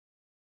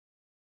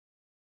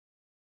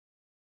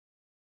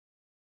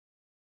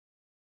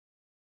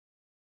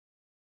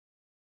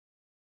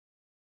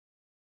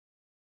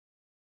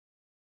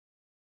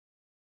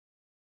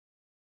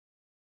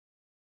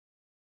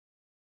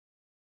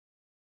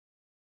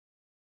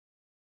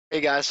Hey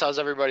guys, how's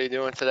everybody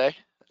doing today?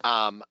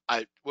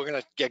 We're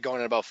gonna get going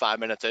in about 5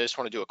 minutes. I just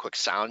want to do a quick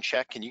sound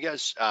check. Can you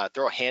guys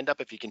throw a hand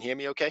up if you can hear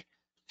me okay?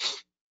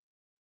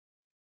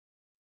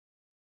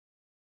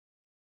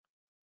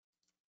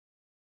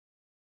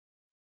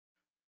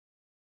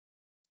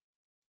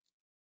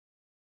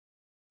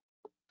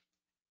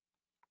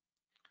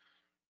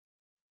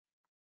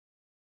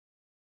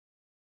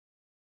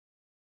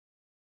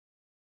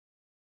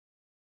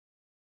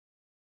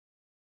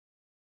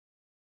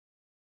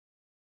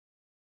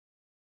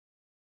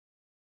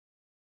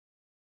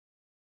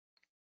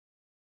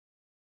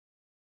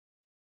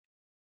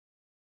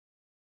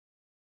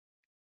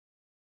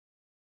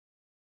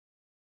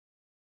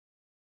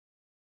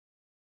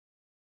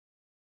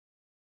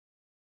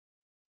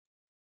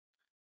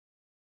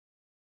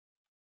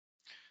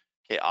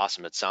 Okay,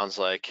 awesome. It sounds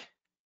like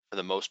for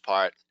the most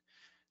part,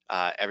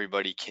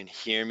 everybody can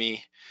hear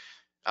me.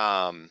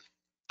 Um,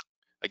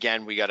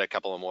 Again, we got a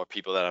couple of more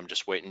people that I'm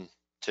just waiting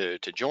to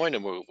join,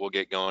 and we'll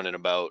get going in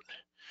about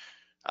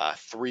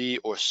 3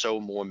 or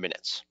so more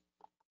minutes.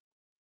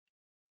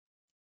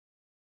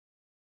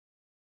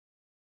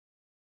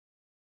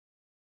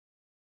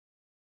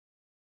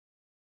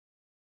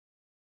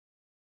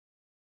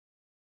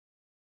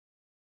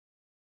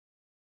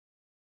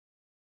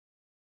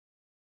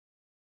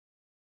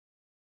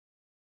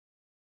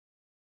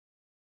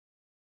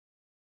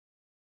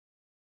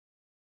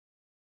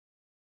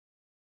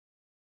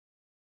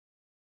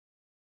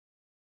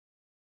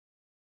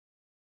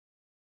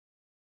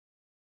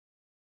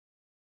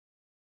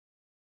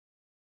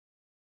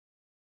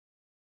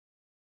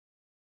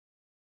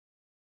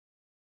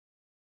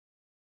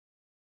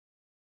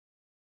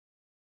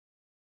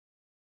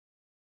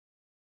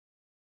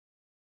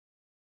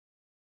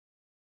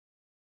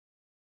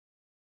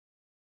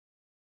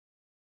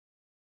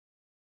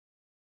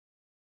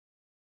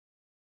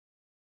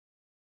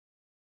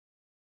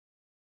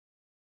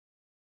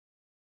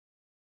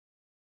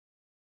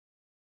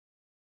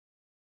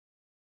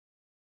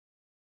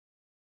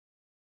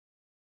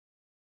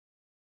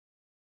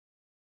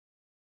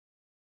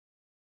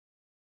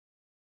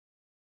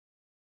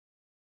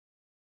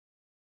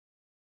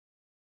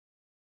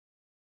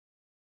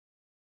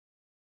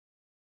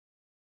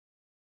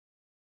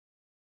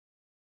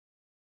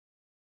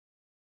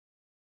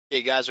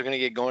 Hey guys, we're gonna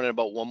get going in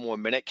about 1 more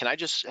minute. Can I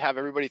just have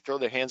everybody throw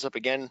their hands up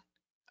again,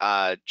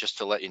 just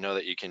to let you know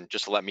that you can,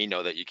 just to let me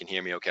know that you can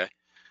hear me okay?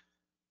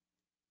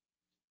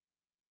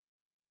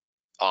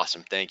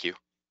 Awesome, thank you.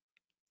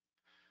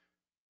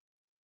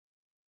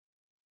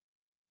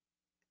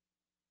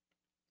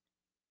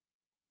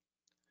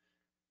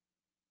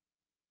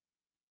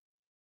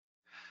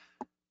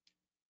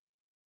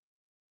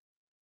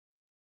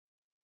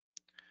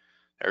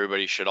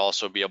 Everybody should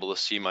also be able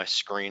to see my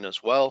screen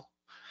as well.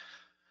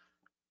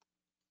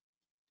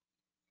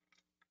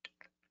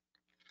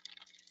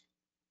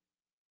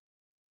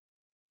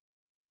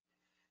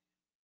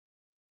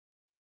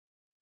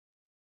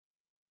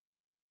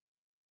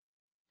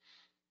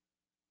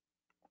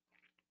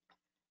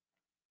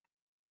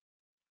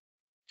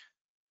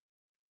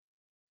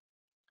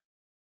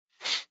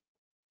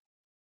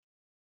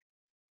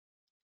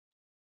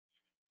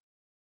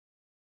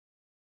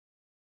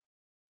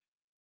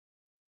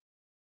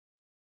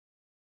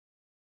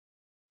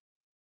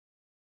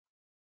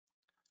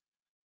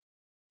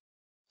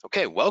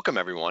 Okay, welcome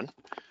everyone.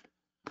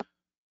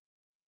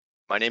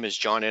 My name is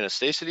John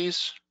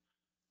Anastasides,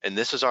 and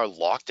this is our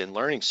Locked In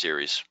Learning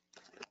series.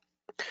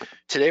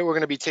 Today we're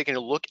going to be taking a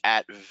look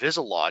at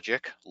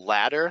VisiLogic,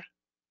 Ladder,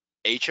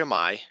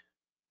 HMI,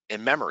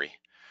 and memory.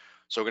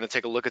 So we're going to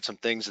take a look at some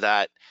things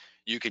that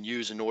you can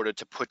use in order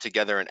to put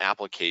together an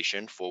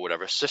application for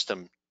whatever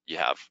system you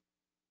have.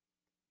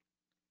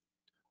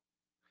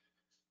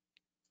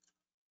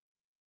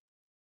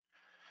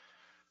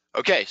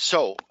 Okay,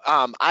 so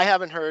I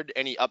haven't heard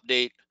any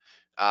update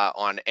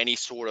on any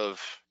sort of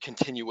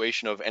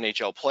continuation of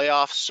NHL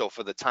playoffs. So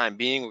for the time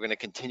being, we're going to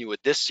continue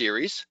with this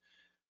series.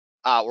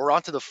 We're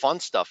on to the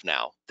fun stuff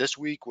now. This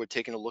week, we're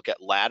taking a look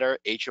at ladder,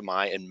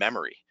 HMI, and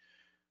memory.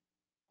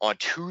 On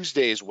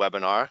Tuesday's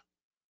webinar,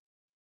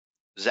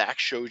 Zach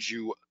showed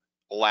you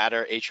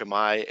ladder,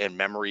 HMI, and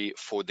memory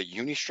for the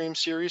Unistream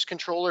series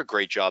controller.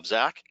 Great job,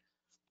 Zach.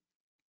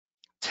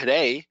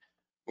 Today,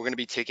 we're going to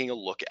be taking a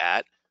look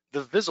at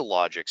the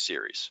VisiLogic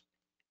series.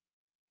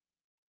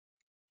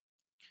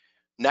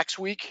 Next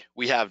week,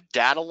 we have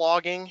data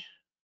logging.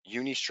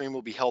 Unistream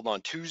will be held on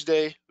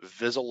Tuesday.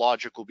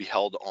 VisiLogic will be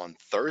held on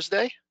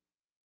Thursday.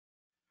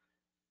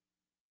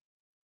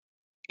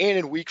 And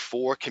in week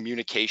 4,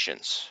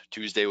 communications.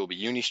 Tuesday will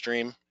be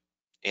Unistream,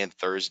 and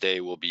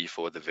Thursday will be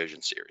for the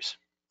Vision series.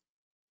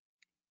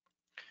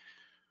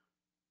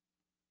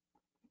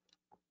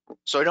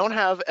 So I don't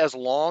have as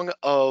long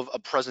of a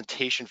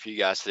presentation for you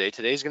guys today.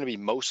 Today's going to be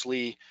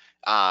mostly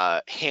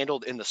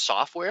handled in the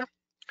software.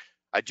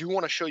 I do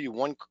want to show you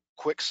one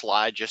quick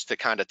slide just to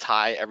kind of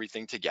tie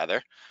everything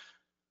together.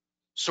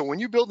 So when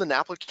you build an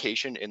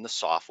application in the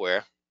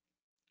software,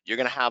 you're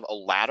going to have a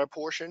ladder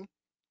portion,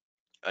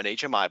 an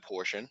HMI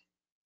portion,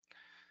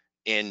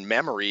 and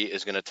memory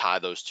is going to tie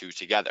those two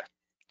together.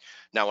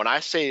 Now, when I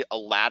say a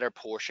ladder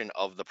portion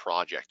of the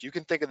project, you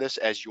can think of this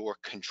as your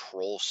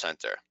control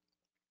center.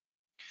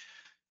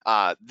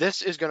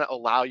 This is going to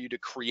allow you to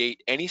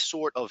create any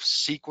sort of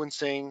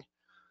sequencing,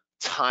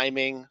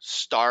 timing,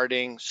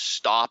 starting,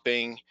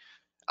 stopping,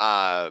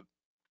 uh,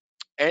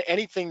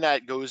 anything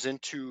that goes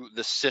into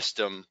the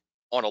system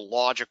on a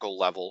logical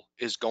level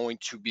is going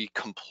to be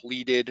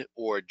completed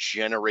or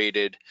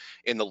generated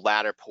in the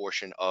latter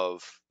portion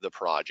of the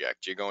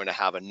project. You're going to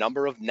have a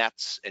number of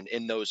nets, and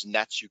in those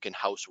nets, you can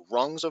house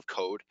rungs of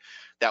code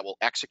that will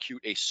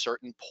execute a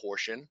certain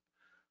portion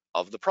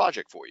of the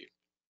project for you.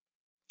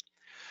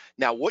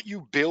 Now, what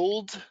you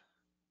build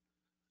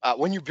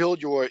when you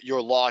build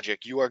your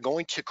logic, you are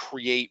going to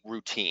create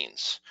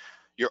routines.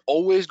 You're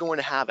always going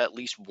to have at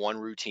least one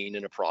routine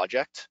in a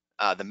project.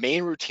 The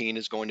main routine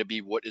is going to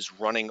be what is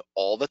running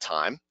all the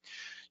time.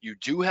 You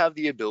do have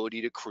the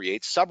ability to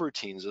create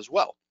subroutines as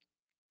well.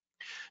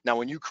 Now,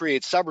 when you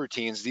create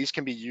subroutines, these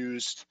can be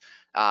used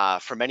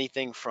from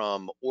anything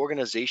from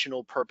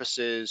organizational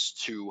purposes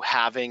to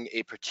having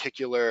a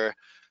particular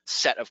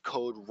set of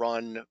code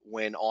run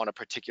when on a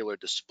particular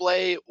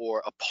display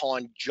or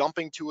upon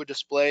jumping to a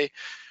display.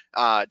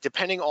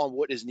 Depending on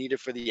what is needed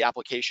for the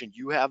application,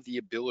 you have the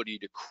ability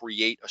to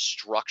create a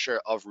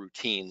structure of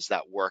routines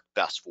that work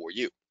best for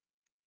you.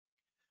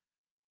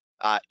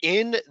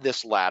 In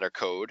this ladder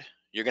code,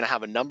 you're going to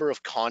have a number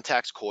of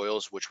contacts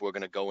coils, which we're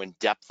going to go in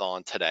depth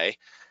on today.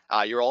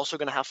 You're also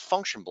going to have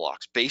function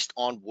blocks based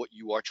on what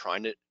you are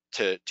trying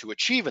to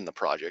achieve in the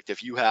project.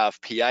 If you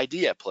have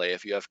PID at play,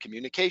 if you have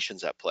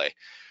communications at play,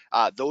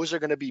 those are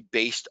going to be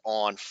based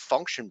on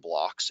function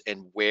blocks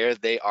and where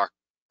they are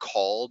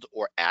called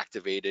or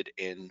activated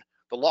in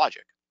the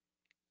logic.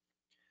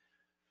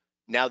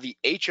 Now, the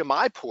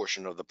HMI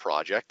portion of the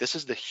project, this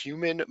is the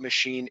human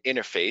machine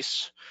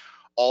interface,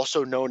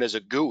 also known as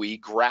a GUI,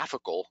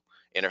 graphical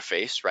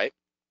interface, right?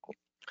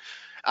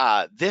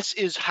 This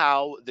is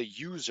how the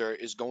user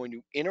is going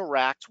to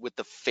interact with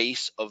the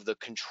face of the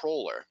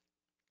controller.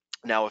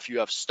 Now, if you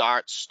have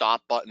start,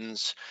 stop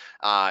buttons,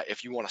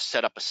 if you want to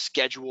set up a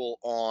schedule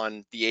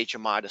on the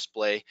HMI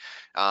display,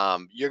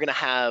 you're going to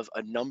have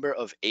a number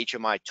of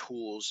HMI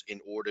tools in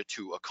order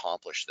to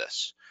accomplish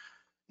this.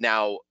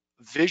 Now,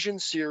 Vision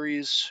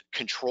Series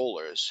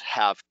controllers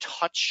have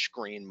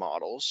touchscreen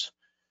models.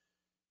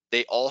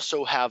 They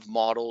also have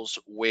models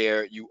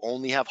where you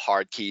only have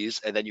hard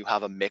keys and then you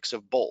have a mix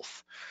of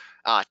both.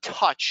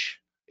 Touch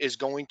is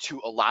going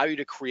to allow you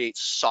to create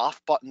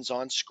soft buttons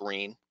on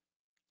screen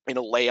in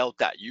a layout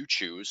that you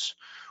choose,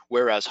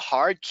 whereas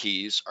hard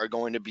keys are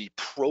going to be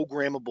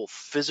programmable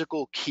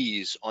physical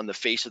keys on the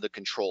face of the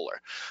controller.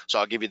 So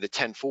I'll give you the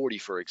 1040,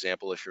 for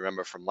example, if you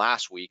remember from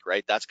last week,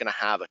 right? That's going to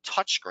have a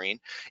touch screen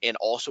and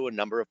also a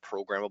number of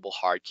programmable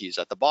hard keys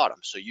at the bottom.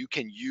 So you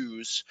can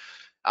use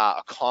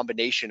a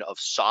combination of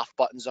soft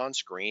buttons on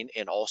screen,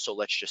 and also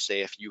let's just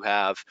say if you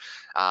have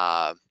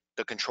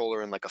the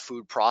controller in like a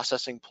food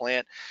processing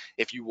plant,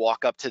 if you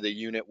walk up to the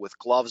unit with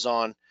gloves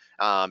on,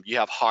 you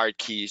have hard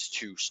keys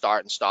to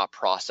start and stop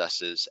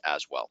processes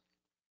as well.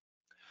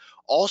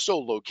 Also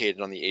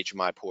located on the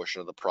HMI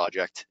portion of the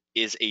project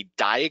is a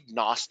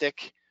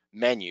diagnostic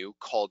menu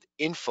called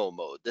info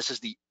mode. This is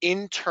the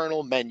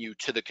internal menu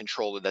to the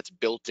controller that's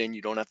built in.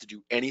 You don't have to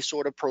do any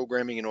sort of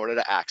programming in order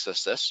to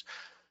access this.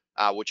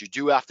 What you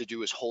do have to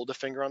do is hold a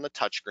finger on the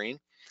touchscreen,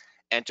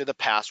 enter the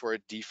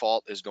password.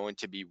 Default is going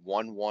to be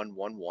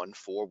 1111,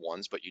 4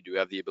 ones, but you do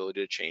have the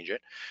ability to change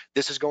it.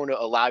 This is going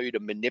to allow you to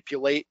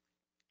manipulate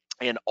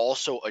and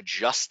also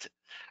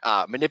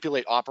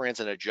manipulate operands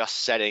and adjust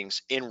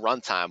settings in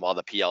runtime while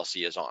the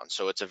PLC is on.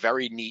 So it's a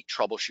very neat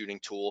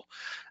troubleshooting tool,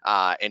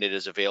 and it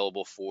is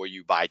available for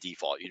you by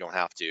default. You don't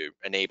have to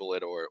enable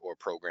it or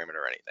program it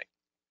or anything.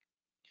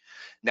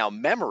 Now,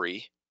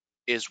 memory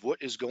is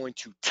what is going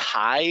to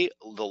tie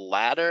the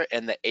ladder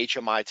and the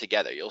HMI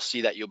together. You'll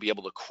see that you'll be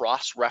able to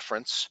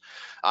cross-reference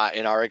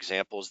in our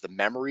examples the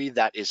memory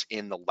that is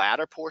in the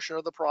ladder portion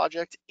of the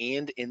project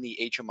and in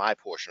the HMI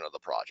portion of the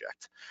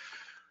project.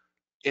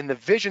 In the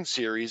Vision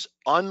series,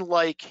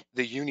 unlike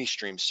the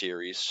Unistream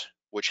series,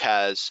 which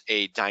has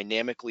a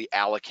dynamically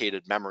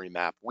allocated memory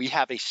map, we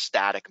have a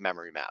static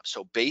memory map.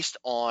 So based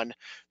on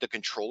the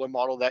controller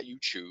model that you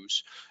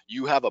choose,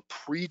 you have a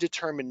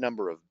predetermined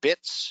number of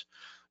bits,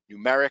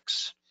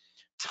 numerics,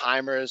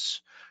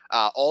 timers,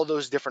 all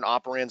those different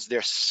operands.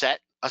 They're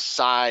set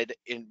aside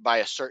by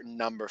a certain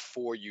number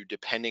for you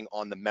depending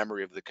on the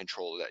memory of the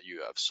controller that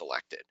you have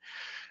selected.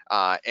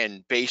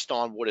 And based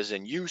on what is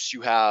in use,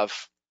 you have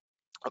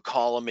a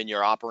column in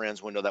your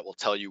operands window that will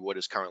tell you what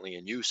is currently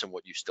in use and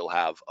what you still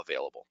have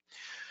available.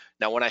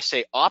 Now, when I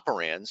say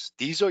operands,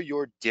 these are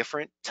your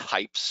different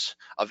types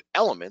of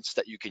elements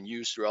that you can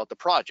use throughout the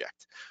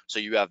project. So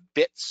you have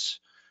bits,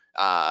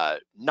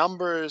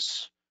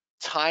 numbers,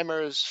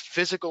 timers,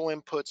 physical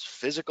inputs,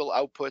 physical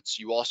outputs.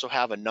 You also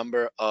have a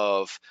number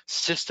of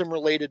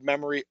system-related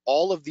memory.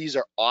 All of these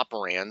are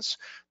operands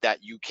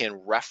that you can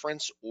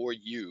reference or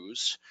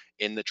use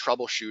in the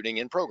troubleshooting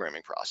and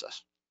programming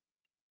process.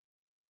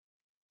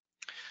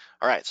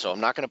 All right, so I'm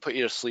not going to put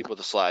you to sleep with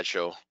a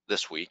slideshow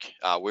this week.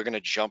 We're going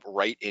to jump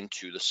right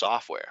into the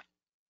software.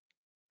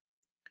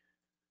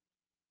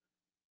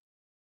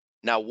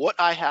 Now, what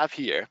I have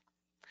here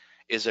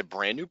is a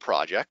brand new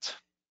project.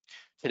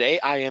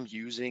 Today, I am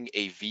using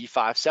a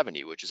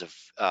V570, which is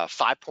a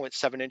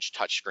 5.7-inch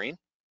touchscreen.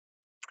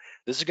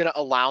 This is going to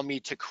allow me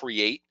to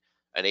create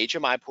an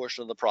HMI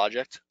portion of the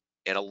project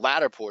and a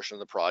ladder portion of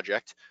the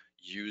project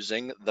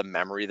using the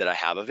memory that I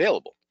have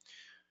available.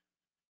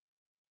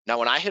 Now,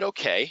 when I hit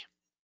OK,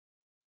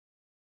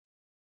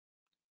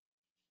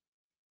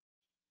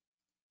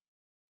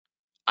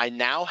 I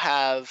now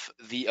have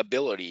the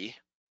ability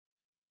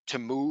to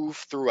move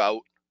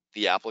throughout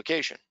the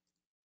application.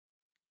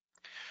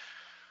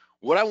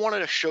 What I wanted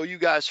to show you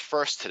guys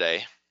first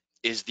today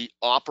is the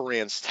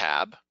operands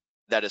tab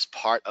that is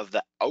part of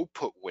the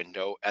output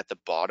window at the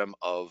bottom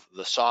of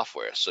the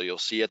software. So you'll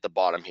see at the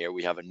bottom here,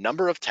 we have a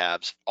number of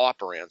tabs: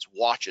 operands,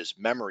 watches,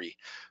 memory,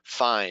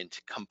 find,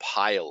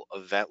 compile,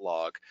 event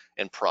log,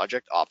 and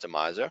project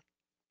optimizer.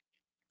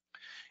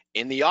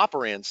 In the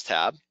operands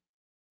tab,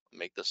 I'll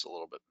make this a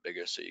little bit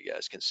bigger so you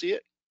guys can see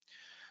it.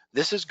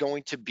 This is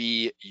going to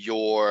be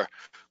your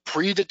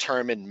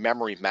predetermined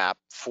memory map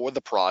for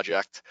the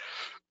project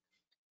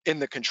in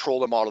the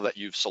controller model that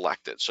you've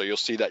selected. So you'll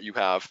see that you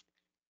have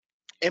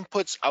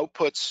inputs,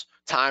 outputs,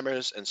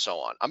 timers, and so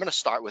on. I'm going to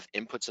start with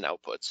inputs and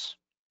outputs.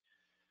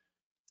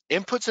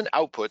 Inputs and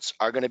outputs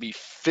are going to be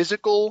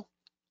physical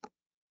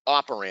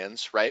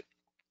operands, right?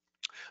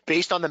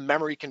 Based on the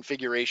memory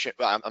configuration,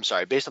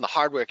 based on the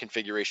hardware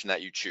configuration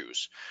that you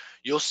choose.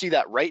 You'll see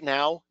that right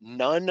now,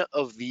 none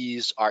of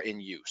these are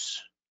in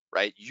use,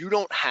 right? You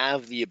don't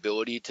have the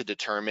ability to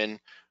determine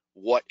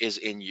what is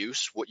in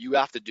use. What you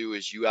have to do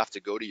is you have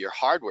to go to your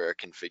hardware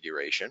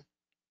configuration,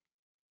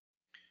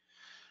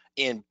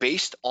 and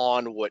based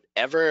on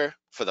whatever,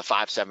 for the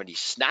 570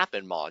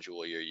 snap-in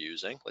module you're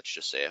using, let's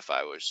just say if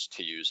I was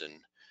to use an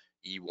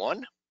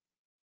E1,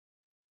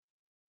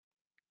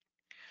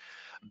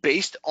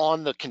 based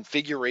on the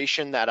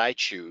configuration that I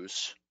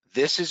choose,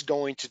 this is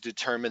going to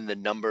determine the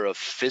number of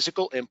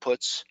physical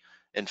inputs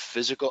and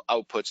physical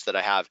outputs that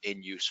I have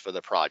in use for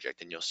the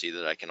project. And you'll see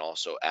that I can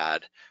also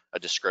add a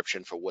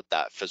description for what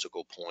that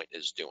physical point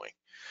is doing.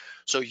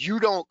 So you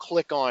don't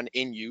click on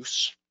in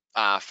use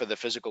for the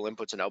physical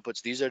inputs and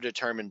outputs. These are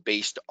determined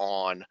based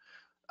on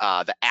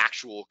the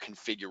actual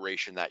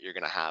configuration that you're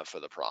going to have for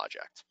the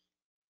project.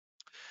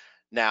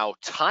 Now,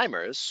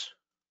 timers,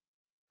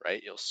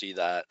 right? You'll see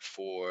that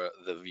for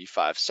the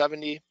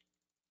V570,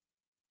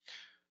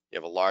 you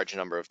have a large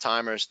number of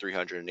timers,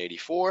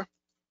 384.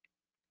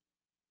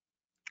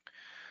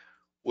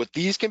 What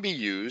these can be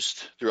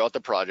used throughout the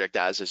project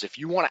as is if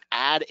you want to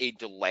add a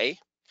delay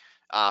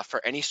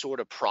for any sort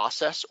of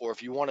process, or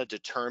if you want to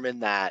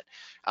determine that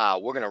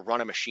we're going to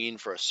run a machine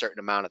for a certain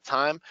amount of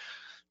time,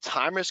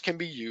 timers can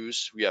be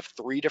used. We have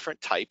 3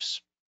 different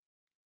types,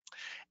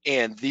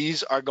 and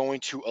these are going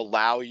to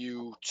allow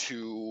you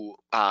to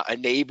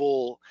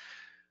enable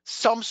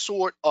some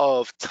sort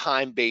of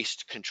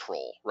time-based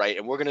control, right?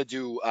 And we're going to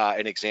do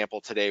an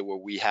example today where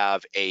we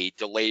have a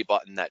delay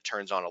button that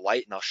turns on a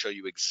light, and I'll show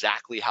you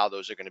exactly how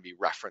those are going to be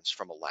referenced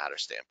from a ladder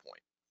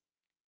standpoint.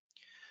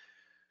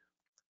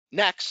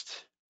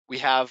 Next, we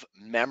have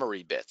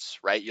memory bits,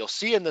 right? You'll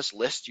see in this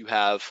list you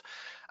have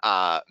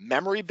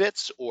memory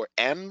bits, or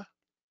M,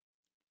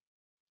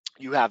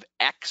 you have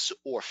X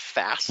or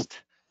fast,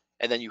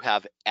 and then you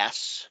have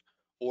S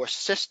or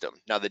system.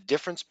 Now, the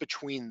difference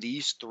between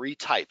these 3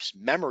 types: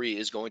 memory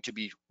is going to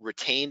be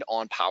retained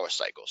on power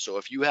cycle. So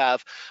if you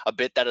have a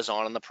bit that is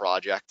on in the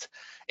project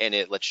and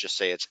let's just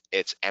say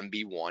it's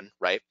MB1,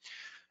 right?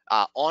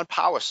 On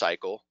power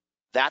cycle,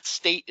 that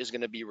state is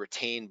going to be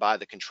retained by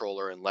the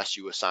controller unless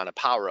you assign a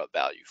power up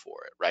value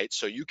for it, right?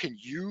 So you can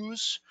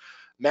use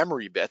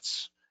memory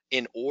bits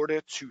in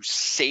order to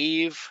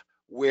save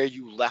where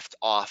you left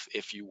off,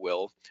 if you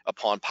will,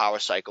 upon power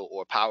cycle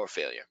or power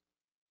failure.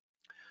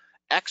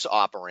 X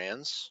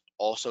operands,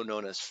 also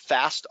known as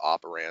fast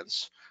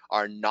operands,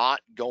 are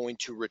not going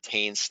to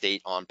retain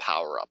state on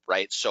power up,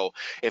 right? So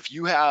if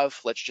you have,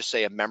 let's just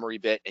say, a memory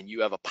bit and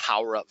you have a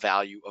power up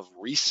value of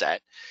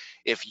reset,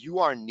 if you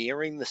are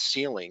nearing the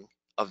ceiling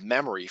of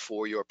memory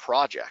for your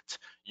project,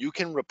 you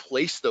can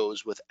replace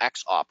those with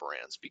X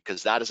operands,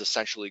 because that is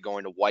essentially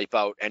going to wipe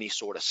out any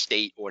sort of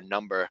state or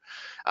number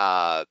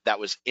that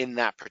was in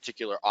that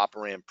particular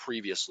operand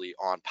previously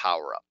on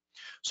power up.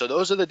 So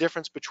those are the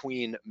difference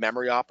between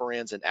memory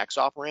operands and X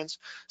operands.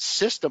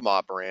 System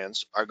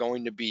operands are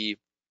going to be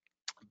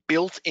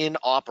built-in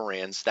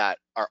operands that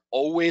are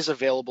always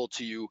available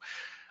to you,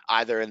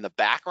 either in the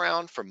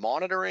background for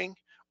monitoring,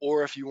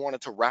 or if you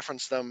wanted to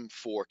reference them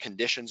for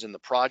conditions in the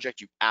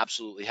project, you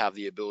absolutely have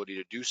the ability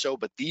to do so.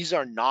 But these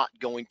are not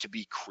going to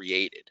be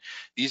created.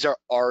 These are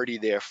already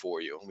there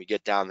for you. When we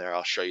get down there,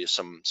 I'll show you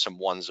some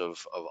ones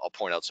I'll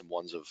point out some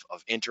ones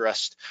of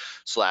interest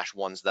 /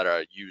 ones that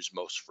are used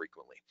most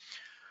frequently.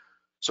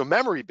 So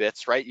memory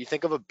bits, right? You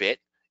think of a bit,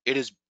 it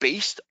is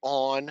based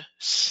on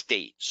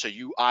state. So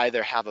you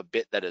either have a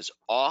bit that is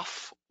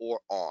off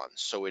or on.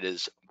 So it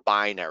is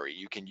binary.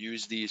 You can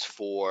use these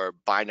for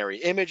binary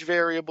image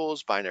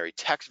variables, binary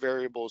text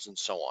variables, and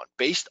so on.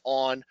 Based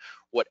on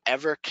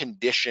whatever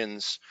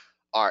conditions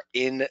are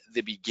in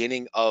the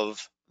beginning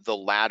of the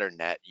ladder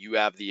net, you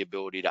have the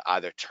ability to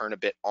either turn a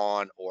bit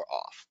on or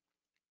off.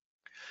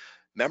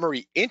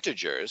 Memory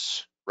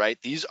integers, right?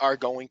 These are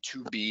going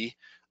to be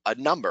a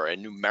number, a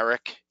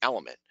numeric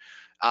element.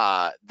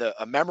 A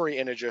memory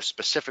integer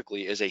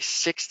specifically is a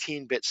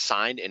 16-bit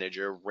signed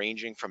integer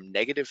ranging from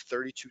negative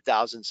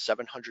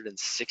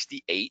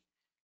 32,768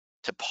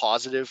 to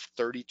positive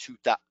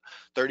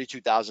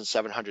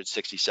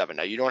 32,767.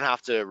 Now, you don't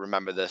have to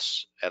remember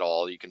this at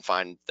all. You can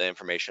find the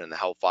information in the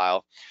help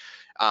file.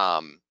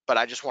 But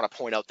I just want to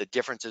point out the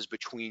differences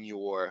between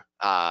your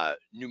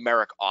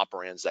numeric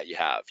operands that you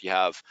have. You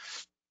have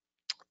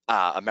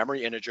a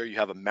memory integer, you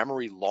have a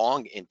memory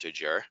long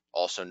integer,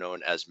 also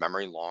known as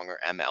memory long or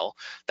ML.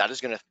 That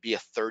is going to be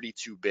a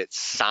 32-bit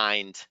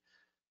signed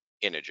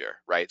integer,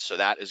 right? So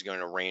that is going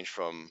to range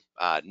from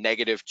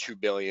negative 2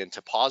 billion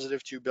to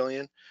positive 2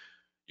 billion.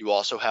 You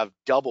also have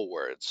double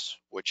words,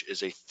 which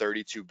is a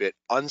 32-bit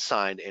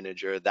unsigned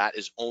integer. That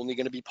is only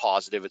going to be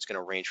positive. It's going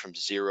to range from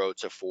 0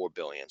 to 4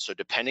 billion. So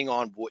depending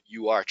on what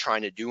you are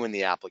trying to do in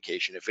the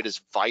application, if it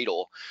is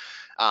vital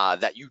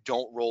that you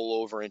don't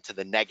roll over into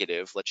the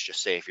negative, let's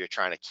just say if you're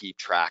trying to keep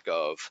track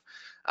of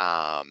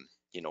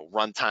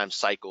runtime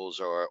cycles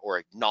or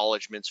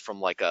acknowledgments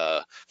from like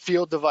a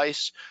field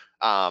device,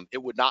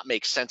 it would not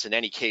make sense in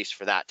any case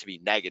for that to be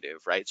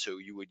negative, right? So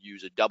you would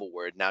use a double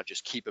word. Now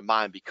just keep in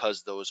mind,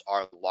 because those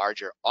are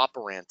larger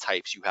operand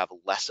types, you have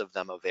less of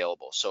them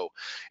available. So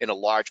in a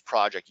large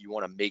project, you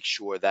want to make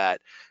sure that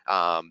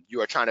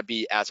you are trying to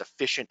be as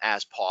efficient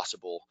as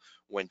possible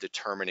when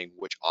determining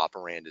which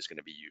operand is going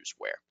to be used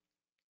where.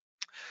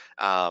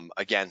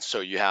 Again,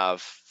 so you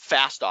have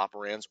fast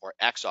operands or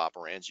X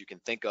operands. You can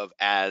think of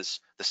as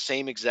the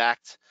same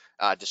exact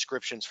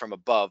descriptions from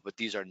above, but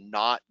these are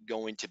not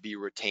going to be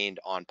retained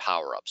on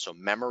power up. So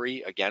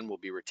memory, again, will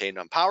be retained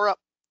on power up,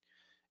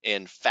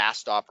 and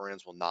fast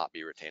operands will not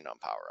be retained on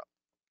power up.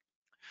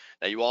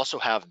 Now you also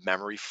have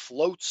memory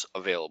floats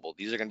available.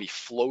 These are going to be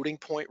floating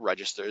point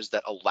registers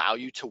that allow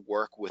you to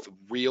work with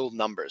real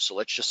numbers. So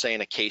let's just say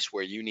in a case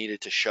where you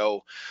needed to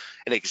show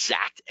an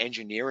exact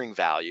engineering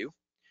value,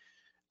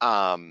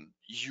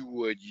 you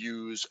would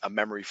use a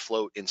memory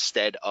float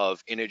instead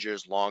of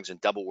integers, longs,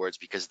 and double words,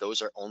 because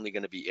those are only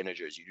going to be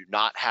integers. You do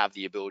not have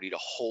the ability to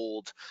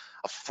hold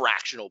a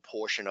fractional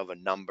portion of a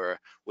number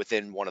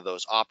within one of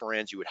those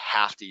operands. You would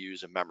have to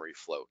use a memory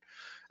float.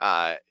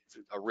 A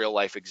real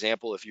life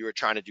example, if you were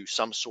trying to do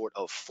some sort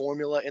of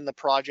formula in the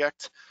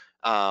project,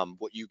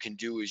 what you can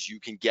do is you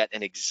can get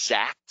an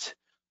exact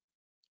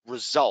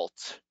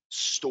result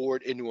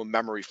stored into a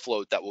memory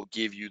float that will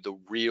give you the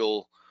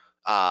real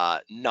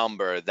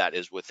number that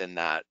is within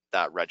that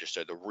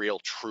register, the real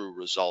true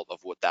result of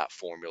what that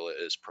formula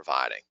is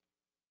providing.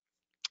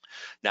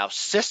 Now,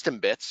 system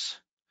bits,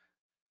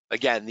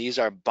 again, these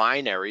are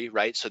binary,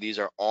 right? So these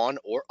are on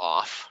or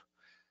off.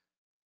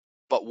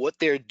 But what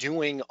they're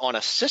doing on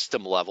a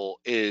system level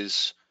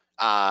is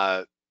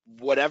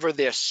whatever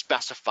they're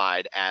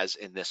specified as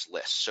in this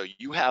list. So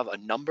you have a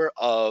number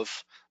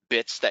of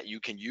bits that you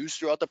can use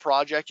throughout the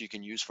project. You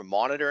can use for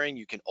monitoring.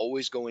 You can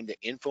always go into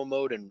info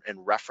mode and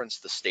reference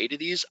the state of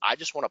these. I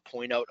just want to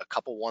point out a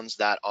couple ones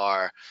that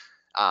are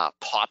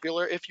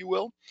popular, if you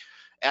will.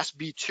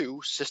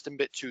 SB2, system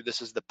bit 2,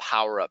 this is the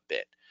power up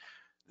bit.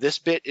 This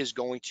bit is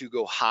going to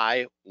go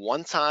high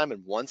one time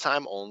and one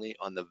time only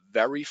on the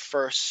very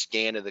first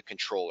scan of the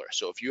controller.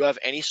 So if you have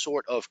any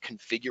sort of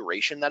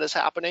configuration that is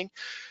happening,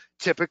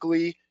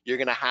 typically you're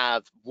going to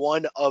have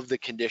one of the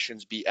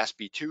conditions be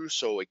SB2,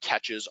 so it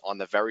catches on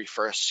the very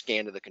first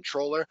scan of the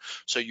controller,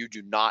 so you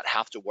do not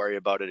have to worry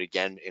about it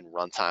again in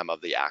runtime of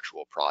the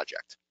actual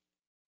project.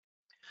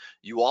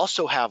 You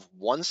also have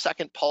 1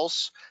 second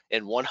pulse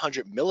and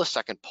 100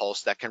 millisecond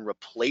pulse that can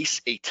replace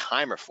a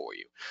timer for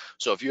you.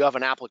 So if you have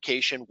an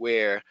application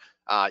where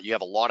you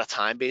have a lot of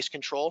time-based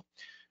control,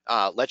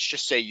 let's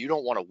just say you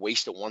don't want to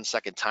waste a 1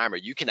 second timer,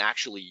 you can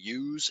actually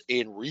use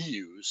and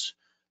reuse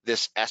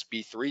this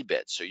SB3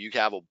 bit. So you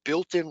have a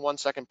built-in 1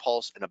 second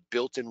pulse and a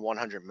built-in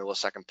 100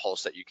 millisecond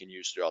pulse that you can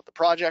use throughout the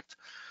project.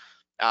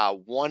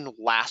 One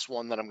last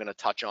one that I'm going to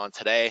touch on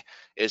today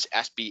is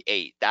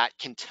SB8. That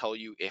can tell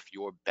you if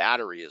your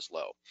battery is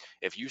low.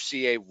 If you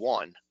see a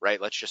 1,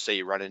 right, let's just say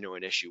you run into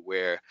an issue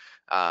where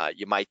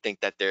you might think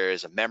that there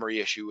is a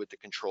memory issue with the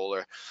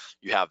controller.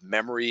 You have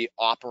memory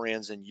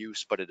operands in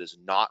use, but it is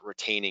not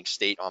retaining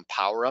state on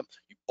power up.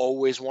 You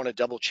always want to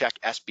double check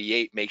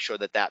SB8, make sure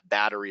that that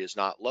battery is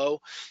not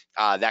low.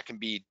 That can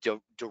be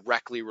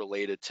directly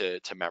related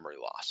to memory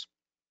loss.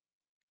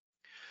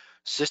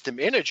 System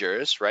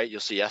integers, right?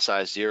 You'll see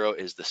SI0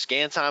 is the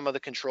scan time of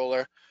the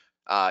controller.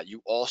 You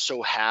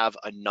also have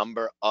a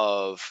number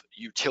of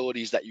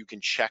utilities that you can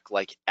check,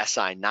 like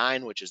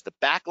SI9, which is the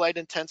backlight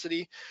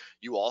intensity.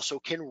 You also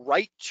can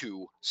write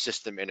to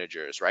system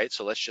integers, right?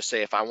 So let's just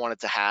say if I wanted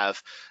to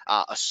have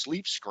a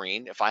sleep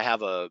screen, if I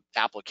have a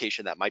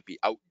application that might be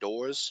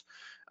outdoors,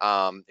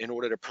 in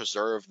order to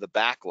preserve the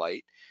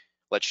backlight,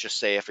 let's just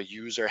say if a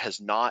user has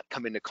not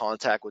come into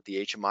contact with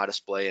the HMI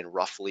display in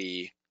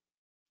roughly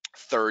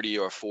 30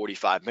 or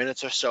 45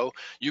 minutes or so,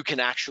 you can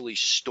actually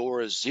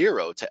store a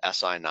 0 to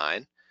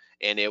SI9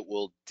 and it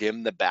will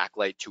dim the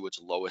backlight to its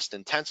lowest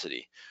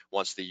intensity.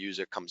 Once the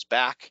user comes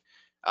back,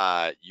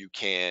 you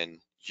can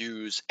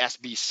use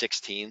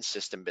SB16,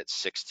 system bit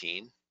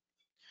 16.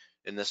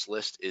 In this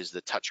list is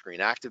the touchscreen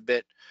active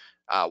bit.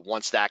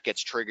 Once that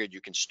gets triggered, you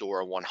can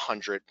store a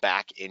 100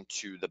 back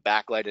into the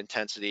backlight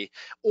intensity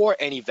or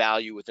any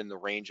value within the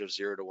range of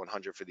 0 to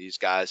 100 for these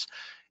guys,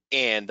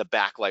 and the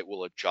backlight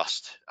will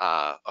adjust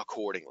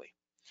accordingly.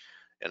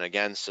 And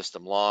again,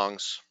 system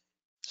longs,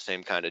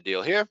 same kind of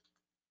deal here.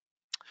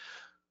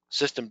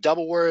 System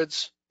double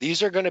words,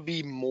 these are going to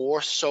be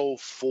more so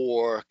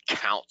for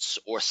counts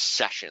or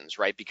sessions,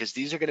 right? Because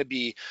these are going to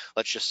be,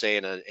 let's just say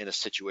in a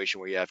situation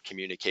where you have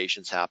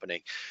communications happening,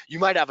 you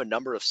might have a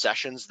number of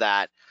sessions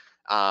that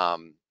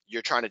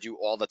you're trying to do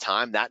all the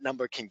time. That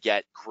number can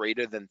get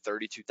greater than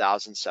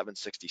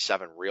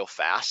 32,767 real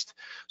fast.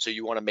 So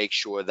you want to make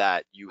sure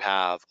that you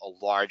have a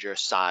larger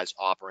size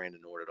operand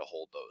in order to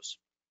hold those.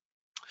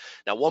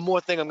 Now, one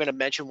more thing I'm going to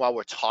mention while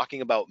we're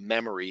talking about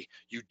memory,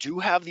 you do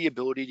have the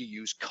ability to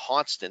use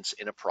constants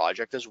in a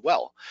project as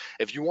well.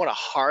 If you want to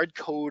hard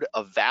code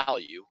a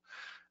value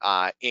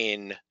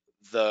in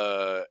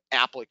the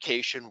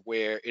application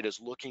where it is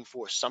looking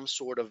for some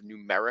sort of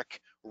numeric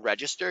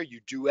register,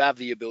 you do have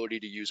the ability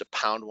to use a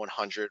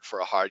 #100 for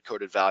a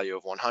hard-coded value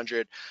of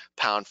 100,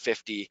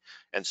 #50,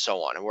 and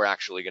so on. And we're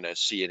actually going to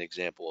see an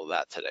example of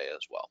that today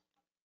as well.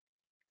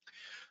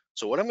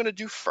 So what I'm going to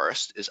do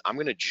first is I'm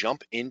going to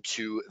jump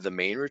into the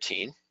main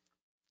routine,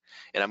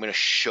 and I'm going to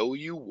show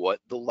you what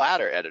the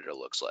ladder editor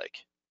looks like.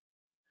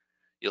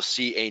 You'll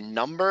see a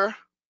number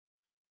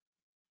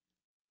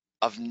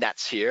of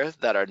nets here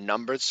that are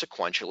numbered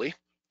sequentially.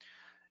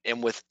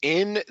 And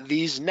within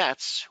these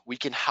nets, we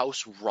can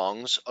house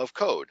rungs of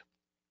code.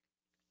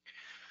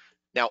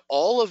 Now,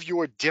 all of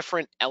your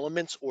different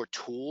elements or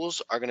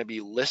tools are going to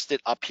be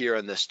listed up here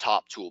in this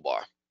top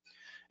toolbar.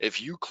 If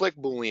you click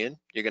Boolean,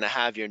 you're going to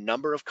have your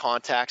number of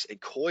contacts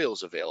and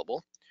coils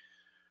available.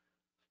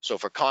 So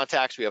for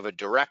contacts, we have a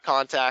direct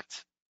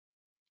contact,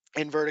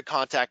 inverted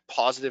contact,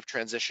 positive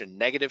transition,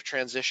 negative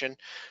transition,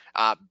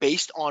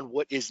 based on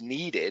what is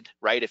needed,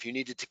 right? If you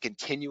needed to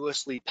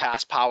continuously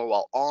pass power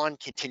while on,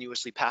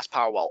 continuously pass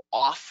power while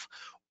off,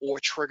 or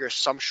trigger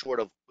some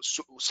sort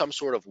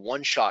of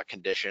one-shot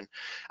condition,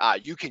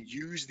 you can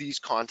use these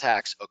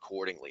contacts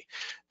accordingly.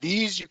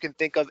 These you can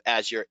think of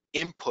as your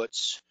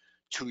inputs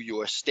to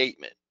your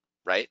statement,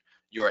 right?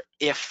 Your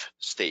if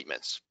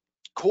statements.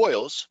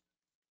 Coils,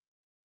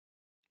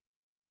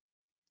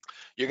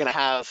 you're going to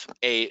have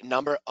a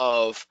number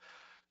of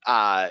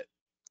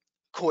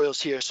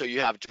coils here. So you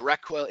have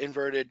direct coil,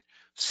 inverted,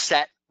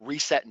 set,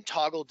 reset, and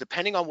toggle,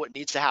 depending on what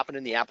needs to happen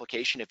in the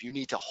application. If you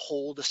need to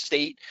hold a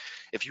state,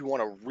 if you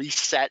want to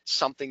reset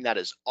something that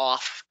is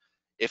off,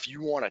 if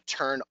you want to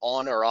turn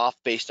on or off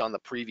based on the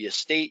previous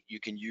state,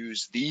 you can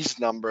use these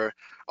number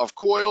of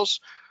coils.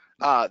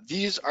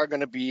 These are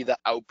going to be the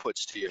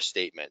outputs to your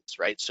statements,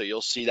 right? So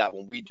you'll see that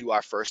when we do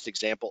our first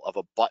example of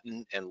a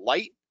button and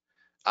light,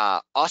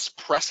 us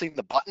pressing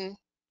the button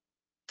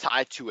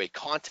tied to a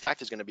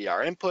contact is going to be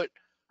our input.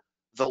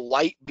 The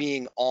light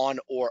being on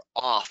or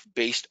off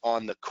based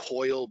on the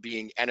coil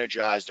being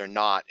energized or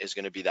not is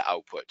going to be the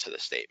output to the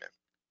statement.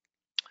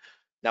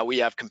 Now we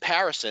have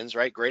comparisons,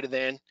 right? Greater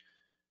than,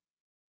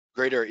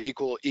 greater or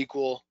equal,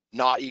 equal,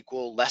 not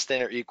equal, less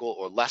than or equal,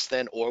 or less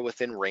than or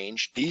within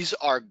range. These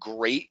are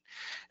great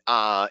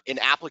in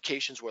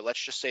applications where, let's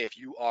just say, if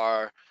you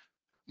are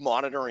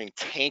monitoring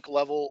tank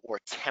level or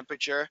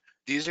temperature,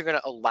 these are going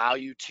to allow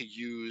you to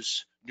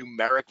use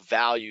numeric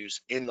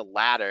values in the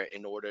ladder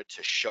in order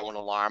to show an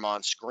alarm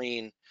on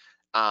screen,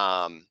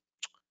 prompt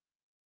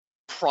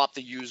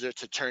the user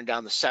to turn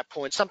down the set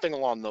point, something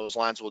along those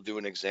lines. We'll do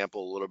an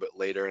example a little bit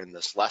later in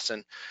this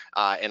lesson,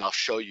 and I'll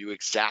show you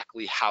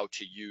exactly how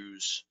to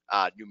use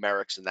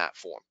numerics in that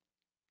form.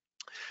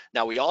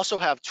 Now, we also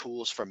have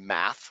tools for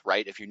math,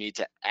 right? If you need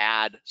to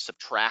add,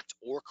 subtract,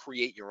 or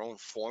create your own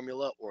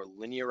formula or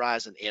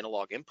linearize an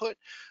analog input,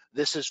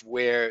 this is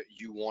where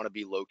you want to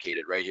be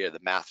located, right here, the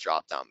math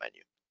drop-down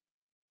menu.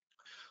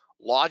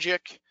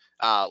 Logic.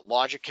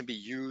 Logic can be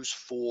used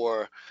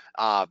for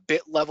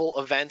bit level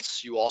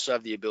events. You also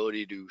have the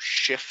ability to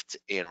shift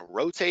and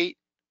rotate.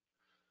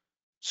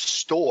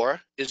 Store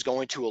is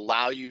going to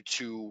allow you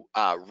to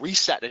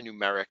reset a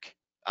numeric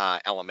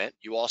element.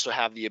 You also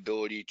have the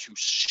ability to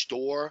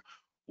store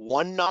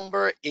one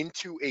number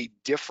into a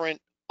different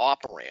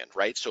operand,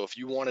 right? So if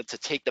you wanted to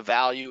take the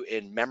value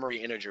in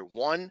memory integer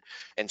 1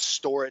 and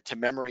store it to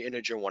memory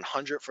integer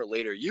 100 for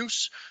later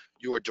use,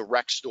 your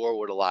direct store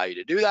would allow you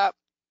to do that.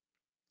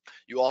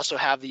 You also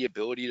have the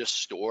ability to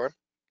store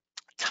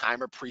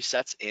timer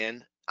presets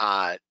and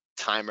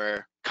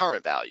timer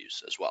current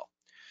values as well.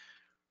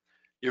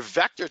 Your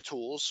vector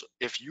tools,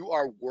 if you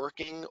are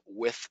working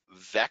with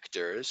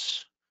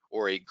vectors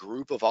or a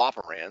group of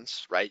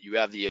operands, right? You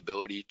have the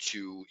ability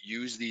to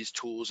use these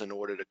tools in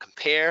order to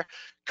compare,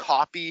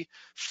 copy,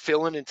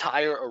 fill an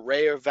entire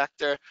array or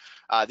vector.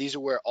 These are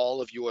where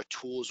all of your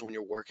tools when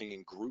you're working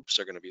in groups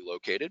are going to be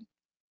located.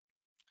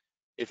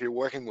 If you're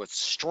working with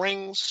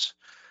strings,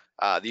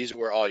 these are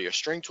where all your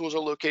string tools are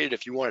located.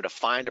 If you wanted to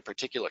find a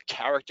particular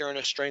character in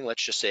a string,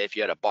 let's just say if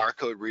you had a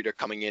barcode reader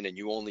coming in and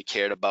you only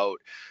cared about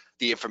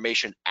the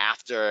information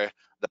after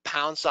the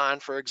pound sign,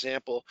 for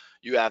example,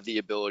 you have the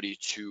ability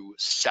to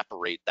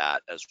separate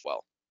that as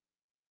well.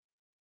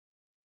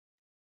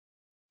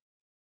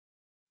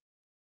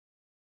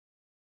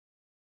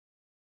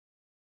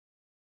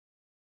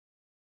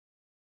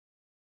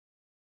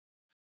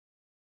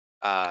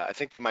 I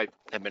think there might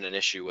have been an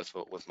issue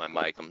with my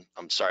mic.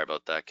 I'm sorry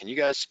about that. Can you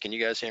guys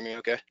hear me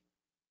okay?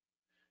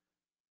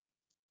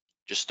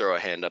 Just throw a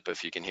hand up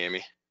if you can hear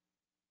me.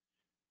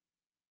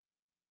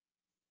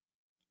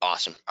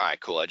 Awesome. All right,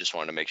 cool. I just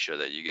wanted to make sure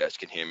that you guys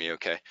can hear me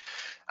okay.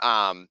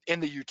 In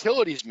the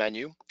utilities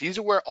menu, these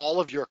are where all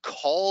of your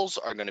calls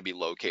are going to be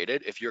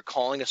located. If you're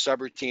calling a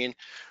subroutine,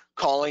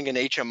 calling an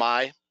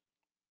HMI,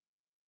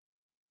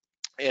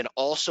 and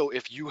also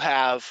if you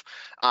have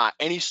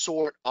any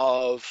sort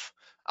of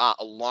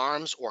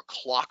alarms or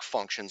clock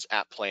functions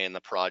at play in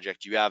the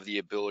project, you have the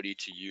ability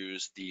to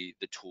use the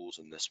tools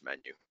in this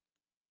menu.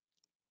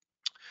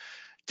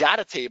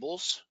 Data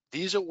tables,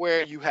 these are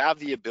where you have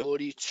the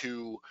ability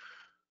to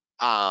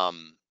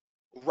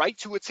write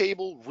to a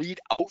table, read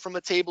out from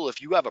a table.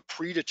 If you have a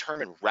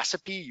predetermined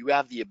recipe, you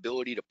have the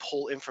ability to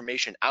pull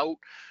information out.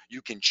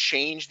 You can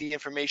change the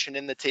information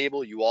in the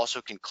table. You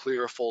also can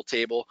clear a full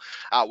table.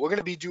 We're going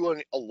to be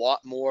doing a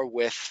lot more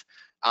with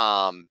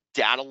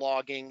data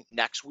logging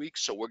next week.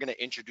 So we're going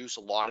to introduce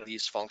a lot of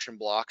these function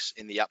blocks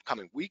in the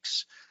upcoming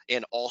weeks.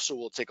 And also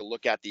we'll take a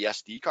look at the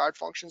SD card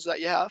functions that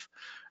you have.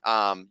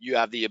 You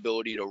have the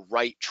ability to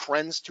write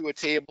trends to a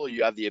table.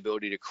 You have the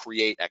ability to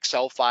create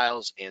Excel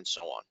files and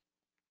so on.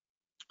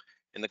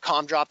 In the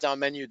COM drop-down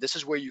menu, this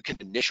is where you can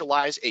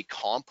initialize a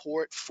COM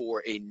port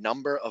for a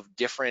number of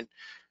different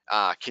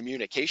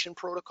communication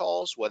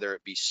protocols, whether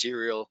it be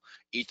serial,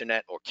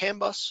 Ethernet, or CAN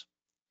bus.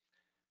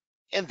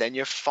 And then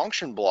your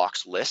function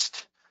blocks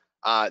list.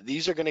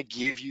 These are going to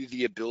give you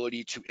the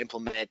ability to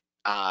implement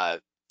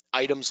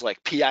items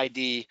like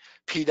PID,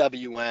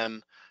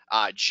 PWM,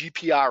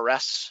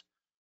 GPRS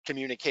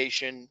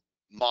communication,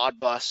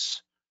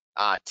 Modbus,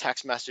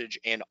 text message,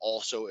 and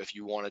also if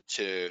you wanted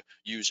to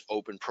use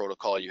open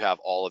protocol, you have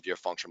all of your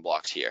function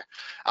blocks here.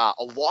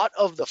 A lot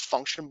of the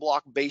function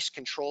block based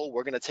control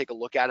we're going to take a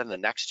look at in the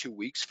next 2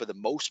 weeks. For the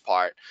most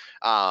part,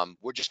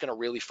 we're just going to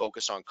really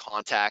focus on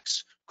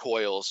contacts,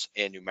 coils,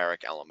 and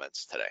numeric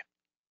elements today.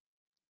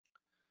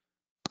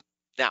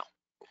 Now,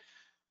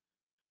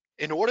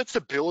 in order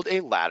to build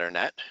a ladder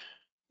net,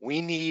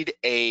 we need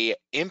a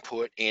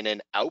input and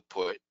an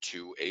output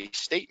to a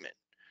statement.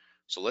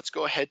 So let's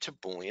go ahead to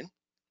Boolean.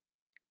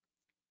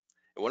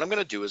 And what I'm going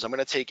to do is I'm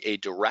going to take a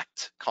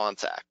direct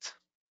contact.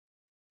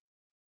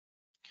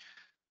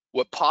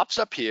 What pops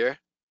up here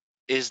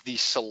is the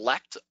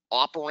select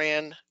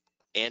operand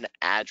and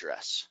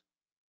address.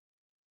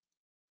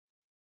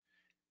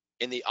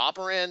 In the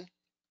operand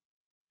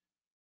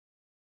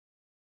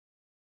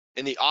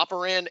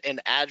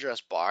and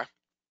address bar,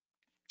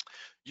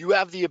 you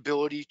have the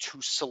ability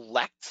to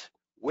select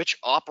which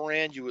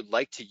operand you would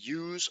like to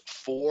use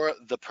for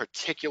the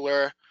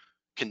particular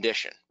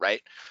condition,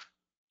 right?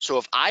 So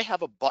if I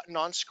have a button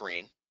on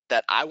screen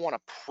that I want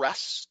to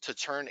press to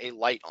turn a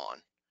light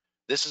on,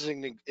 this is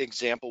an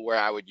example where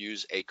I would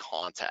use a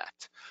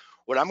contact.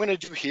 What I'm going to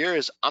do here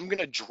is I'm going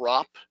to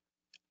drop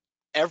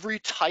every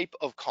type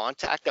of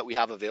contact that we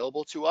have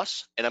available to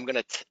us, and I'm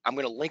going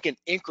to link an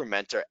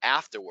incrementer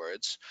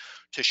afterwards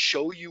to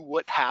show you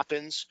what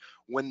happens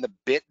when the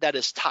bit that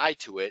is tied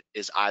to it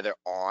is either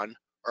on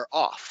or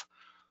off.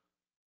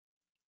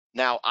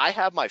 Now I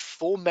have my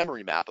full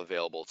memory map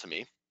available to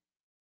me.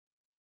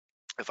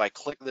 If I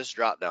click this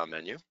drop down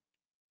menu,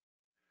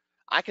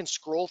 I can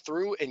scroll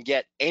through and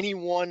get any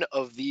one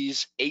of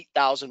these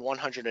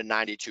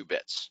 8,192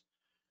 bits.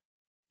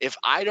 If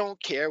I don't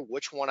care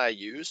which one I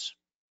use,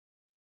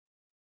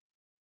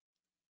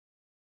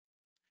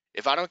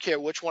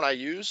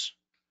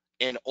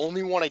 and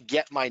only want to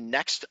get my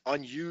next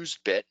unused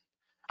bit,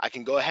 I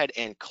can go ahead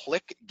and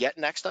click Get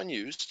Next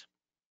Unused,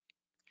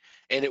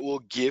 and it will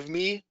give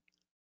me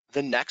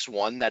the next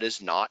one that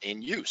is not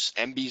in use.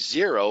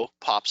 MB0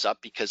 pops up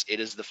because it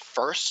is the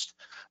first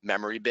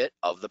memory bit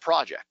of the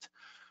project.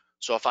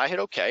 So if I hit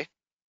OK,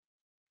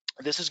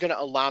 this is going to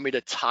allow me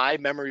to tie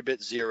memory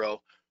bit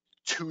 0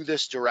 to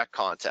this direct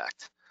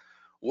contact.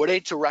 What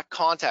a direct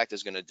contact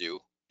is going to do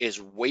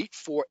is wait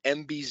for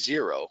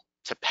MB0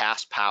 to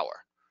pass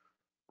power,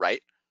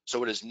 right?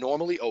 So it is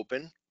normally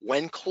open.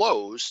 When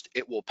closed,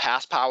 it will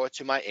pass power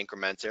to my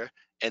incrementer,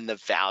 and the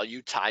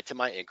value tied to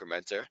my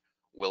incrementer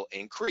will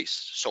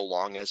increase so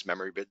long as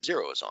memory bit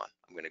 0 is on.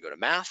 I'm going to go to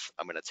math.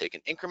 I'm going to take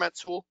an increment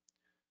tool,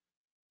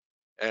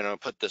 and I'm going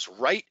to put this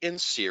right in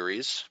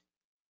series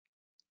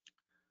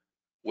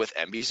with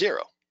MB0.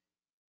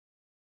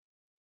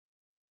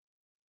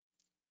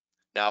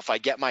 Now, if I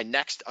get my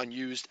next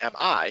unused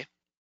MI,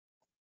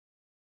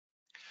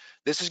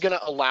 this is going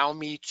to allow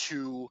me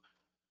to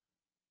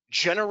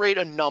generate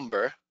a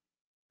number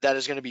that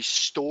is going to be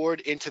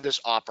stored into this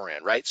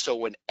operand, right? So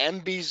when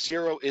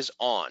MB0 is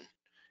on,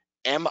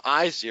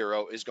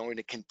 MI0 is going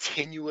to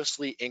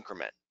continuously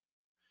increment.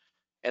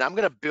 And I'm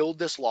going to build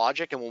this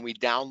logic, and when we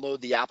download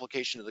the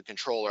application to the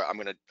controller, I'm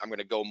going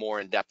to go more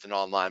in depth in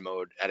online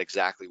mode at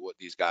exactly what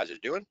these guys are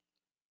doing.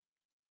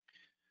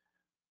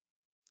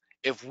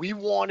 If we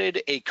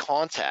wanted a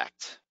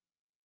contact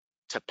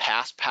to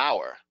pass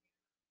power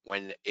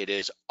when it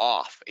is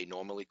off, a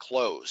normally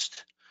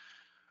closed,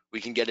 we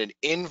can get an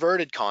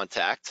inverted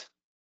contact,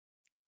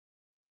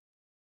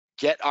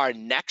 get our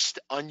next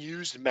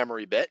unused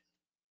memory bit,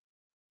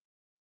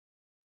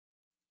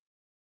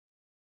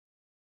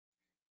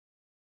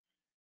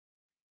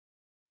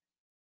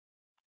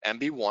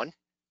 MB1,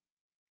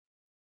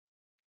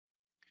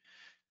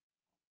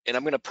 and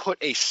I'm going to put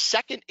a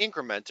second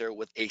incrementer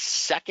with a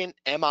second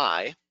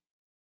MI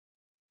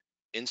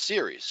in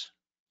series.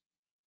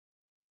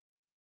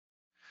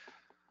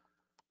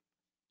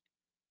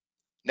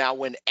 Now,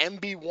 when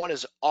MB1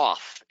 is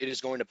off, it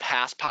is going to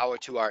pass power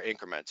to our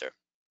incrementer.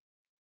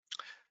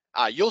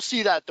 You'll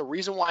see that the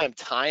reason why I'm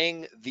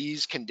tying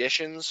these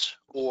conditions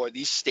or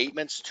these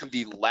statements to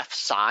the left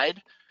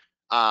side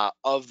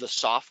of the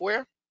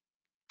software,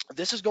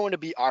 this is going to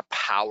be our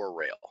power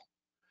rail.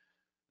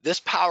 This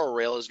power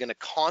rail is going to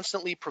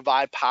constantly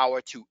provide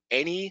power to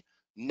any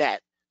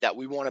net that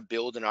we want to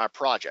build in our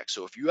project.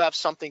 So if you have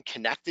something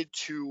connected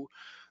to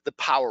the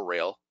power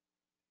rail,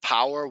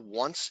 power,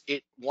 once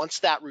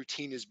that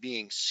routine is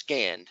being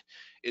scanned,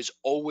 is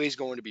always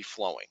going to be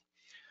flowing.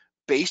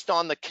 Based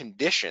on the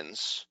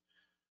conditions,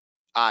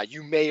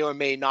 you may or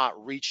may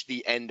not reach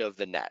the end of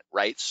the net,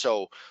 right?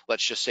 So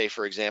let's just say,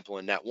 for example,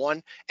 in net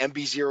 1,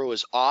 MB0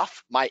 is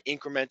off, my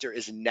incrementer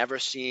is never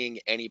seeing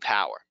any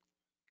power.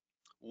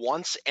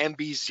 Once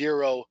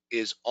MB0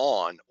 is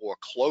on or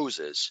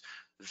closes,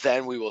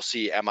 then we will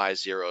see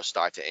MI0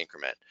 start to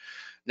increment.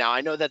 Now,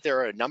 I know that there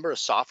are a number of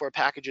software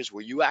packages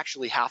where you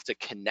actually have to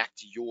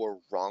connect your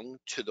rung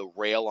to the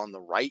rail on the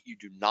right. You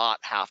do not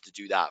have to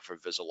do that for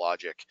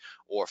VisiLogic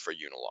or for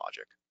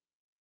Unilogic.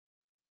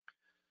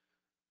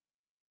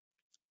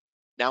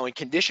 Now, in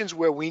conditions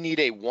where we need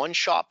a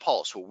one-shot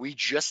pulse, where we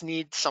just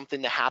need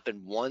something to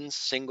happen one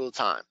single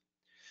time,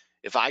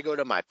 if I go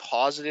to my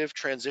positive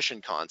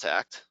transition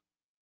contact,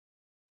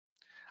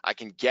 I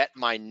can get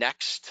my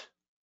next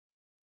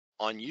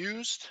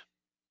unused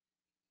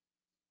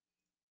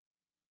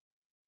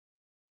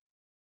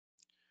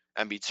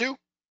MB2.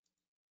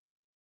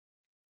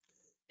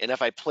 And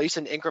if I place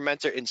an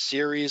incrementer in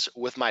series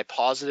with my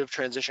positive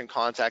transition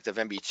contact of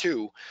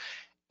MB2,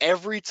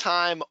 every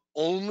time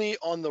only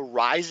on the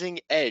rising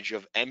edge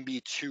of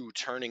MB2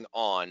 turning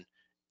on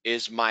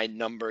is my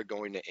number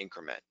going to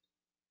increment.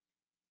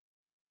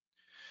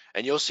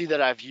 And you'll see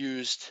that I've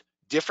used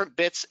different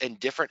bits and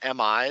different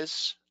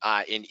MIs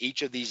in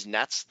each of these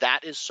nets.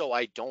 That is so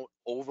I don't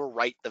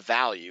overwrite the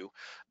value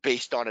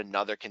based on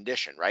another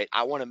condition, right?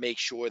 I want to make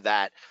sure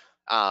that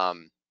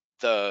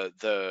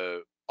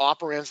the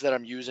operands that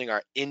I'm using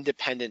are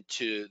independent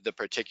to the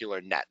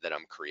particular net that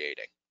I'm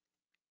creating.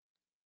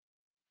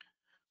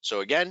 So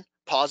again,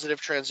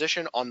 positive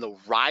transition on the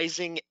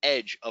rising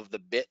edge of the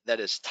bit that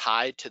is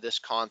tied to this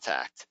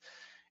contact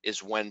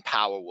is when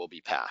power will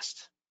be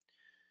passed.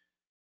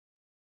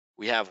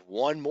 We have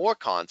one more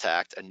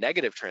contact, a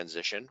negative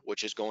transition,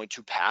 which is going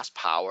to pass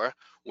power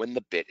when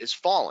the bit is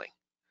falling.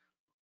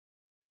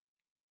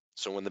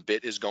 So when the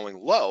bit is going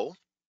low,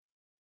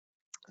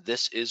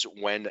 this is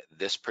when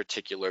this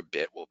particular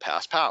bit will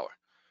pass power.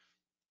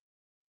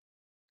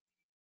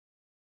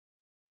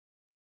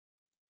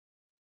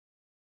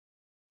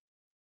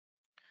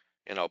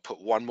 And I'll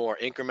put one more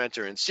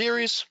incrementer in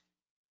series.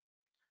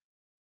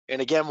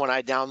 And again, when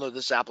I download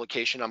this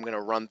application, I'm going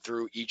to run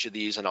through each of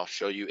these and I'll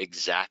show you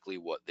exactly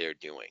what they're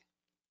doing.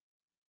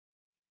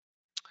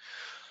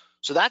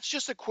 So that's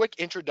just a quick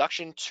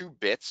introduction to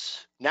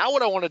bits. Now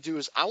what I want to do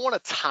is I want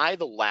to tie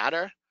the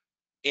ladder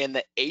and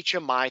the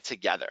HMI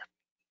together.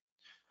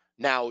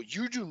 Now,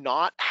 you do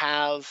not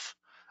have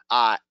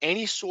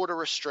any sort of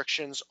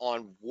restrictions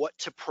on what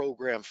to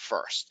program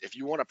first. If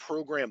you want to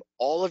program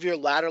all of your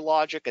ladder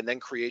logic and then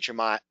create your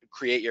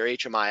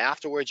HMI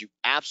afterwards, you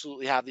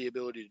absolutely have the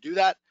ability to do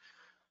that.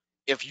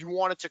 If you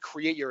wanted to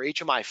create your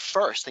HMI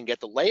first and get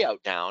the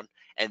layout down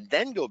and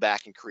then go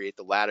back and create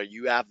the ladder,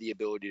 you have the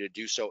ability to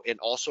do so, and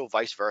also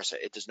vice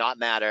versa. It does not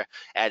matter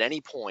at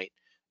any point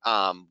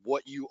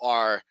what you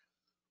are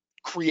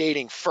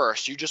creating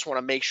first. You just want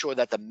to make sure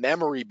that the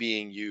memory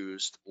being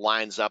used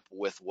lines up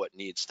with what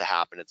needs to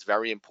happen. It's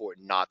very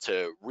important not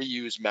to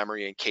reuse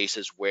memory in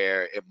cases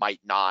where it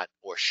might not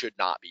or should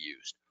not be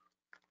used.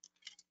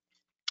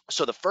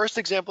 So the first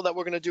example that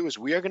we're going to do is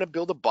we are going to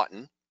build a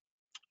button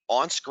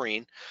on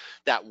screen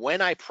that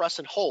when I press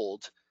and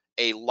hold,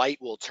 a light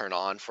will turn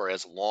on for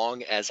as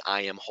long as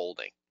I am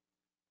holding.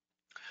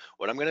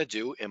 What I'm going to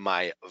do in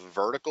my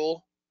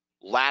vertical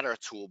ladder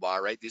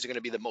toolbar, right? These are going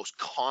to be the most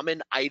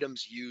common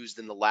items used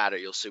in the ladder.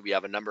 You'll see we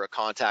have a number of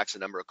contacts, a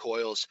number of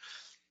coils,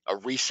 a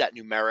reset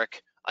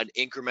numeric, an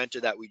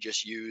incrementer that we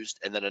just used,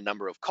 and then a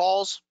number of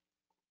calls.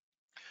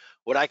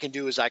 What I can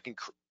do is I can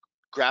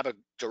grab a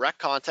direct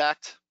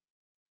contact.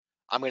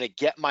 I'm going to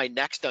get my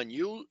next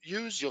unused.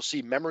 You'll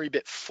see memory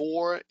bit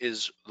 4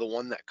 is the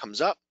one that comes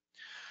up.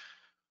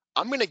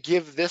 I'm going to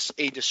give this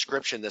a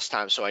description this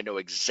time so I know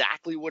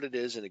exactly what it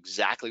is and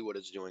exactly what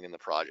it's doing in the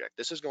project.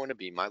 This is going to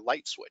be my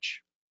light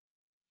switch.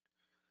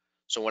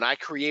 So when I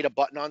create a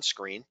button on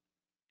screen,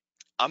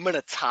 I'm going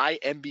to tie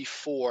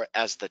MB4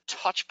 as the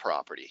touch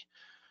property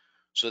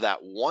so that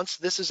once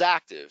this is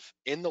active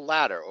in the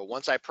ladder, or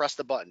once I press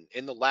the button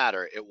in the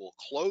ladder, it will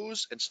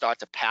close and start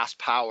to pass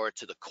power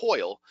to the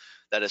coil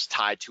that is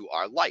tied to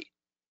our light.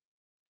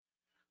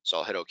 So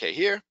I'll hit OK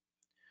here.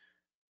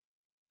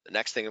 The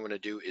next thing I'm going to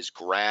do is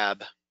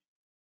grab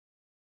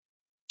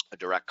a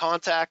direct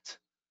contact,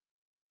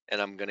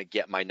 and I'm going to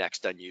get my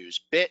next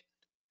unused bit,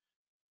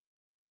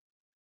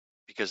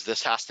 because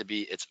this has to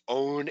be its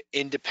own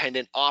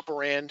independent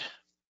operand,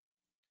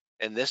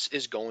 and this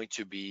is going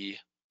to be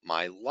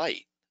my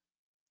light.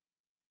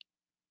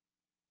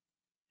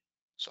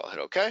 So I'll hit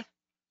OK.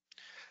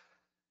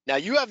 Now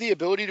you have the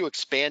ability to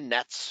expand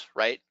nets,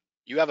 right?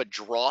 You have a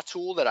draw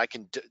tool that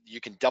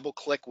you can double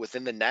click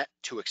within the net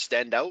to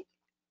extend out.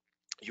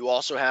 You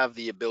also have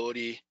the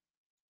ability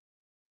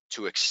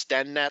to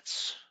extend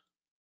nets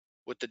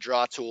with the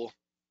draw tool.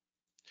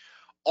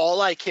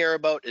 All I care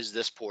about is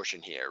this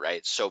portion here,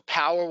 right? So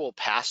power will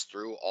pass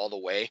through all the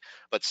way,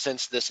 but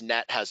since this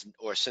net has,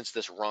 or since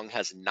this rung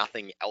has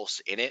nothing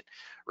else in it,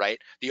 right?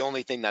 The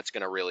only thing that's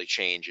going to really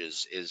change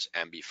is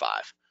MB5.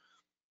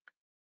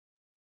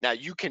 Now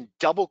you can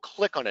double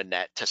click on a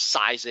net to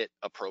size it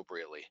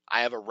appropriately.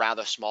 I have a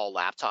rather small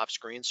laptop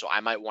screen, so I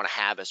might want to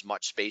have as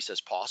much space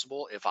as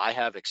possible. If I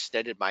have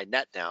extended my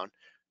net down,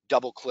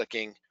 double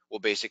clicking will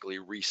basically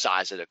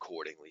resize it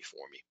accordingly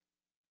for me.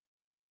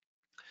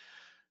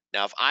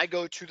 Now, if I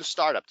go to the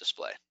startup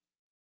display,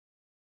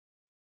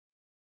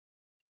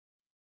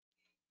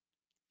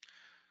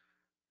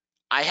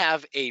 I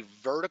have a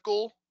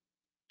vertical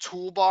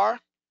toolbar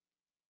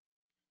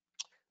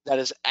that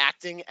is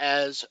acting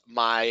as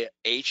my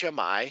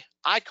HMI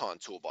icon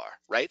toolbar,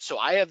 right? So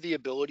I have the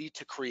ability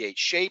to create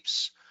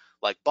shapes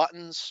like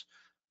buttons.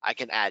 I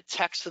can add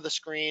text to the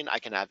screen. I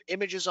can have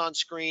images on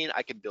screen.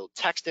 I can build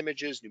text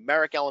images,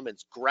 numeric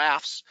elements,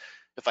 graphs.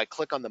 If I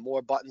click on the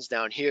more buttons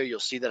down here,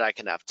 you'll see that I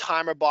can have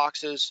timer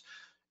boxes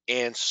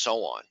and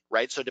so on,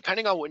 right? So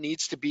depending on what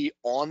needs to be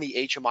on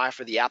the HMI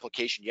for the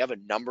application, you have a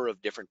number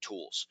of different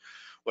tools.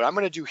 What I'm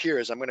going to do here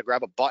is I'm going to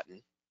grab a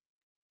button.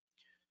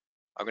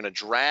 I'm going to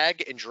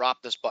drag and drop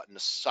this button to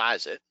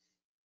size it.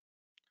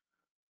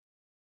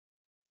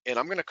 And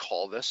I'm going to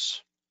call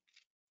this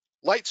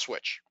light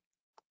switch.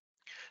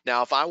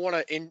 Now, if I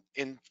want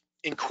to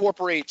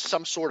incorporate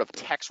some sort of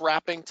text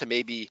wrapping to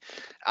maybe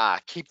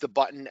keep the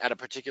button at a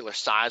particular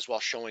size while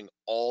showing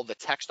all the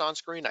text on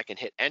screen, I can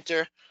hit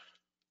enter.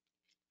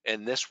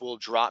 And this will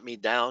drop me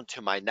down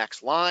to my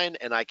next line,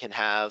 and I can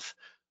have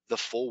the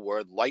full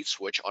word light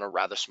switch on a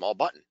rather small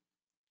button.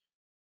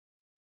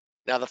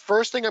 Now, the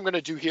first thing I'm going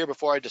to do here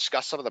before I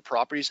discuss some of the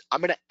properties,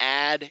 I'm going to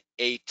add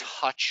a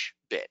touch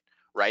bit,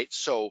 right?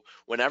 So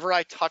whenever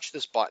I touch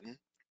this button,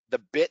 the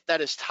bit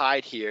that is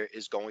tied here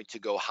is going to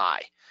go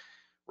high,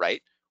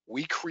 right?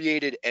 We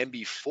created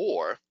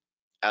MB4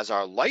 as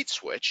our light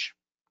switch.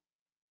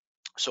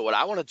 So what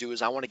I want to do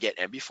is I want to get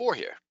MB4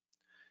 here,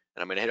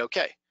 and I'm going to hit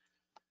OK.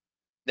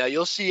 Now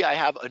you'll see I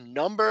have a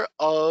number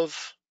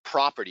of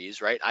properties,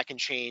 right? I can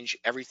change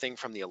everything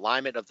from the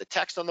alignment of the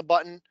text on the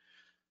button.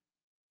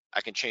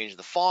 I can change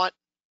the font.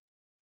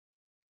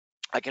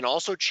 I can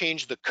also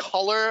change the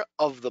color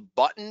of the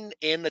button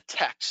and the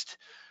text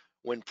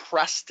when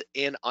pressed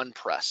and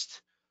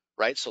unpressed,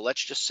 right? So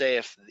let's just say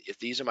if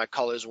these are my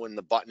colors when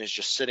the button is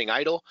just sitting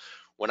idle,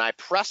 when I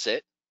press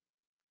it,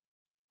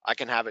 I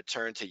can have it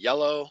turn to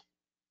yellow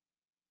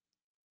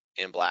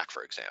and black,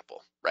 for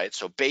example, right?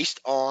 So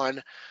based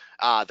on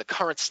the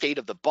current state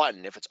of the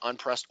button, if it's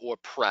unpressed or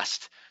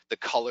pressed, the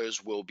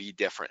colors will be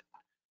different.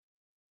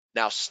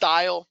 Now,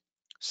 style,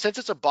 since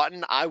it's a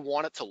button, I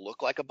want it to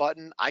look like a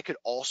button. I could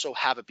also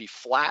have it be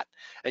flat,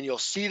 and you'll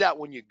see that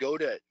when you go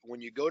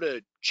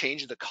to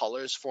change the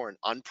colors for an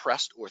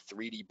unpressed or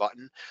 3D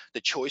button,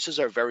 the choices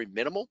are very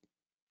minimal.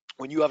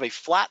 When you have a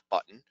flat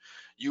button,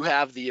 you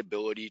have the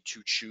ability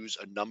to choose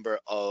a number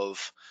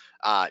of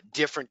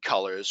different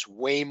colors,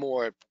 way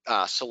more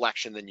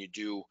selection than you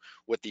do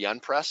with the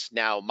unpressed.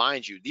 Now,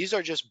 mind you, these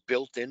are just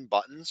built-in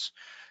buttons.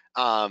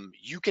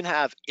 You can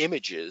have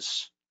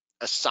images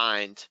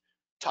assigned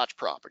touch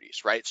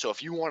properties, right? So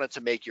if you wanted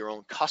to make your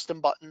own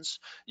custom buttons,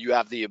 you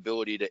have the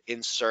ability to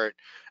insert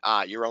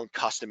your own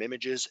custom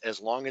images as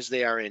long as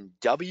they are in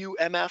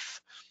WMF,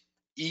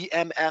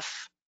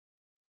 EMF,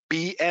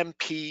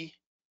 BMP,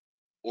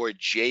 or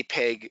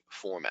JPEG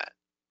format.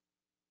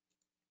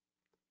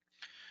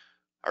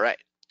 All right,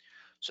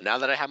 so now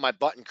that I have my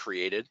button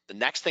created, the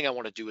next thing I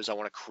want to do is I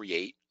want to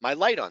create my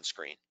light on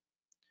screen.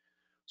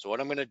 So what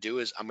I'm going to do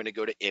is I'm going to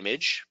go to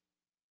image.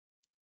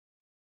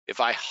 If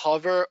I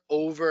hover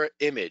over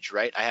image,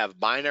 right, I have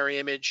binary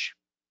image.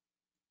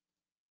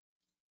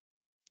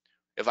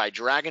 If I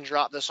drag and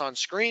drop this on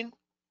screen,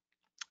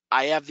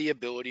 I have the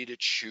ability to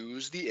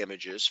choose the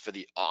images for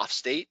the off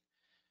state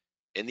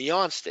and the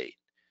on state.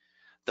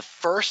 The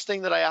first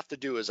thing that I have to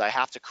do is I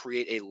have to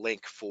create a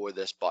link for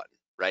this button,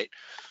 right?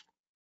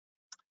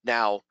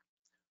 Now,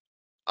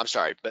 I'm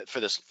sorry, but for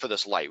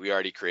this light, we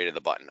already created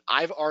the button.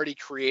 I've already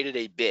created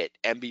a bit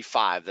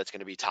MB5 that's going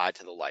to be tied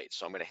to the light.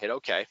 So I'm going to hit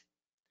OK.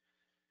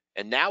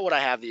 And now what I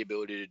have the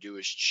ability to do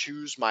is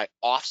choose my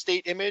off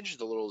state image,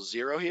 the little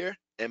 0 here,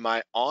 and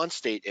my on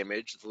state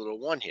image, the little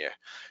 1 here.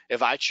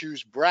 If I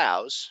choose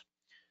browse,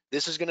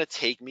 this is going to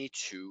take me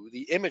to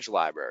the image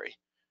library.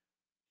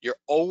 You're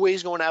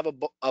always going to have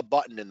a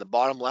button in the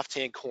bottom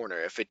left-hand corner.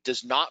 If it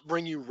does not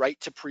bring you right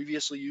to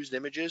previously used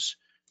images,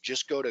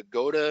 just go to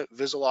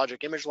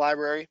VisiLogic image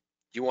library.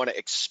 You want to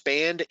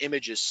expand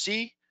images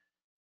C,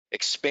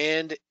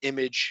 expand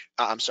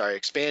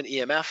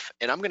EMF,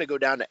 and I'm going to go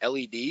down to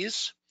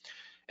LEDs,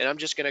 and I'm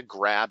just going to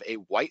grab a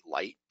white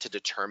light to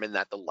determine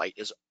that the light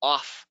is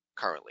off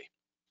currently.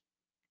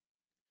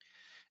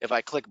 If I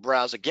click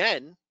browse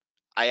again,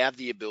 I have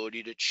the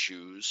ability to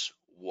choose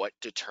what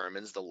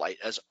determines the light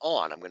as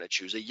on. I'm going to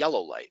choose a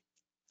yellow light.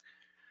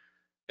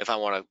 If I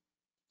want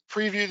to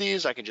preview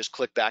these, I can just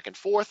click back and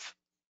forth.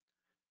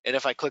 And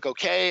if I click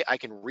OK, I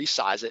can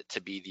resize it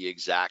to be the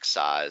exact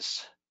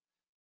size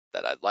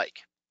that I'd like.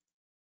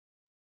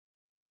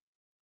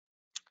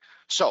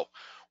 So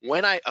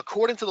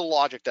according to the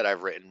logic that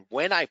I've written,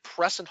 when I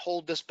press and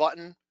hold this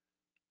button,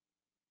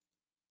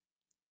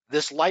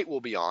 this light will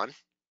be on.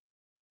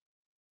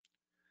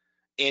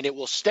 And it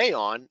will stay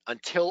on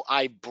until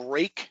I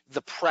break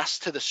the press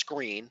to the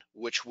screen,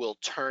 which will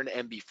turn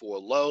MB4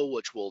 low,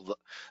 which will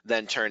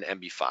then turn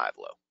MB5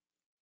 low.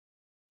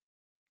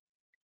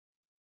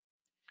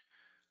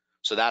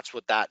 So that's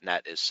what that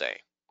net is saying.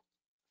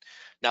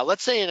 Now,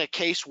 let's say in a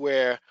case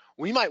where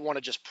we might want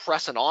to just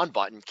press an on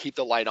button, keep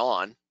the light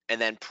on,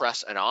 and then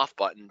press an off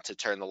button to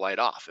turn the light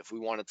off. If we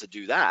wanted to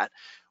do that,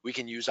 we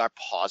can use our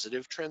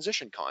positive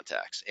transition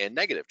contacts and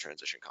negative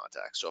transition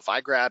contacts. So if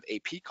I grab a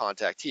P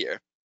contact here,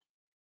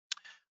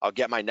 I'll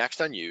get my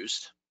next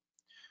unused.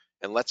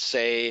 And let's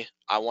say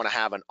I want to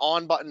have an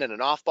on button and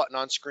an off button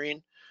on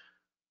screen.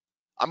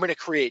 I'm going to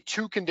create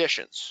two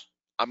conditions.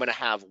 I'm going to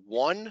have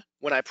one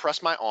when I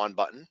press my on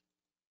button,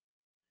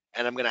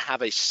 and I'm going to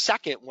have a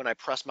second when I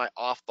press my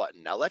off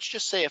button. Now, let's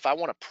just say if I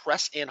want to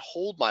press and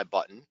hold my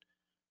button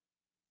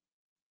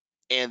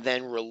and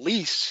then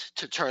release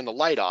to turn the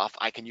light off,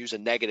 I can use a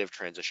negative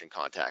transition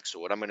contact. So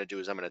what I'm going to do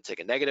is I'm going to take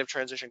a negative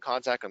transition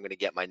contact. I'm going to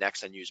get my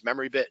next unused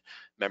memory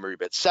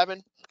bit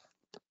 7,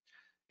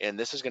 and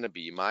this is going to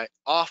be my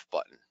off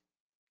button.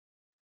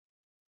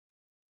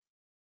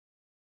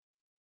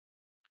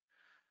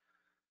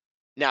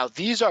 Now,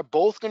 these are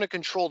both going to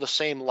control the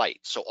same light.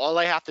 So all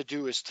I have to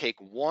do is take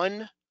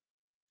one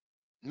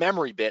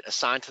memory bit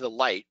assigned to the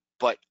light,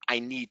 but I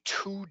need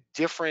two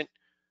different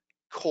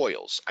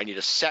coils. I need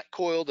a set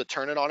coil to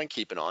turn it on and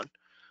keep it on.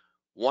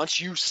 Once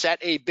you set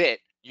a bit,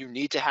 you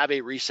need to have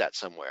a reset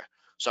somewhere.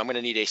 So I'm going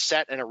to need a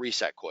set and a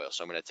reset coil.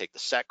 So I'm going to take the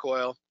set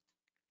coil.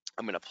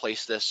 I'm going to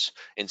place this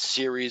in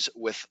series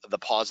with the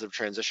positive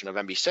transition of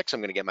MB6. I'm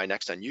going to get my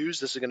next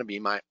unused. This is going to be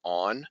my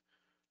on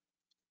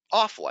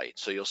off light.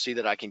 So you'll see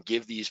that I can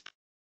give these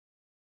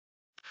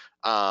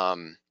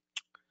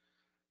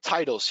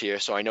titles here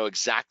so I know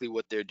exactly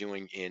what they're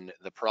doing in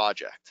the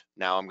project.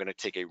 Now I'm going to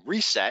take a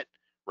reset,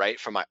 right,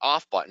 for my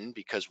off button,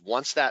 because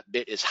once that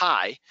bit is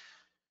high,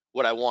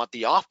 what I want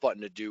the off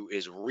button to do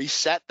is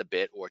reset the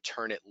bit or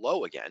turn it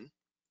low again.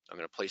 I'm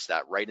going to place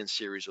that right in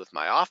series with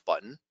my off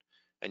button,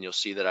 and you'll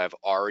see that I've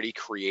already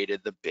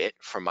created the bit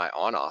for my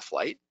on off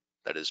light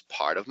that is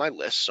part of my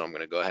list. So I'm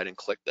going to go ahead and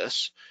click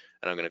this,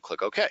 and I'm going to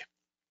click OK.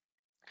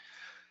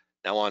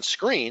 Now on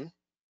screen,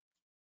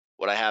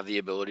 what I have the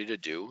ability to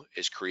do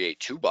is create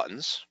two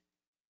buttons.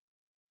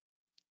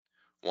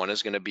 One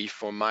is going to be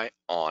for my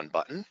on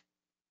button.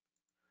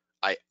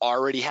 I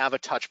already have a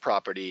touch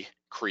property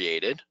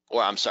created,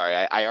 or I'm sorry,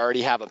 I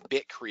already have a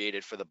bit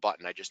created for the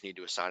button. I just need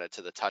to assign it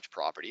to the touch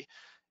property,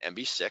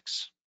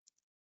 MB6.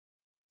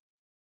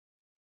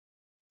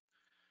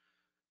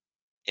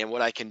 And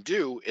what I can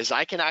do is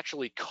I can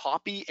actually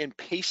copy and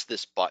paste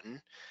this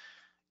button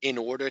in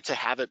order to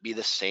have it be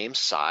the same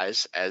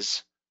size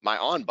as my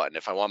on button.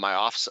 If I want my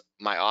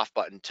off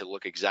button to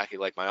look exactly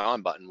like my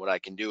on button, what I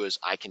can do is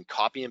I can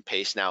copy and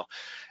paste. Now,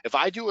 if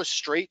I do a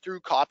straight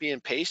through copy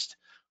and paste,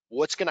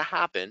 what's going to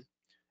happen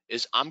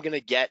is I'm going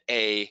to get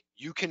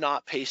you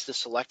cannot paste the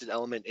selected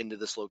element into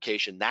this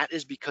location. That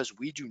is because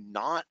we do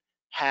not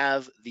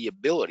have the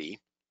ability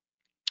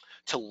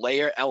to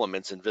layer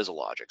elements in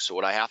VisiLogic. So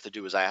what I have to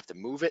do is I have to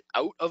move it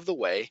out of the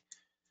way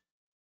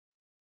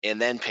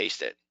and then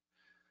paste it.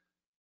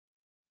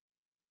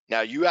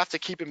 Now you have to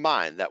keep in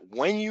mind that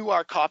when you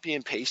are copy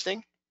and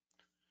pasting,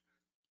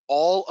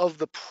 all of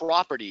the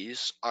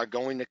properties are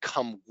going to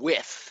come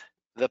with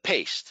the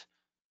paste.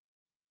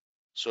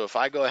 So if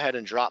I go ahead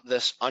and drop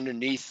this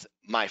underneath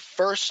my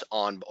first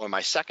on or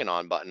my second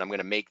on button, I'm going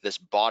to make this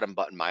bottom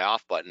button my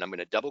off button. I'm going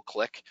to double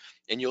click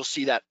and you'll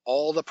see that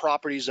all the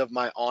properties of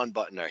my on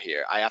button are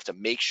here. I have to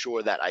make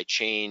sure that I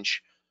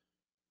change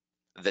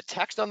the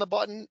text on the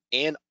button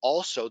and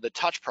also the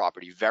touch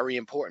property. Very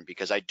important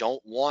because I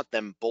don't want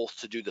them both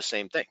to do the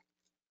same thing.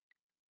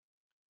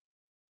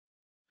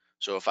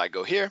 So if I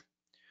go here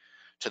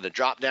to the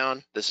drop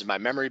down, this is my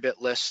memory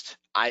bit list.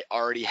 I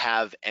already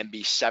have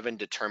MB7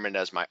 determined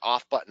as my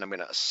off button. I'm going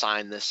to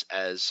assign this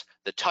as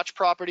the touch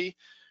property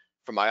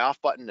for my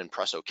off button and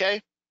press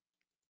OK.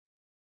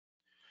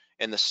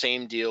 And the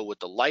same deal with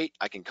the light.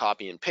 I can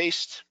copy and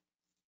paste.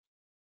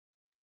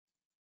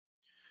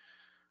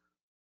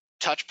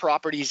 Touch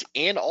properties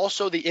and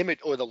also the image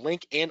or the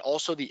link and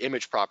also the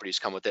image properties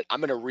come with it. I'm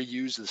going to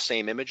reuse the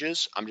same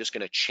images. I'm just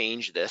going to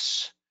change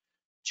this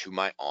to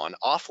my on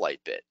off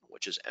light bit,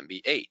 which is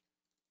MB8.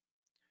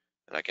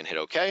 And I can hit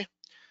OK.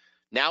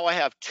 Now I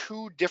have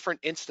two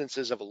different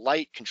instances of a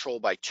light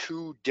controlled by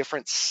two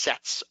different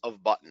sets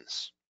of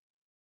buttons.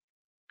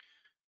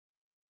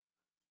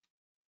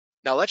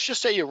 Now let's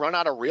just say you run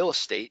out of real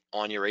estate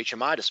on your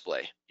HMI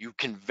display. You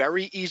can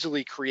very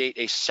easily create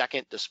a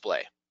second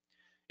display.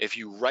 If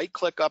you right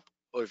click up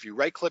or if you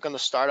right click on the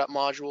startup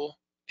module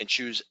and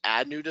choose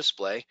add new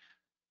display,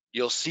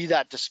 you'll see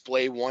that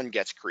display one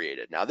gets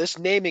created. Now this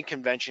naming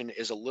convention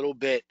is a little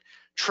bit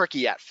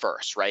tricky at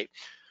first, right?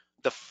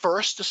 The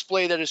first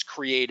display that is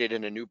created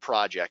in a new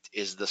project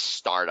is the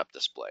startup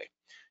display.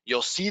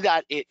 You'll see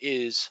that it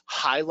is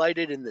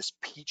highlighted in this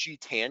peachy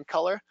tan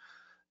color.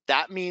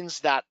 That means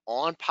that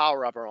on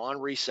power up or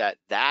on reset,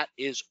 that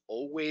is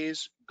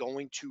always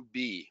going to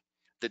be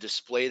the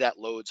display that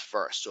loads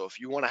first. So if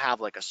you want to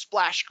have like a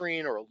splash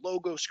screen or a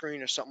logo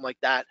screen or something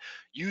like that,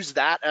 use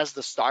that as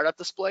the startup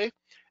display.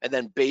 And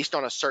then based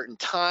on a certain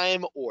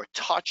time or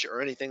touch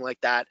or anything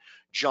like that,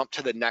 jump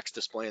to the next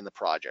display in the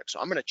project. So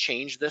I'm going to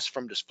change this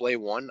from display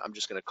one. I'm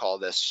just going to call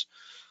this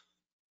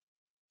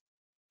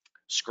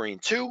screen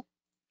two.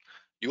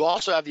 You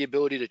also have the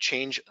ability to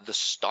change the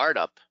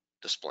startup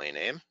display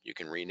name. You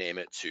can rename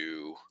it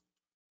to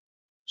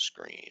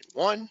screen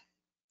one,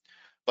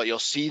 but you'll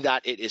see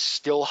that it is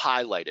still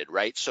highlighted,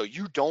 right? So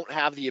you don't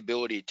have the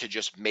ability to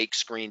just make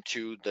screen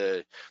two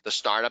the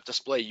startup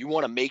display. You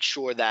want to make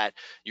sure that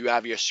you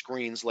have your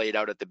screens laid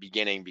out at the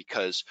beginning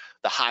because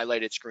the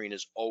highlighted screen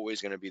is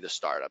always going to be the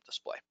startup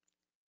display.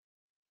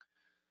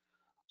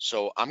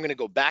 So I'm going to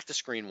go back to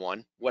screen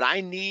one. What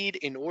I need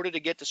in order to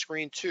get to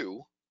screen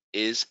two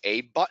is a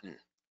button.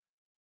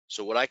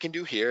 So what I can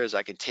do here is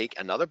I can take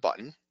another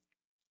button.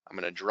 I'm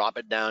going to drop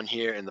it down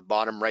here in the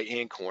bottom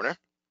right-hand corner.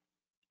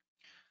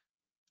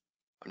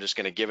 I'm just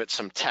going to give it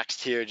some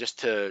text here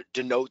just to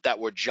denote that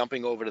we're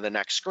jumping over to the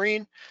next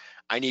screen.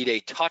 I need a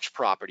touch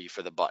property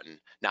for the button.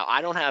 Now,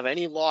 I don't have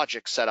any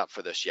logic set up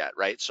for this yet,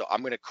 right? So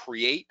I'm going to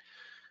create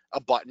a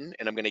button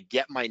and I'm going to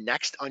get my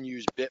next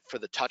unused bit for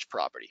the touch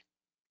property.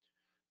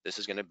 This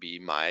is going to be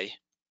my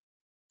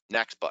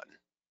next button.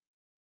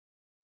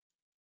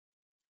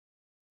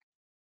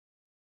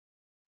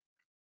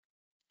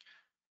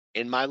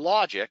 In my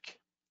logic,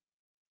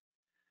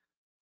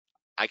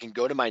 I can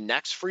go to my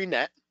next free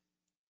net.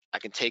 I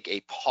can take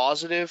a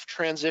positive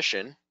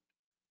transition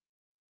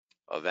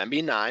of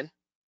MB9.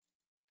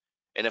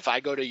 And if I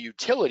go to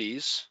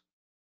utilities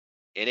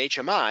in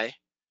HMI,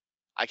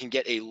 I can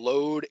get a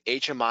load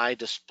HMI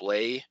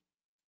display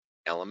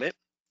element.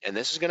 And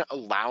this is going to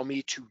allow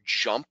me to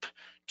jump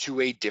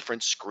to a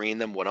different screen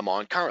than what I'm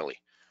on currently.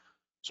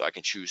 So I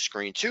can choose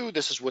screen two.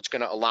 This is what's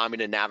going to allow me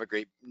to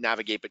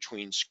navigate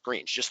between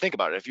screens. Just think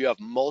about it. If you have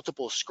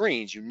multiple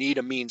screens, you need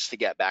a means to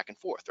get back and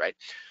forth, right?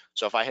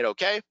 So if I hit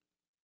OK,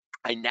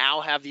 I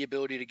now have the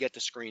ability to get to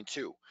screen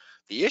two.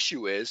 The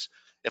issue is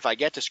if I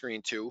get to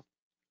screen two,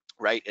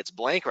 right, it's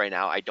blank right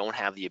now. I don't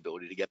have the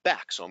ability to get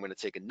back. So I'm going to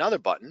take another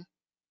button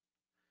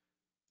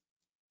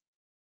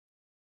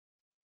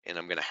and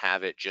I'm going to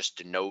have it just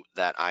denote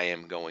that I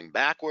am going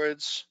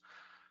backwards.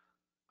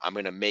 I'm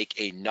going to make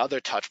another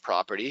touch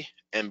property,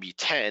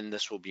 MB10.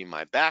 This will be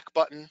my back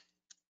button.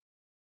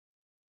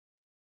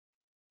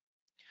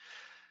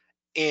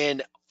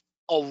 And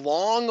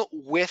along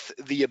with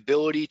the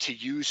ability to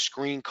use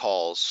screen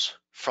calls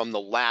from the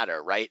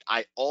ladder, right,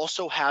 I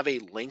also have a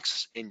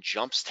links and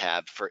jumps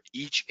tab for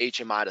each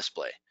HMI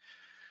display.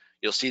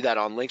 You'll see that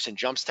on links and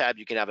jumps tab,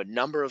 you can have a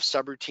number of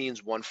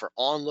subroutines, one for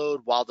on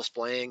load while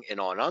displaying and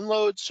on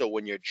unload. So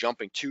when you're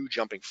jumping to,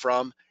 jumping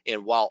from,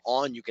 and while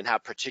on, you can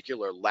have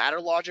particular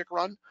ladder logic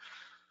run.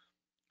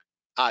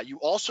 You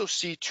also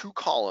see two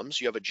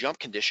columns. You have a jump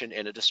condition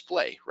and a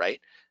display,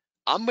 right?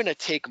 I'm going to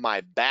take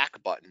my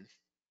back button,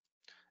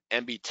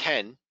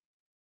 MB10.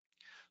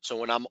 So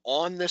when I'm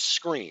on this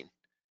screen,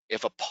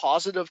 if a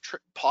positive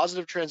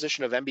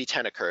transition of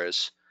MB10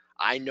 occurs,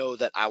 I know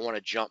that I want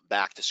to jump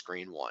back to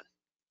screen one.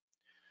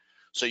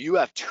 So you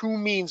have two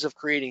means of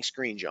creating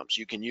screen jumps.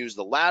 You can use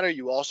the ladder.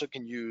 You also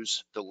can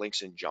use the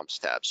links and jumps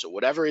tab. So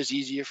whatever is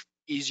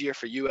easier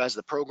for you as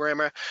the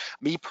programmer.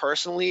 Me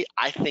personally,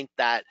 I think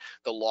that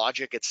the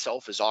logic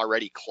itself is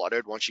already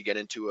cluttered once you get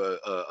into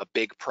a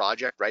big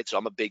project, right? So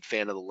I'm a big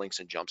fan of the links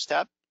and jumps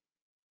tab.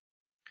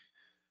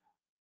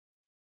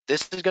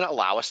 This is going to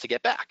allow us to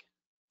get back.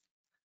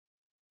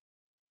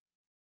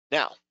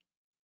 Now,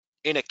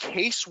 in a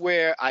case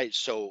where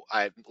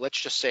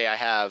let's just say I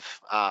have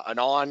an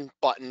on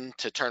button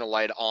to turn a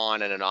light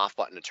on and an off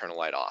button to turn a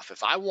light off.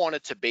 If I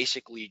wanted to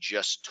basically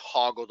just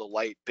toggle the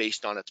light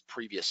based on its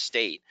previous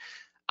state,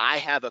 I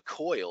have a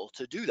coil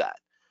to do that,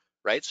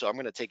 right? So I'm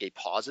going to take a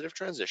positive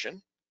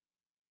transition.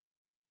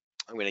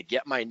 I'm going to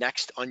get my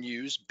next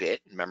unused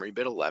bit, memory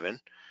bit 11,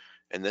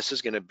 and this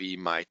is going to be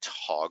my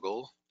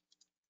toggle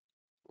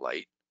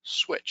light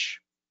switch.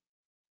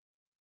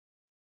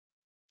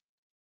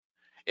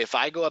 If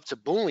I go up to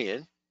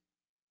Boolean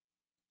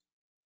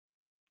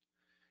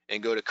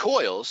and go to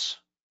coils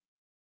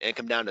and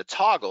come down to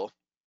toggle,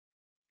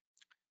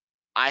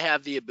 I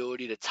have the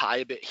ability to tie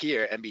a bit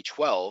here,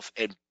 MB12,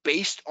 and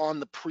based on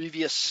the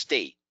previous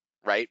state,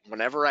 right,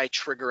 whenever I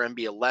trigger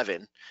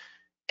MB11,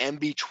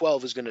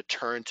 MB12 is going to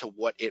turn to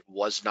what it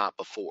was not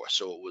before.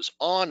 So it was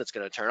on, it's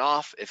going to turn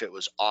off. If it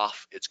was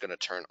off, it's going to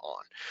turn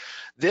on.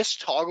 This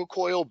toggle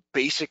coil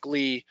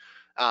basically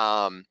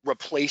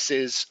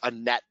replaces a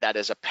net that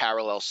is a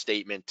parallel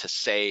statement to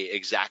say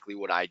exactly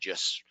what I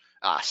just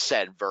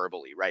said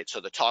verbally, right? So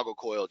the toggle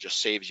coil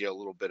just saves you a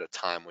little bit of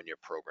time when you're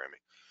programming.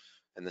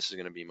 And this is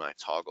going to be my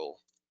toggle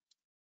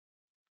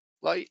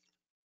light.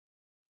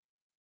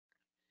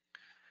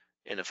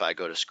 And if I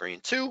go to screen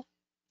 2,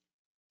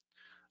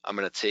 I'm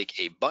going to take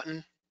a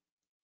button.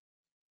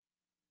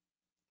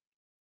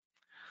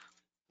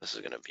 This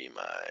is going to be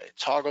my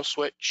toggle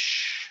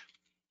switch.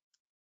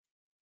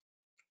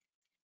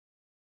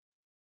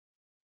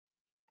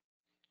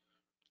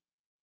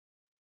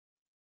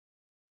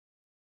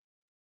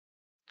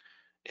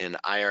 And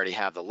I already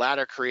have the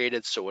ladder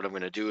created. So what I'm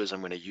going to do is I'm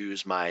going to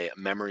use my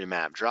memory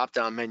map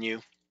drop-down menu.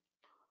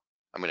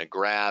 I'm going to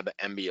grab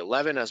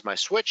MB11 as my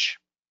switch.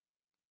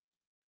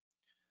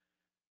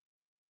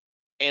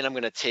 And I'm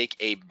going to take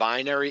a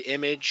binary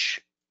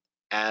image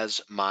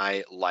as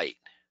my light,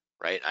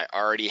 right? I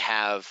already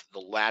have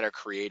the ladder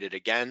created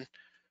again.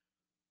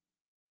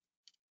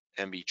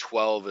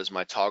 MB12 is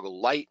my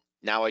toggle light.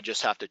 Now I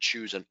just have to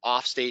choose an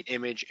off state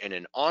image and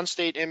an on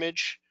state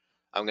image.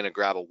 I'm going to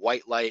grab a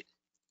white light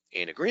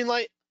and a green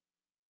light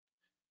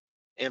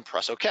and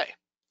press OK.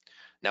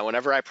 Now,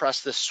 whenever I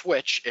press this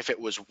switch, if it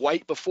was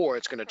white before,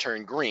 it's going to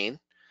turn green.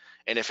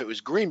 And if it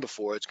was green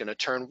before, it's going to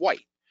turn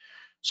white.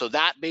 So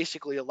that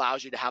basically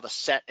allows you to have a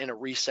set and a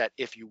reset,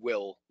 if you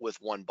will, with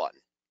one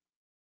button.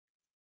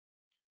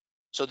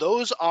 So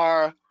those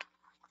are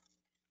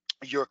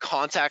your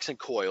contacts and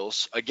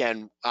coils.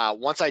 Again,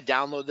 once I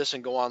download this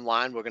and go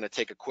online, we're going to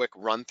take a quick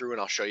run through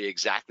and I'll show you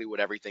exactly what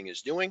everything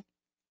is doing.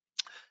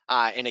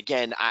 And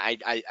again,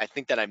 I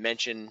think that I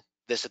mentioned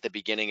this at the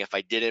beginning. If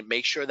I didn't,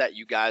 make sure that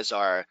you guys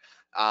are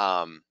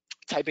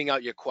typing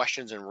out your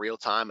questions in real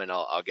time, and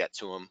I'll get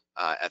to them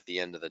at the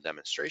end of the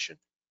demonstration.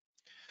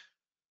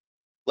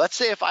 Let's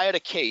say if I had a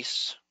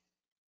case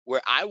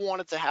where I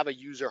wanted to have a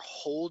user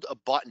hold a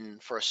button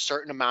for a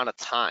certain amount of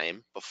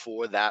time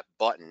before that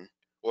button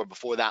or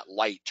before that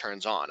light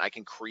turns on. I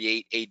can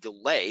create a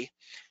delay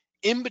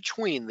in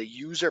between the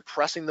user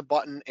pressing the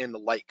button and the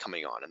light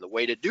coming on. And the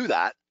way to do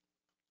that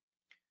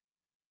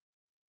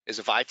is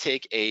if I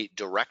take a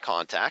direct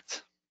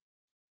contact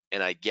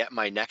and I get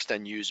my next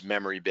unused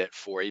memory bit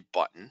for a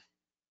button.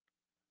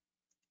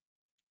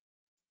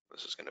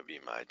 This is going to be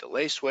my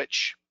delay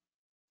switch.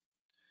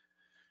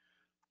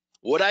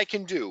 What I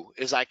can do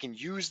is I can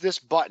use this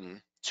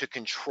button to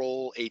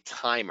control a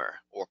timer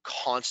or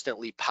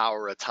constantly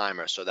power a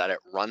timer so that it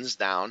runs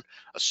down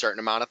a certain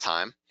amount of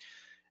time.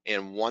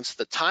 And once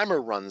the timer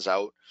runs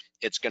out,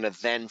 it's going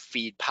to then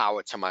feed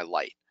power to my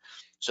light.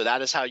 So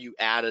that is how you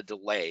add a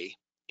delay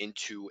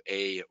into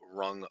a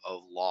rung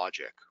of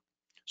logic.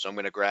 So I'm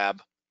going to grab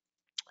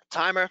a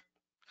timer.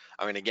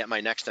 I'm going to get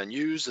my next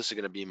unused. This is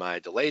going to be my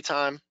delay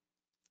time.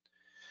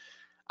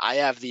 I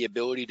have the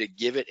ability to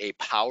give it a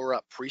power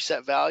up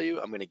preset value.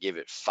 I'm going to give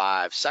it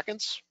 5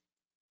 seconds.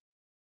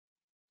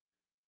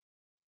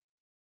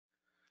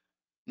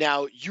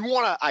 Now, you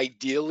want to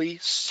ideally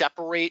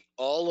separate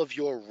all of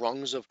your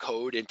rungs of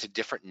code into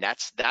different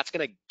nets. That's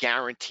going to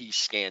guarantee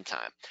scan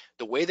time.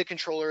 The way the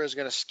controller is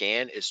going to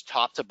scan is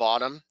top to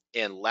bottom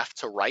and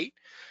left to right.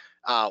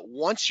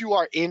 Once you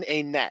are in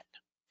a net,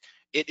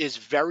 it is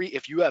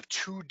if you have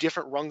 2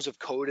 different rungs of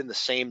code in the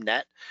same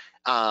net,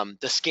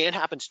 the scan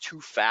happens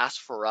too fast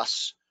for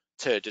us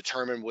to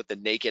determine with the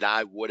naked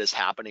eye what is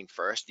happening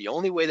first. The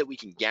only way that we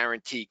can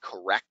guarantee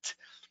correct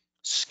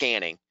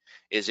scanning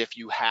is if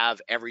you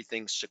have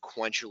everything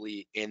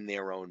sequentially in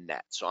their own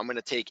net. So I'm going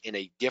to take in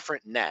a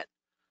different net.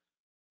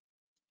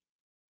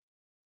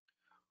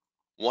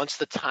 Once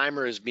the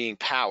timer is being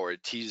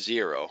powered,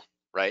 T0,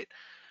 right?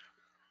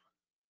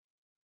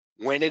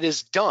 When it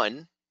is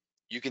done,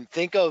 You can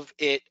think of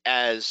it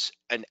as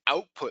an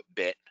output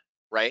bit,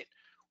 right?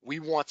 We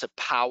want to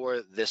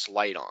power this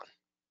light on.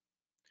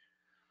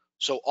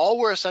 So all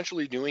we're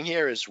essentially doing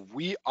here is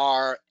we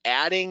are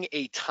adding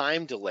a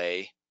time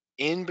delay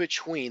in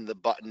between the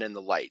button and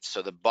the light.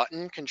 So the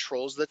button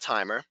controls the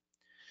timer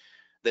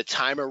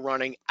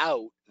running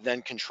out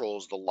then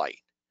controls the light.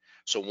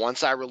 So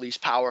once I release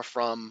power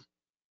from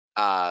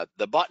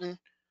the button,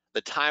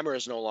 the timer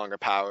is no longer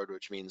powered,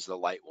 which means the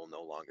light will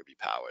no longer be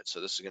powered.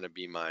 So this is going to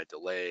be my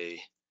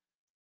delay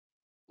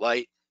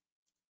light.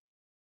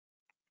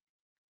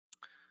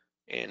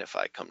 And if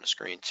I come to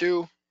screen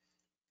 2,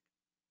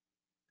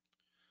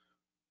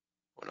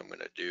 what I'm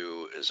going to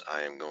do is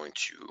I am going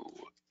to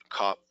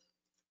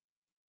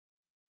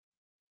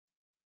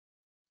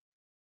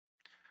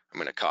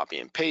copy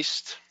and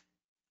paste.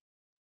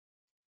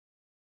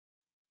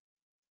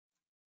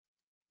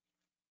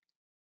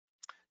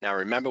 Now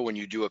remember, when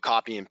you do a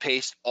copy and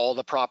paste, all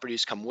the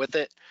properties come with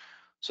it.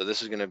 So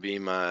this is going to be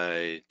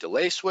my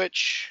delay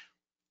switch,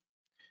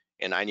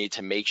 and I need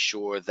to make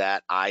sure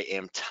that I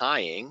am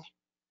tying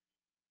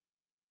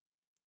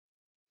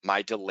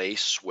my delay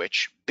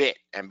switch bit,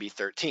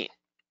 MB13.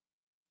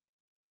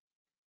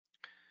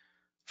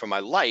 For my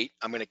light,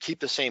 I'm going to keep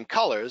the same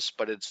colors,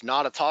 but it's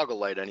not a toggle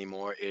light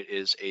anymore. It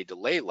is a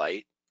delay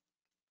light,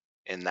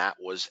 and that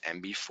was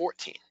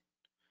MB14.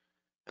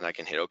 And I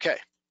can hit OK.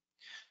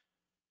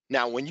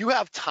 Now, when you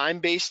have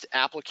time-based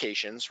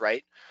applications,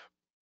 right,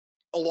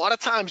 a lot of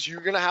times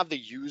you're going to have the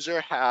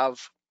user have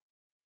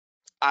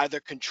either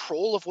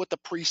control of what the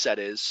preset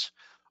is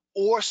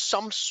or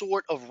some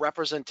sort of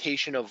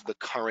representation of the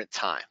current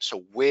time.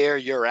 So where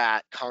you're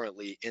at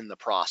currently in the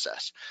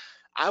process.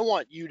 I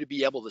want you to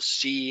be able to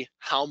see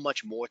how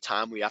much more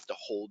time we have to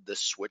hold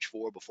this switch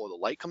for before the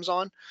light comes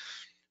on.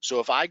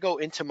 So if I go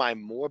into my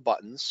more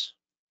buttons,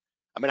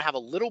 I'm going to have a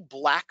little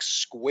black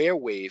square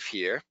wave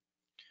here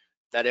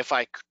that if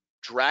I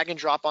drag and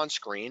drop on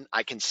screen,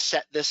 I can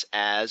set this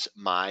as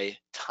my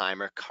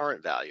timer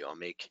current value. I'll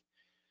make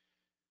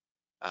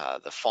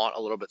the font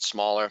a little bit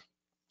smaller.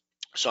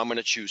 So I'm going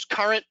to choose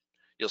current.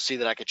 You'll see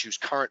that I can choose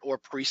current or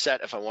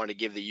preset. If I want to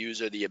give the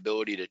user the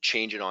ability to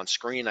change it on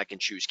screen, I can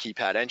choose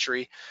keypad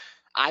entry.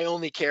 I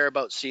only care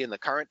about seeing the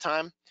current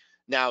time.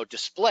 Now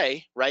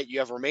display, right? You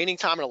have remaining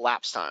time and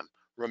elapsed time.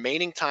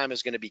 Remaining time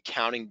is going to be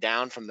counting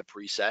down from the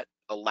preset.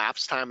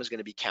 Elapsed time is going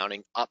to be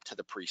counting up to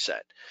the preset.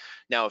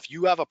 Now, if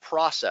you have a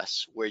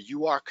process where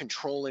you are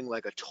controlling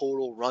like a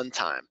total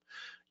runtime,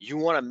 you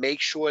want to make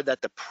sure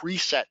that the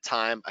preset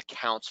time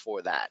accounts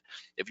for that.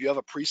 If you have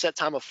a preset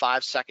time of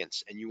 5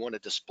 seconds and you want to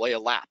display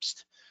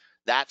elapsed,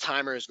 that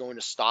timer is going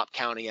to stop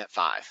counting at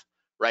 5,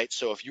 right?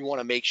 So if you want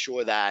to make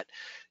sure that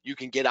you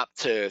can get up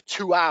to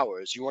 2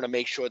 hours, you want to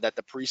make sure that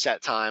the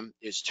preset time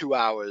is 2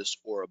 hours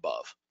or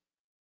above.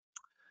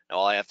 Now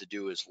all I have to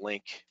do is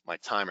link my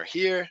timer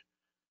here,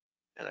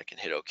 and I can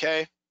hit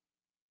OK.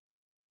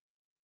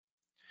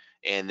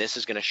 And this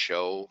is going to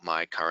show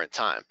my current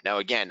time. Now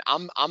again,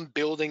 I'm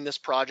building this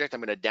project.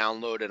 I'm going to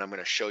download it. I'm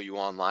going to show you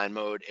online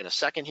mode in a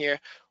second here.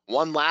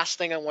 One last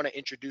thing I want to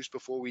introduce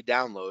before we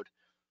download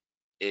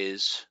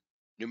is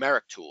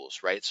numeric tools,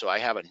 right? So I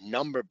have a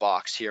number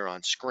box here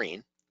on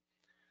screen,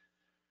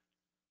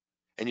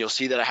 and you'll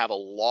see that I have a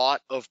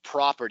lot of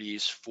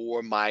properties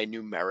for my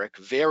numeric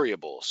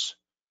variables.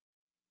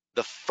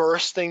 The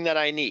first thing that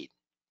I need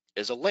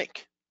is a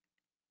link.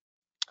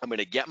 I'm going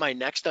to get my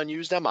next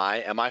unused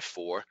MI,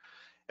 MI4,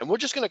 and we're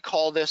just going to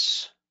call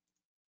this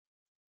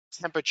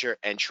temperature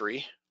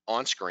entry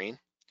on screen.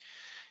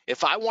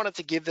 If I wanted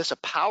to give this a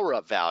power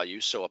up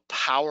value, so a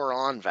power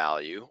on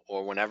value,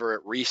 or whenever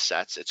it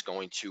resets, it's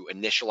going to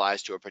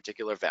initialize to a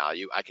particular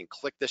value, I can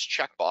click this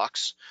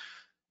checkbox.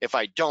 If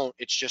I don't,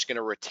 it's just going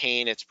to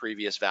retain its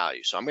previous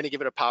value. So I'm going to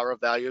give it a power up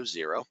value of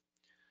 0.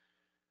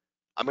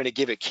 I'm going to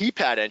give it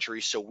keypad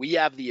entry so we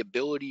have the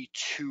ability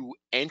to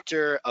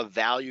enter a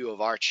value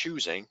of our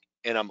choosing.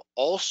 And I'm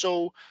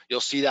also,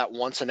 you'll see that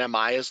once an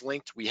MI is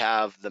linked, we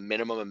have the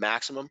minimum and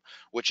maximum,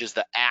 which is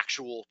the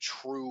actual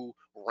true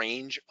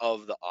range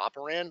of the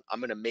operand. I'm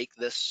going to make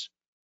this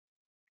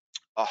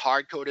a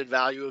hard-coded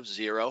value of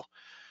 0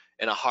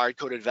 and a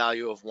hard-coded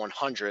value of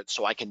 100,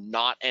 so I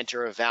cannot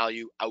enter a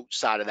value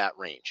outside of that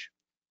range.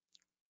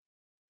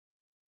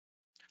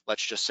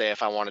 Let's just say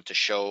if I wanted to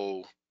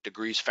show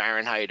degrees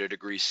Fahrenheit or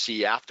degrees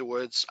C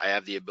afterwards, I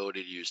have the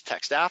ability to use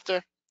text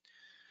after.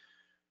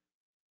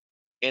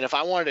 And if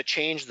I wanted to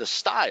change the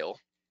style,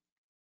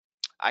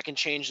 I can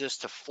change this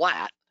to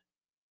flat,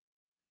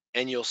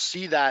 and you'll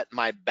see that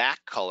my back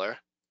color,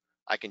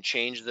 I can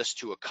change this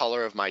to a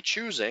color of my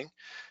choosing.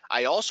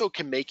 I also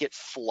can make it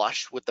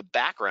flush with the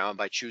background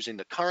by choosing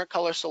the current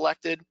color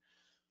selected,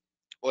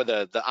 or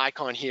the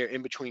icon here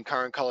in between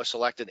current color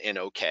selected and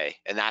OK.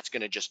 And that's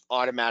going to just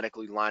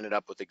automatically line it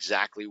up with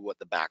exactly what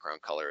the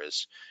background color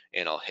is.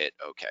 And I'll hit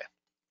OK.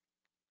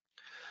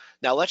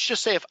 Now let's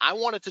just say if I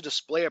wanted to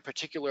display a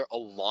particular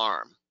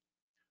alarm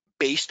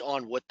based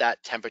on what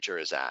that temperature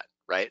is at,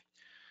 right?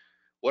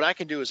 What I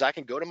can do is I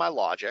can go to my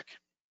logic,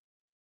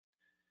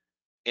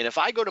 and if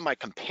I go to my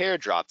compare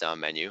drop-down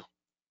menu,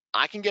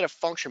 I can get a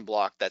function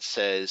block that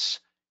says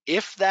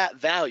if that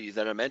value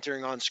that I'm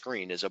entering on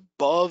screen is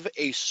above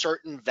a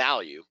certain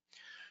value,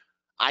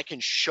 I can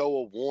show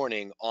a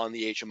warning on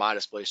the HMI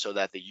display so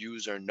that the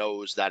user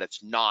knows that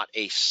it's not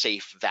a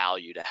safe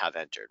value to have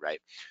entered, right?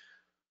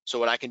 So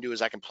what I can do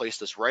is I can place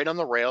this right on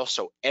the rail.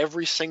 So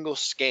every single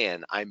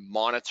scan, I'm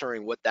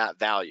monitoring what that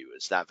value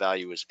is. That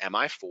value is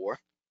MI4.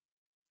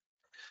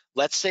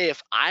 Let's say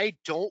if I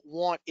don't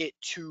want it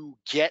to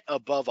get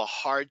above a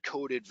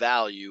hard-coded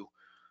value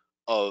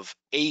of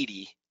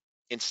 80,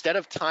 instead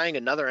of tying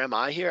another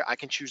MI here, I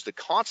can choose the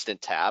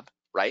constant tab,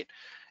 right?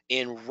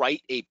 And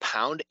write a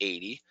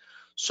 #80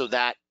 so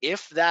that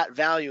if that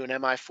value in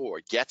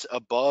MI4 gets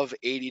above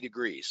 80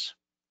 degrees,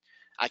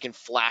 I can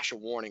flash a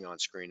warning on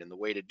screen. And the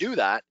way to do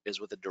that is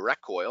with a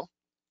direct coil.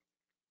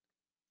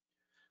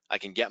 I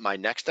can get my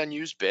next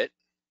unused bit,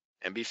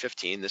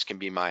 MB15. This can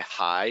be my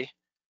high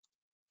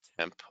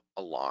temp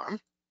alarm,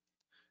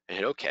 and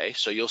hit OK.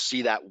 So you'll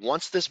see that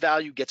once this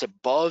value gets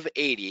above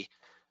 80,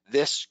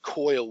 this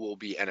coil will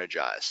be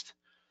energized.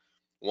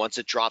 Once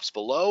it drops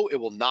below, it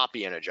will not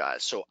be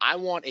energized. So I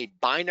want a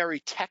binary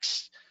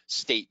text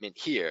statement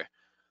here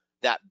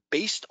that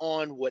based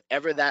on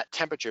whatever that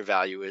temperature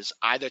value is,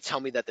 either tell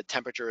me that the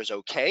temperature is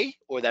okay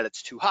or that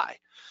it's too high.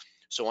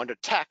 So under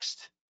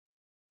text,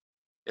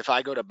 if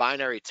I go to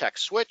binary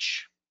text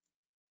switch,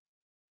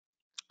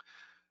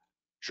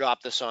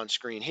 drop this on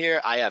screen here,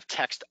 I have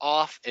text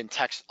off and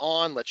text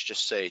on. Let's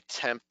just say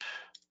temp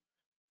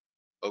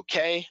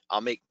okay.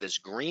 I'll make this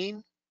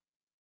green,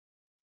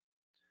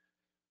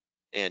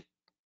 and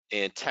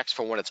text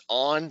for when it's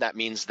on, that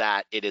means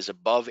that it is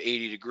above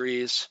 80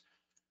 degrees.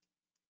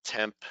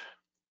 Temp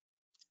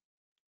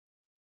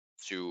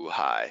too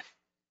high.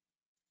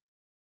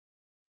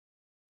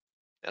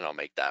 And I'll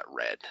make that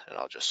red, and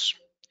I'll just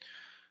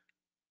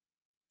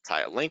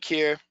tie a link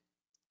here.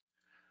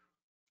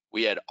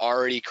 We had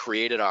already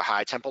created our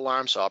high temp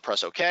alarm, so I'll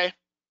press OK. I'm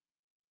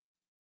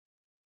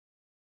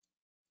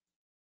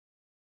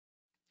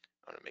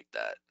gonna make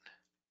that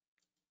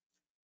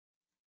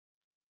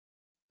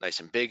nice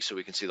and big so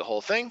we can see the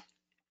whole thing.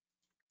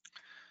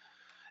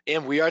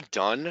 And we are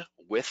done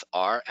with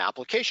our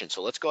application.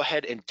 So let's go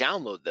ahead and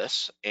download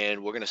this,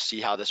 and we're gonna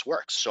see how this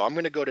works. So I'm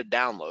gonna go to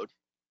download.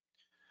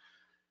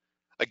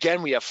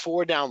 Again, we have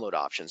 4 download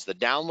options. The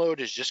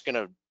download is just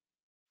gonna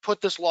put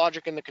this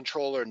logic in the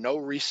controller, no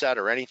reset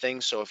or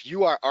anything. So if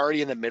you are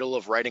already in the middle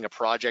of writing a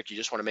project, you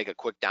just wanna make a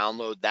quick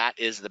download, that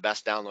is the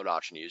best download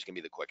option to use, gonna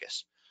be the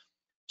quickest.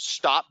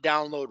 Stop,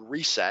 download,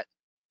 reset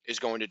is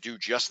going to do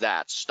just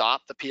that.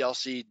 Stop the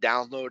PLC,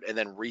 download, and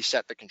then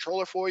reset the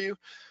controller for you.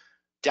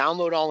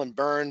 Download all and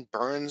burn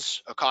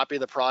burns a copy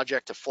of the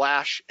project to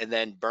flash, and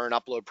then burn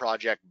upload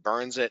project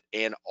burns it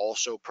and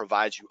also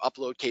provides you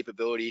upload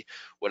capability.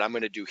 What I'm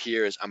going to do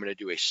here is I'm going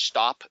to do a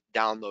stop,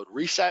 download,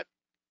 reset.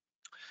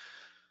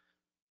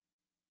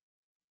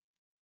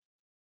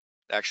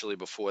 Actually,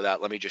 before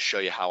that, let me just show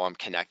you how I'm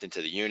connecting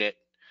to the unit.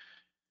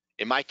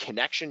 In my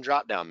connection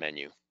drop-down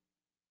menu,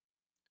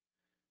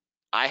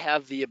 I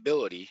have the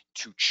ability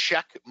to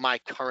check my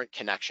current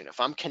connection. If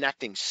I'm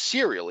connecting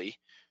serially,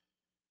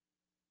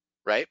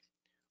 right,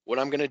 what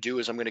I'm gonna do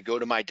is I'm gonna go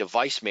to my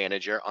device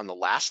manager on the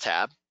last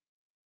tab.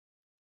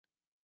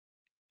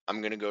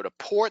 I'm gonna go to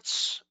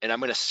ports, and I'm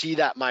gonna see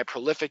that my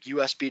prolific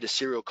USB to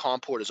serial COM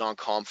port is on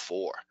COM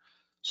 4.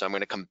 So I'm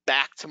gonna come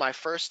back to my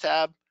first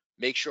tab,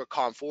 make sure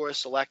COM 4 is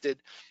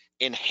selected.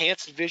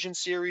 Enhanced Vision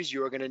series,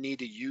 you're gonna need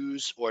to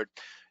use, or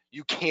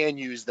you can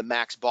use the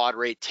max baud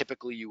rate.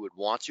 Typically you would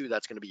want to,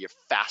 that's gonna be your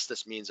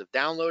fastest means of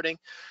downloading.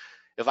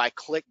 If I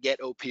click get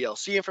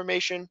OPLC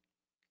information,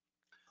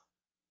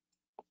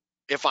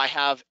 if I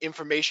have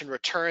information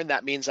returned,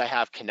 that means I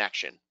have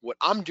connection. What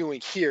I'm doing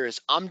here is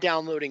I'm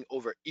downloading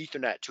over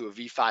Ethernet to a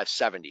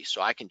V570.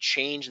 So I can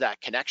change that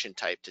connection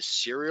type to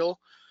serial,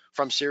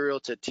 from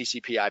serial to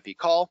TCP IP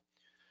call.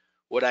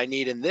 What I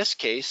need in this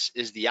case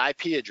is the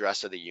IP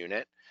address of the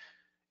unit.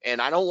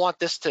 And I don't want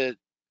this to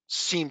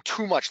seem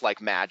too much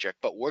like magic,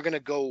 but we're gonna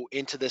go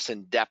into this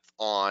in depth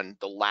on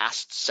the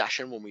last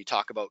session when we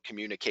talk about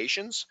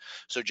communications.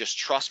 So just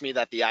trust me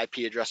that the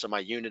IP address of my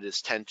unit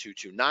is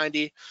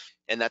 10.2.2.90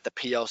 and that the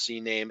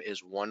PLC name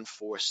is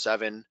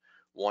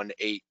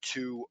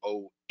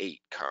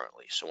 147.182.08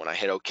 currently. So when I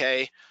hit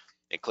OK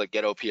and click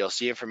get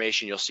OPLC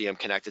information, you'll see I'm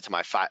connected to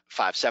my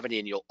 570,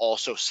 and you'll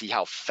also see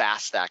how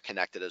fast that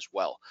connected as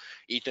well.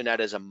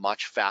 Ethernet is a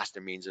much faster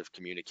means of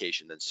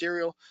communication than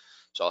serial.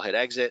 So I'll hit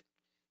exit.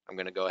 I'm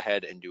gonna go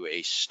ahead and do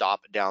a stop,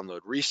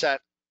 download, reset.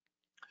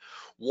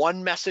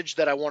 One message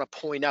that I wanna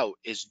point out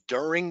is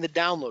during the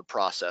download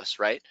process,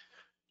 right?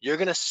 You're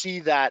gonna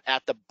see that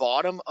at the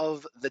bottom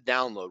of the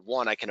download,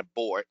 one, I can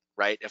abort,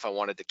 right? If I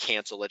wanted to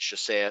cancel, let's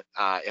just say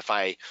if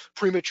I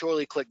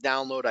prematurely click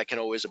download, I can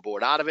always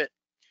abort out of it.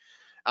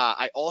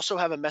 I also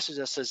have a message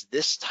that says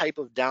this type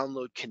of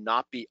download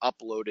cannot be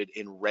uploaded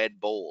in red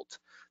bold.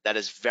 that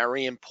is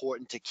very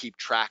important to keep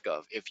track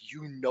of. If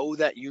you know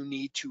that you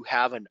need to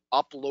have an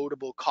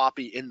uploadable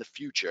copy in the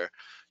future,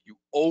 you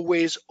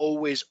always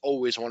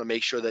want to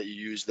make sure that you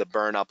use the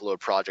burn upload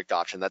project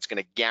option. That's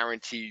going to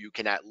guarantee you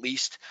can at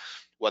least,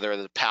 whether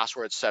the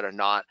password's set or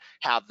not,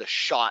 have the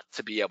shot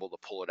to be able to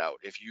pull it out.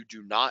 If you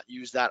do not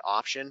use that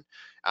option,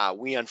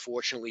 we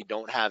unfortunately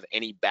don't have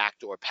any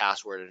backdoor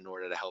password in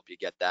order to help you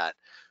get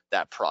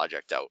that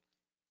project out.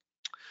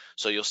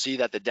 So you'll see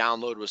that the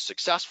download was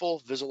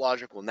successful.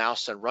 VisiLogic will now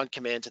send run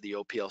command to the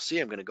OPLC.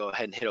 I'm going to go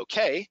ahead and hit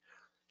OK.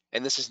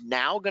 And this is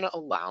now going to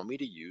allow me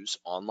to use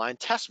online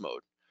test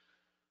mode.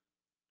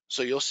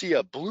 So you'll see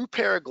a blue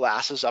pair of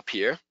glasses up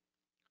here.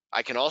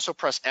 I can also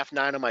press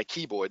F9 on my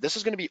keyboard. This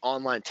is going to be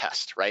online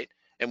test, right?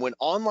 And when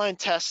online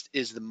test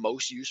is the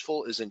most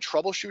useful is in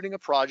troubleshooting a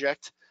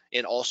project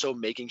and also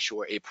making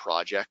sure a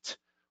project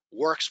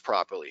works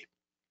properly.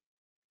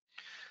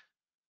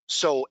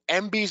 So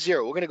MB0,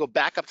 we're going to go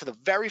back up to the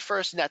very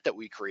first net that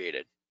we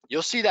created.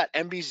 You'll see that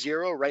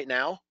MB0 right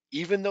now,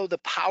 even though the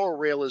power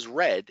rail is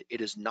red, it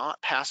is not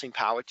passing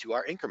power to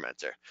our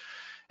incrementer.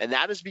 And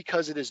that is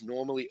because it is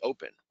normally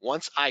open.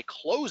 Once I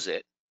close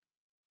it,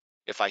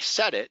 if I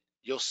set it,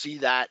 you'll see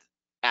that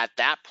at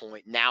that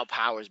point, now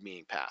power is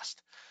being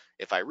passed.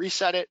 If I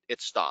reset it,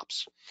 it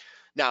stops.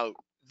 Now,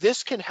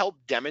 this can help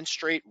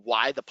demonstrate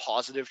why the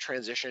positive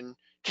transition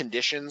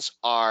conditions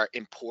are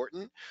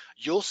important.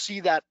 You'll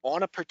see that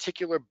on a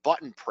particular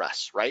button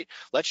press, right?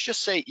 Let's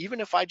just say, even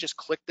if I just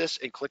click this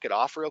and click it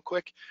off real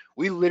quick,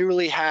 we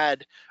literally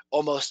had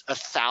almost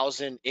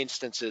 1,000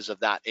 instances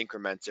of that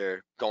incrementer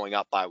going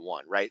up by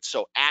one, right?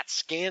 So at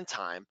scan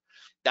time,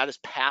 that is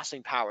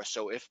passing power.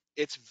 So if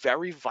it's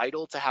very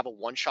vital to have a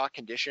one-shot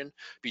condition,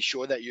 be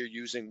sure that you're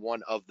using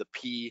one of the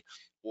P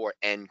or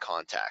N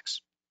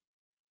contacts.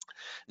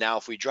 Now,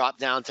 if we drop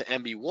down to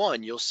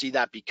MB1, you'll see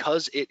that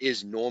because it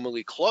is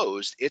normally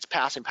closed, it's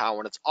passing power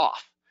when it's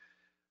off.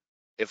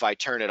 If I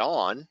turn it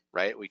on,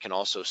 right, we can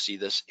also see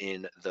this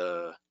in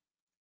the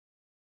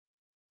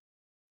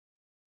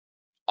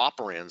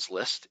operands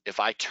list. If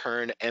I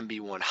turn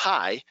MB1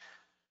 high,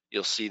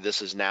 you'll see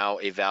this is now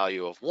a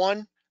value of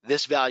 1.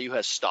 This value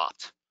has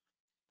stopped.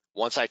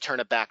 Once I turn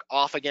it back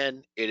off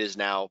again, it is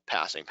now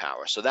passing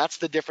power. So that's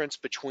the difference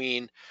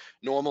between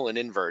normal and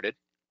inverted.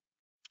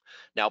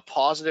 Now,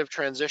 positive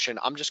transition,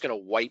 I'm just going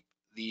to wipe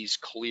these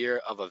clear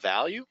of a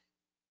value.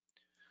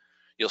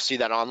 You'll see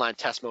that online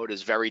test mode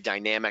is very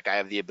dynamic. I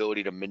have the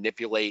ability to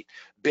manipulate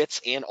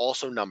bits and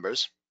also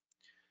numbers.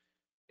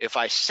 If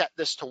I set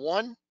this to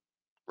 1,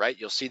 right,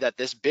 you'll see that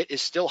this bit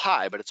is still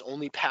high, but it's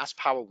only passed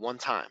power one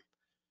time.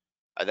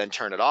 I then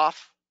turn it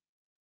off.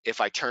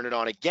 If I turn it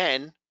on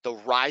again, the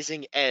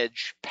rising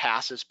edge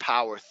passes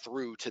power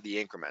through to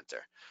the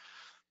incrementer.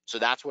 So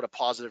that's what a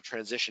positive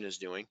transition is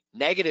doing.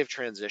 Negative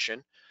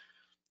transition,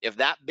 if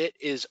that bit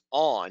is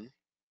on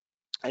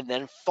and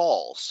then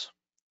falls,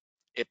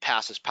 it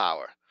passes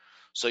power.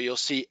 So you'll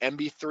see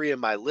MB3 in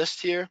my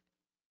list here,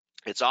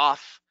 it's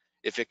off.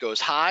 If it goes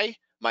high,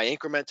 my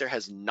incrementer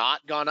has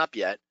not gone up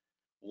yet.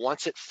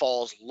 Once it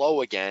falls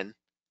low again,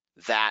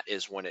 that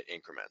is when it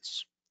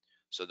increments.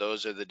 So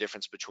those are the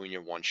difference between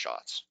your one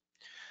shots.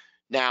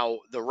 Now,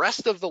 the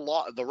rest of the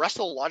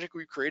logic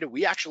we created,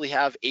 we actually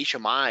have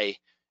HMI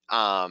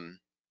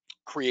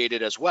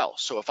created as well.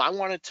 So if I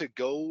wanted to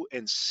go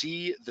and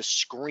see the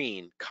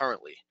screen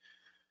currently,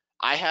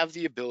 I have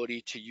the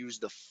ability to use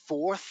the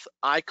 4th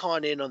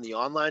icon in on the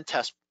online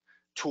test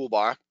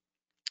toolbar,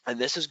 and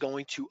this is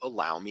going to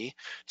allow me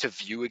to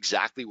view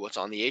exactly what's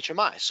on the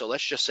HMI. So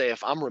let's just say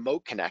if I'm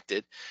remote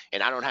connected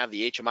and I don't have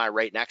the HMI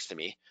right next to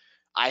me,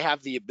 I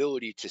have the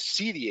ability to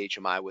see the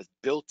HMI with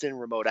built-in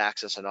remote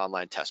access and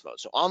online test mode.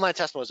 So online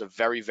test mode is a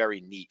very,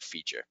 very neat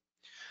feature.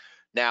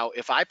 Now,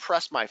 if I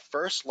press my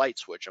first light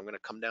switch, I'm going to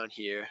come down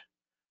here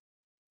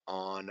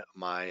on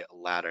my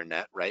ladder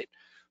net, right?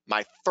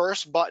 My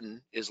first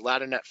button is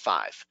ladder net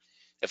 5.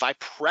 If I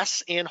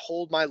press and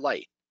hold my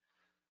light,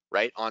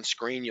 right, on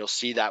screen, you'll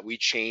see that we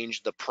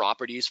changed the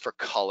properties for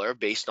color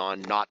based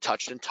on not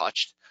touched and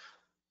touched.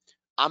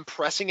 I'm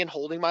pressing and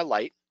holding my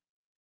light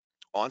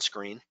on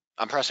screen.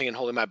 I'm pressing and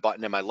holding my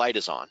button and my light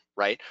is on,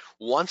 right?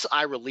 Once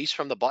I release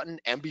from the button,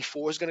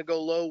 MB4 is going to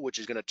go low, which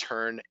is going to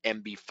turn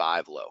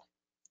MB5 low.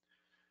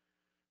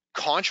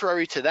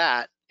 Contrary to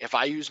that, if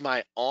I use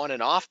my on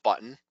and off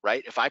button,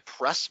 right, if I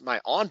press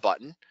my on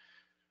button,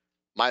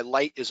 my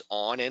light is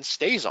on and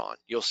stays on.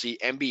 You'll see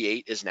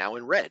MB8 is now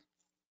in red.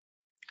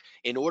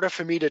 In order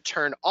for me to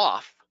turn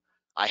off,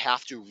 I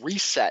have to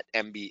reset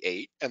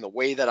MB8, and the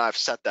way that I've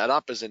set that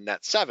up is in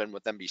net 7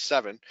 with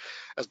MB7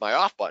 as my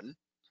off button.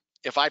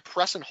 If I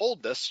press and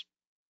hold this,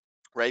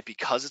 right,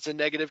 because it's a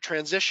negative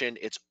transition,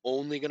 it's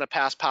only going to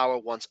pass power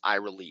once I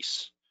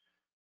release.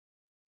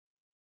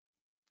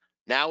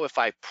 Now, if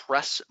I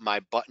press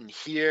my button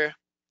here,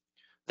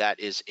 that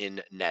is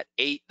in net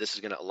 8, this is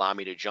going to allow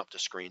me to jump to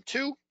screen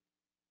 2.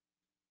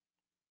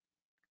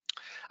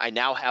 I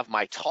now have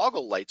my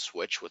toggle light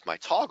switch with my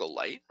toggle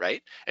light,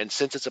 right? And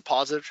since it's a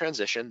positive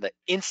transition, the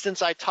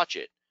instant I touch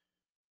it,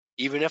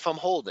 even if I'm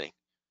holding,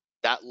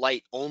 that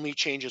light only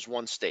changes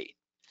one state.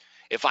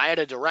 If I had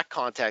a direct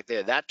contact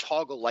there, that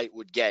toggle light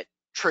would get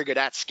triggered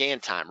at scan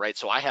time, right?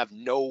 So I have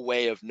no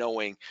way of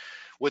knowing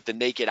with the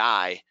naked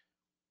eye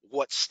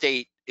what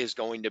state is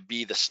going to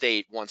be the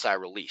state once I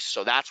release.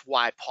 So that's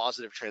why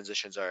positive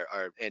transitions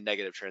and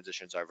negative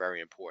transitions are very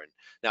important.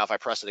 Now, if I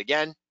press it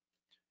again,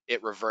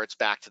 it reverts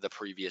back to the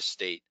previous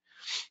state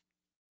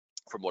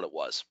from what it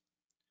was.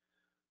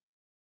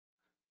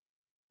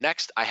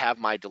 Next, I have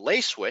my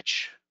delay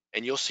switch,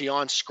 and you'll see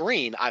on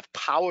screen, I've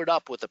powered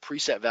up with a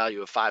preset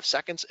value of 5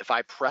 seconds. If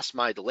I press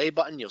my delay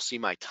button, you'll see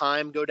my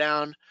time go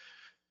down.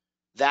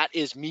 That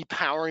is me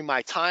powering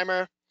my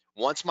timer.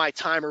 Once my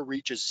timer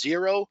reaches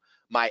 0,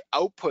 my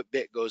output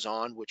bit goes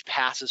on, which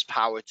passes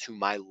power to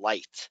my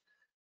light,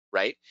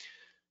 right?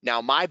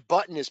 Now my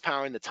button is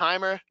powering the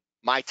timer.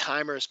 My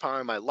timer is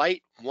powering my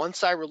light.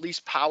 Once I release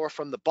power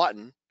from the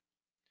button,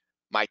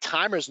 my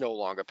timer is no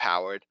longer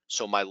powered,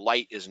 so my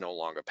light is no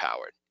longer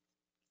powered.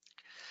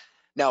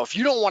 Now, if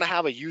you don't want to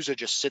have a user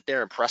just sit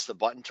there and press the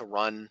button to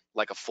run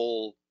like a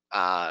full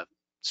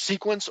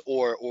sequence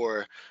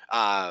or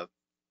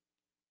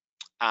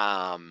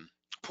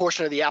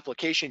portion of the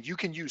application, you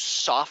can use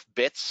soft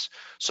bits.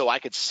 So I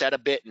could set a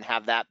bit and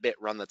have that bit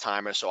run the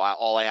timer. So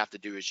all I have to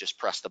do is just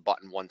press the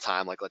button one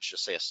time, like let's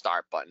just say a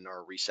start button or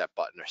a reset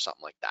button or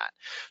something like that.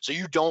 So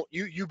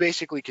you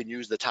basically can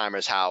use the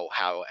timers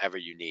however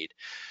you need.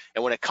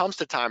 And when it comes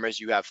to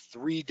timers, you have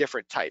 3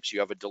 different types.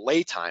 You have a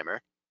delay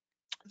timer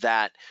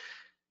that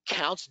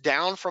counts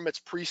down from its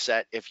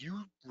preset. If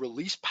you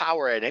release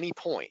power at any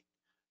point,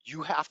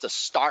 you have to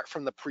start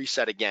from the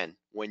preset again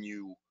when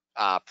you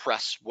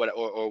press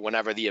or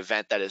whenever the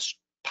event that is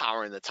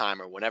powering the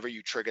timer, whenever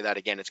you trigger that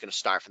again, it's going to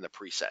start from the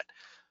preset.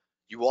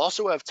 You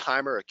also have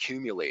timer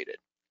accumulated,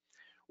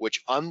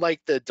 which unlike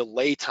the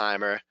delay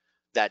timer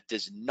that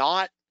does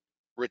not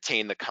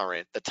retain the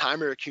current, the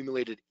timer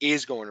accumulated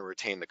is going to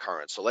retain the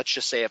current. So let's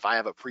just say if I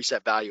have a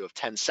preset value of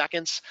 10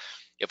 seconds,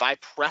 if I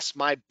press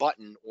my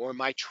button or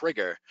my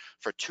trigger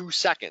for 2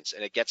 seconds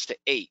and it gets to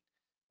 8,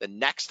 the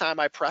next time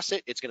I press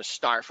it, it's going to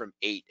start from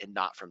 8 and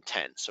not from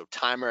 10. So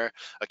timer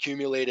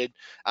accumulated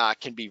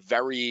can be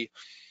very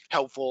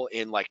helpful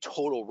in like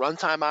total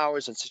runtime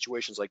hours and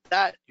situations like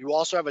that. You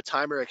also have a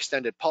timer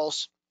extended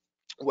pulse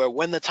where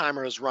when the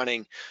timer is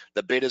running,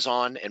 the bit is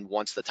on, and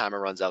once the timer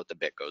runs out, the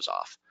bit goes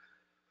off.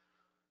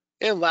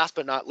 And last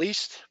but not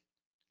least,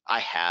 I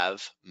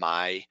have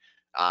my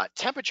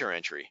temperature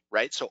entry,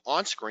 right? So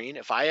on screen,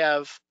 if I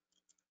have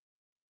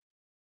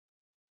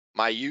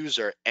my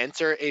user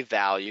enter a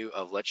value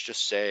of, let's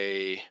just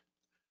say,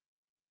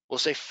 we'll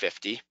say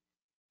 50,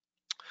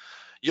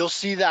 you'll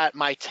see that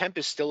my temp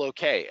is still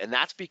okay. And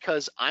that's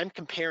because I'm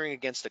comparing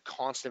against a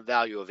constant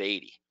value of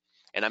 80.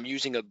 And I'm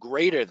using a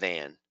greater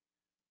than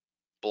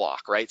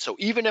block, right? So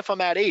even if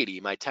I'm at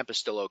 80, my temp is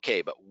still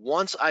okay. But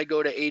once I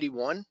go to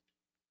 81,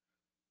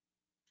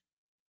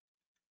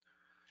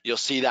 you'll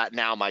see that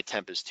now my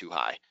temp is too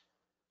high.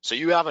 So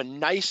you have a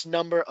nice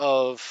number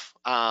of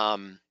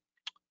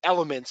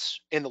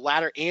elements in the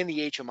ladder and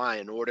the HMI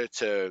in order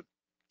to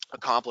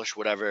accomplish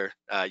whatever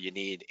you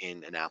need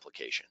in an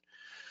application.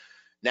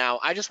 Now,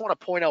 I just want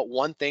to point out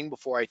one thing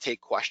before I take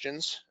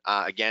questions.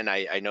 Again,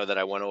 I know that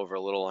I went over a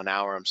little an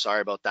hour. I'm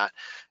sorry about that.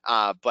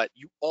 But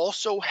you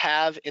also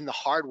have in the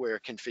hardware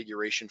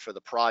configuration for the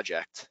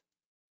project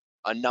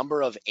a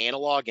number of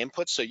analog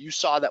inputs. So you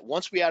saw that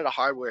once we added a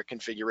hardware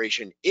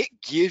configuration, it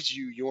gives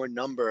you your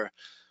number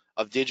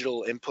of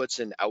digital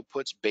inputs and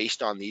outputs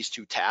based on these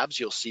 2 tabs.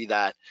 You'll see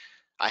that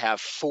I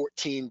have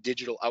 14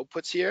 digital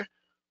outputs here.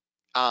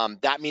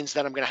 That means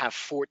that I'm going to have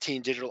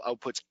 14 digital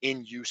outputs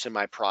in use in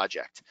my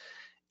project.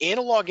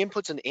 Analog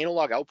inputs and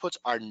analog outputs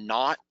are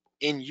not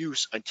in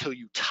use until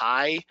you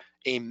tie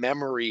a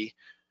memory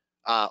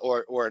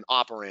or an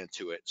operand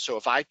to it. So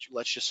if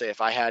let's just say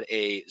if I had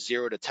a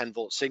 0 to 10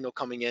 volt signal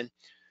coming in,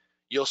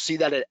 you'll see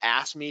that it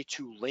asks me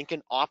to link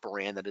an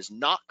operand that is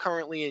not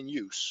currently in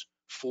use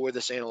for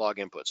this analog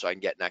input. So I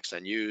can get next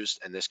unused,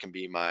 and this can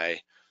be my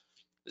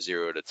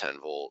 0 to 10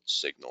 volt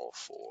signal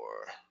for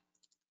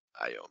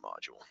IO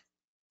module.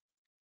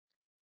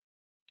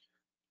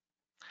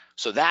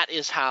 So that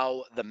is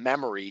how the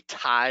memory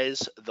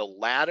ties the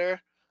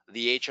ladder,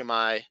 the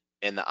HMI,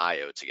 and the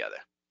IO together.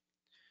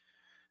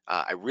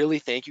 I really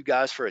thank you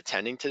guys for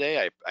attending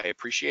today. I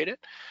appreciate it.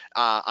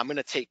 I'm going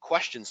to take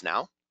questions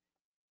now.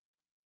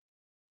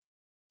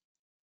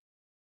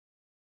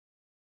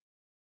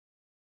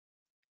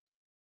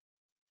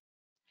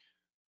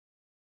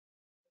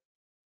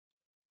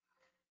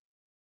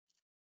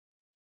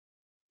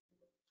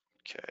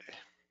 Okay.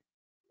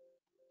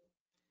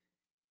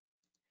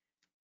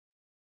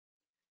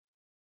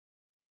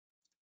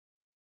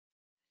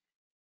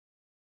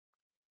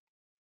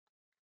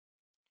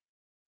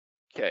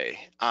 Okay.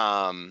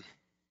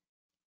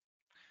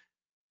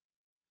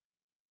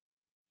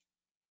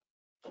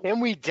 Can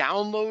we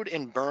download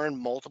and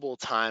burn multiple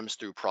times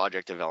through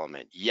project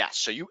development? Yes.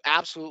 So you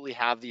absolutely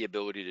have the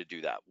ability to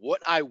do that.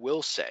 What I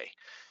will say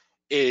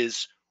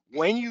is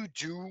when you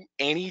do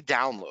any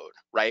download,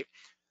 right,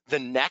 the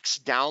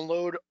next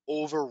download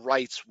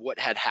overwrites what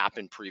had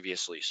happened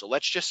previously. So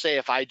let's just say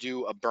if I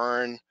do a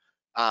burn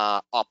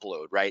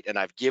upload, right, and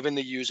I've given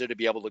the user to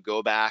be able to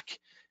go back,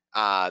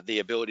 the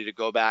ability to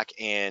go back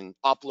and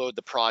upload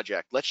the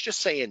project. Let's just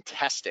say in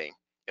testing,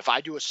 if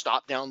I do a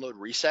stop download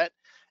reset,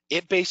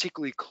 it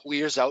basically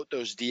clears out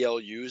those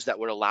DLUs that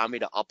would allow me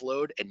to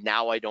upload, and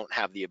now I don't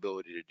have the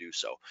ability to do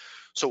so.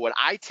 So what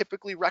I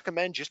typically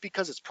recommend, just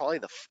because it's probably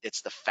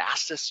the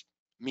fastest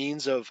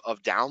means of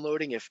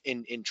downloading, if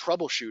in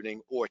troubleshooting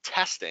or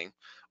testing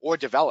or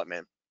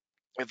development,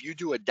 if you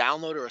do a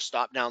download or a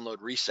stop download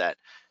reset,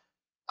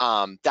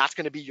 that's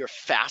going to be your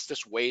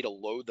fastest way to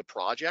load the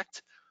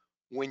project.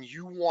 When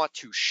you want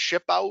to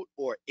ship out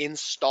or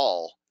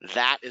install,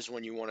 that is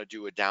when you want to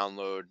do a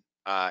download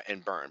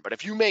and burn. But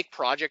if you make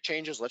project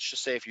changes, let's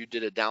just say if you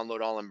did a download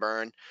all and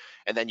burn,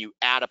 and then you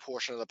add a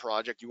portion of the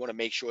project, you want to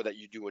make sure that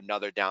you do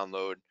another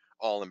download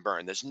all and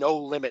burn. There's no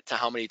limit to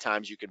how many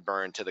times you can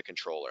burn to the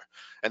controller.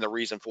 And the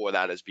reason for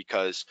that is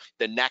because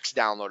the next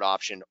download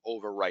option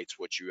overwrites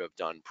what you have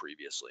done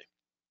previously.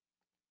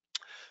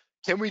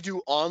 Can we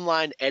do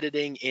online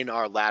editing in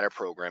our ladder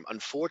program?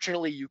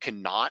 Unfortunately, you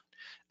cannot.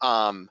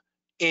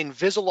 In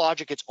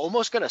VisiLogic, it's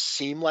almost going to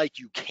seem like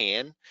you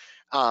can.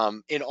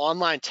 In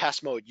online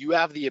test mode, you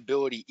have the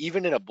ability,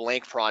 even in a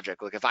blank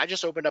project, like if I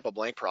just opened up a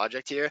blank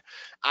project here,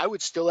 I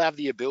would still have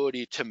the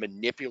ability to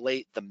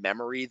manipulate the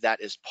memory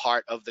that is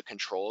part of the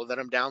controller that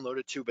I'm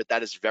downloaded to, but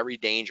that is very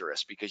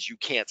dangerous because you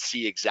can't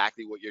see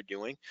exactly what you're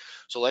doing.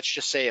 So let's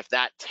just say if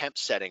that temp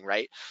setting,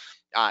 right?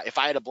 If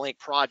I had a blank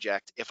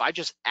project, if I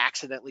just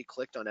accidentally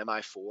clicked on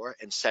MI4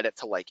 and set it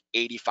to like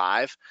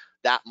 85,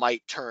 that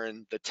might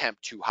turn the temp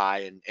too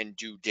high and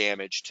do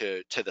damage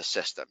to the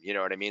system. You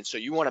know what I mean? So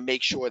you want to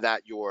make sure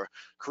that you're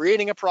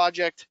creating a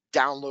project,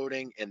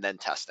 downloading, and then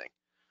testing.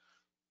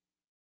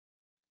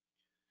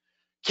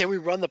 Can we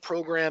run the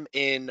program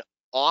in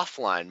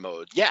offline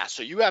mode? Yeah,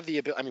 so you have the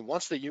ability. I mean,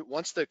 once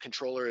the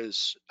controller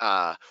is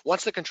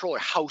once the controller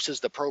houses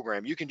the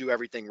program, you can do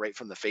everything right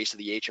from the face of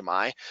the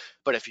HMI.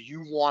 But if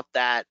you want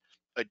that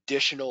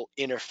additional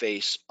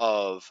interface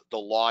of the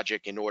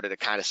logic in order to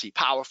kind of see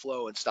power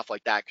flow and stuff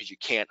like that, because you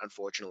can't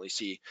unfortunately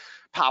see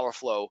power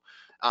flow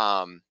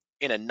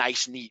in a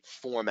nice, neat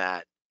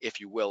format, if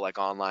you will, like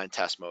online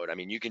test mode. I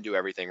mean, you can do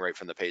everything right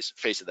from the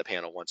face of the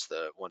panel once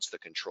the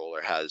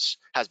controller has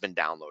been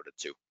downloaded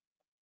to.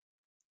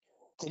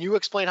 Can you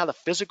explain how the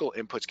physical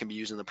inputs can be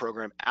used in the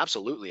program?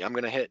 Absolutely. I'm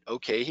going to hit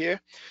OK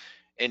here.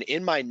 And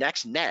in my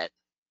next net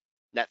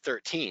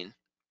 13,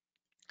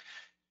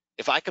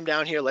 if I come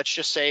down here, let's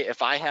just say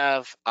if I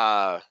have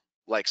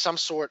like some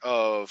sort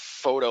of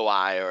photo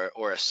eye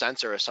or a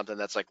sensor or something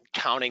that's like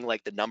counting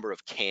like the number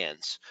of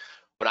cans,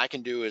 what I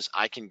can do is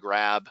I can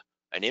grab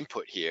an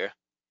input here,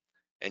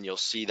 and you'll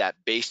see that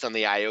based on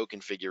the IO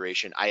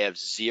configuration, I have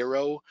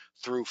 0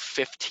 through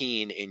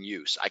 15 in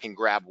use. I can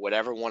grab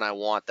whatever one I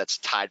want that's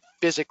tied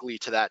physically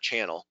to that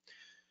channel,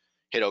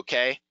 hit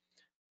OK.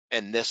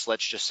 And this,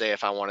 let's just say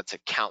if I wanted to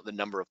count the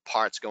number of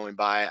parts going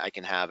by, I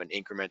can have an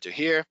incrementer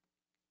here.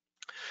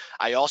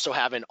 I also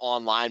have in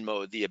online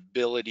mode the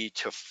ability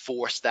to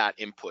force that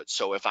input.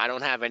 So if I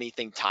don't have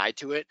anything tied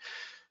to it,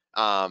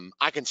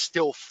 I can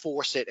still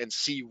force it and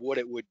see what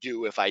it would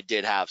do if I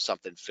did have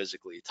something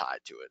physically tied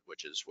to it,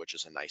 which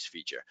is a nice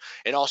feature.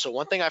 And also,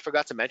 one thing I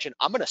forgot to mention,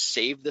 I'm going to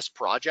save this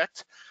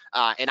project,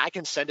 and I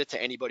can send it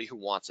to anybody who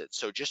wants it.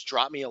 So just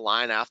drop me a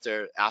line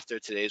after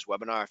today's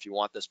webinar if you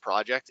want this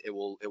project. It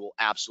will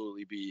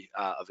absolutely be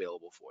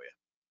available for you.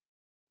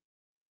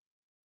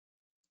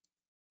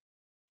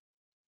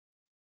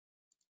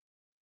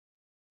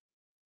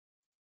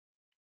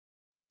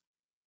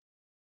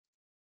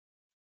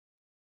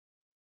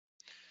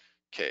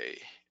 Okay.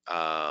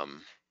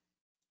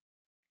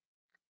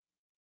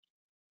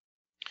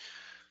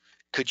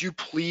 Could you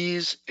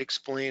please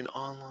explain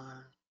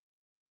online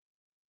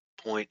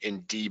point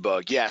and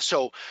debug? Yeah,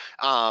 so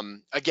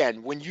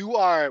again, when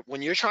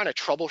you're trying to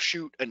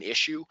troubleshoot an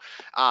issue,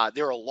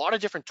 there are a lot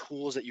of different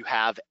tools that you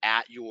have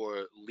at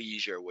your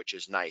leisure, which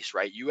is nice,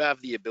 right? You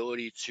have the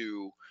ability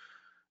to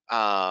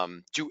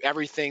do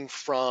everything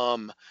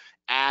from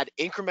add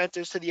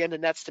incrementers to the end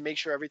of nets to make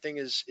sure everything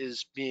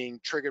is being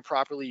triggered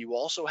properly. You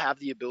also have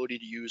the ability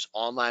to use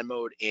online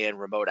mode and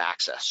remote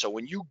access. So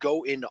when you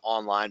go into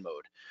online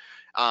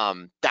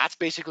mode, that's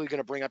basically going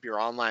to bring up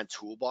your online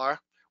toolbar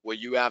where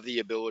you have the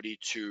ability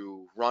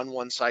to run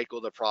one cycle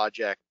of the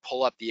project,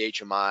 pull up the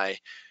HMI,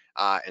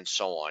 and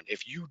so on.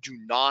 If you do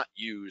not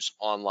use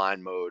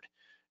online mode,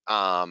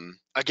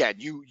 again,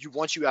 you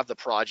once you have the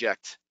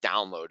project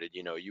downloaded,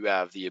 you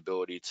have the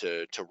ability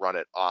to run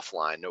it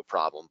offline, no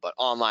problem. But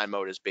online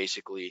mode is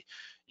basically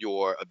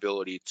your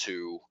ability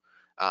to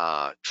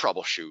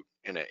troubleshoot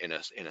in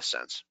a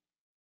sense.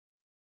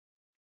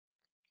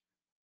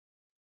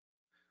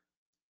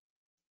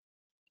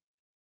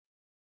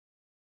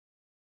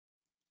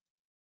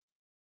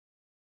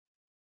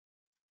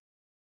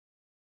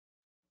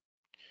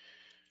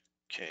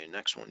 Okay,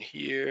 next one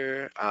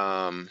here.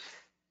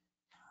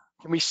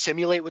 Can we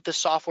simulate with this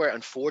software?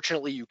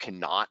 Unfortunately, you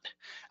cannot.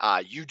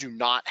 You do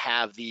not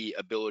have the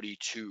ability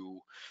to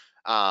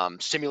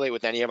simulate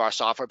with any of our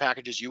software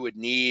packages. You would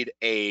need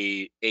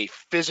a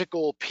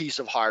physical piece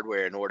of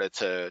hardware in order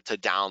to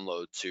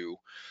download to,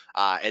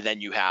 and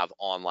then you have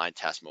online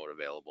test mode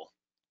available.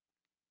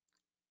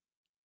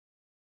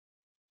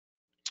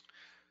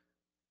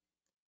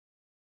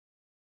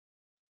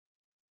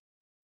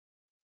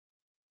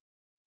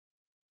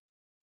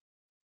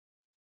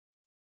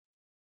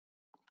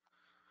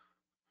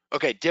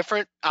 Okay,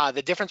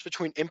 the difference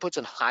between inputs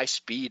and high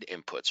speed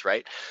inputs,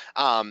 right?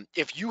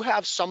 If you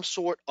have some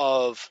sort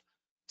of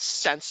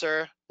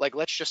sensor, like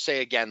let's just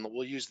say again,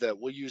 we'll use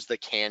the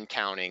can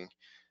counting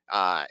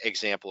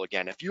example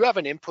again. If you have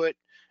an input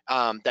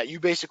that you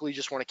basically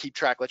just want to keep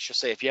track, let's just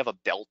say if you have a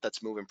belt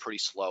that's moving pretty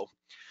slow,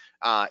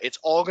 it's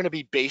all going to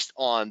be based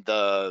on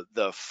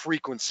the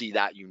frequency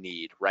that you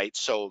need, right?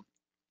 So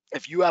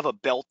if you have a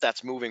belt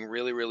that's moving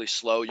really, really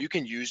slow, you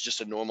can use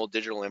just a normal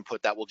digital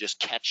input that will just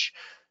catch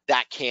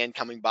that can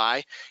coming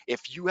by.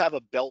 If you have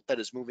a belt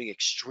that is moving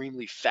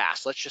extremely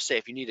fast, let's just say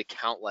if you need to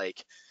count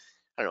like,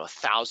 I don't know,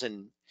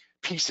 1,000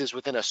 pieces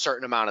within a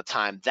certain amount of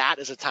time, that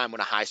is a time when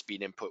a high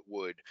speed input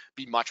would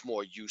be much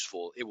more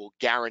useful. It will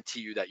guarantee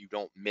you that you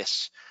don't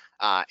miss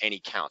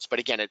any counts. But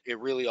again, it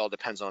really all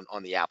depends on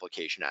the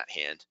application at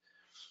hand.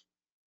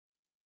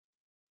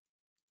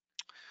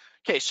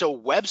 Okay, so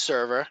web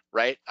server,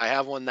 right? I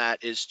have one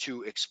that is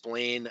to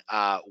explain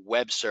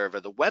web server.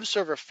 The web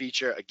server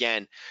feature,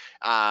 again,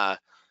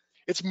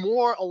 it's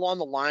more along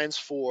the lines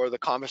for the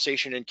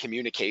conversation and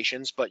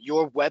communications, but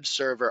your web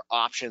server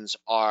options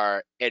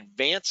are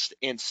advanced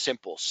and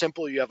simple.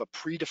 Simple, you have a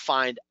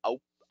predefined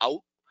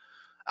out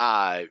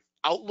uh,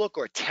 outlook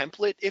or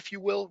template, if you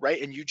will,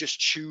 right? And you just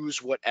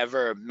choose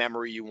whatever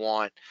memory you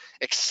want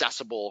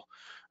accessible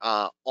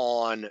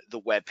on the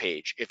web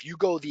page. If you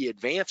go the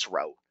advanced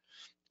route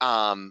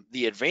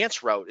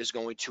is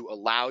going to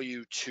allow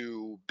you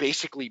to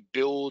basically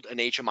build an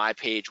HMI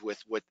page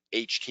with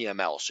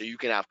HTML. So you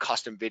can have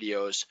custom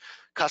videos,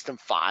 custom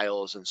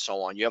files, and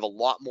so on. You have a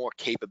lot more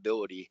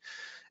capability.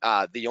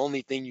 The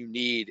only thing you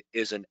need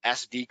is an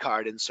SD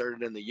card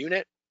inserted in the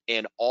unit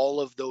and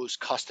all of those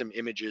custom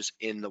images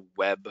in the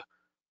web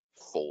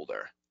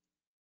folder.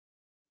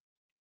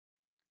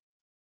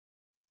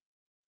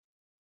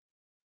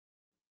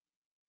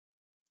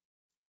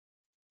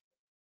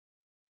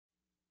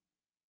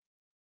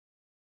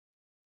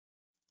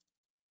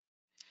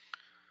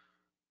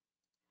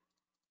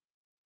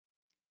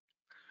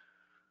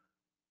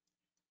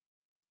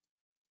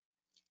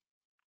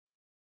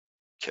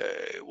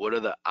 Okay, what are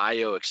the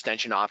IO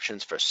extension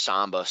options for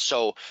Samba?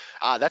 So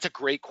that's a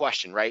great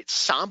question, right?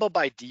 Samba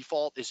by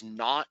default is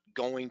not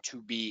going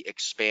to be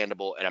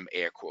expandable, and I'm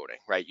air quoting,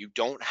 right? You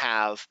don't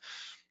have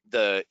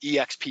the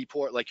EXP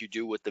port like you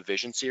do with the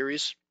Vision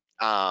series.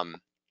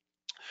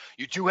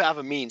 You do have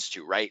a means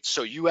to, right?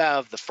 So you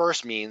have the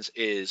first means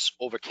is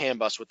over CAN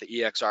bus with the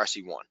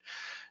EXRC1.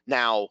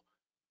 Now,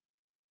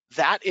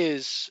 that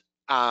is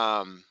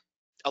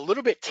a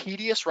little bit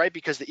tedious, right?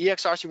 Because the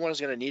EXRC1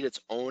 is going to need its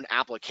own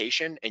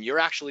application, and you're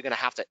actually going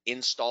to have to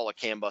install a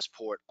CAN bus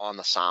port on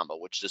the Samba,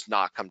 which does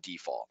not come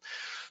default.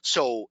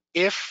 So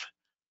if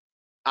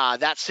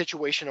that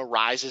situation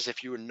arises,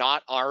 if you're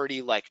not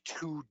already like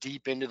too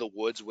deep into the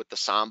woods with the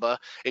Samba,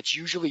 it's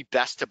usually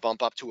best to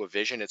bump up to a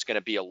Vision. It's going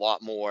to be a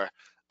lot more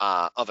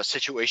of a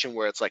situation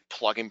where it's like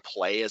plug and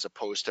play as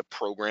opposed to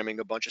programming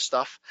a bunch of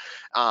stuff.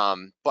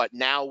 But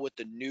now with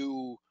the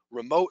new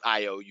remote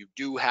IO, you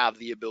do have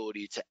the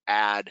ability to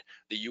add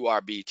the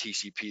URB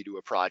TCP to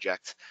a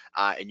project,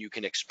 and you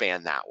can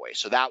expand that way.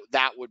 So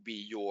that would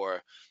be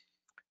your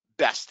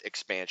best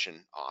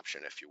expansion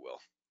option, if you will.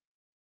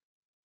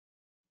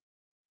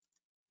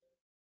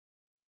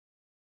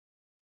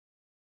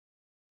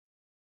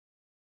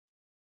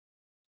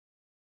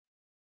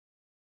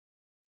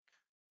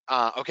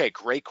 Okay,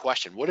 great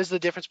question. What is the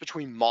difference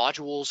between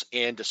modules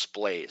and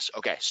displays?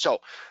 Okay, so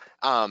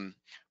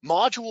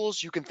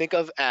modules you can think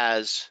of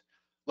as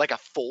like a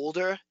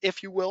folder,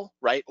 if you will,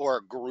 right? Or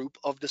a group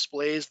of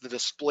displays. The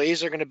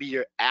displays are going to be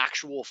your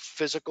actual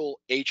physical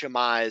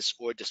HMIs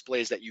or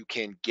displays that you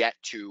can get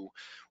to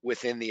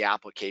within the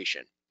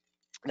application.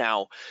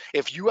 Now,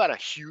 if you had a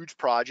huge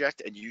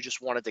project and you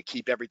just wanted to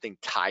keep everything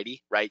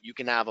tidy, right, you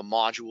can have a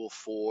module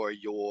for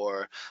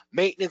your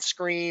maintenance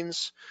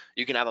screens.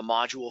 You can have a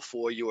module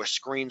for your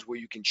screens where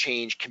you can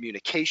change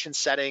communication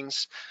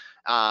settings.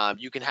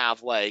 You can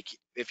have like,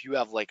 if you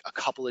have like a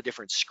couple of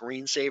different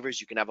screensavers,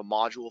 you can have a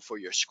module for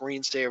your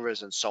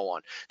screensavers and so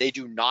on. They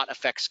do not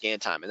affect scan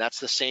time. And that's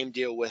the same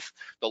deal with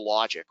the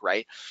logic,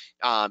 right?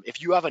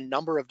 If you have a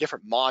number of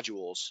different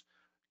modules,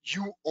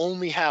 you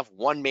only have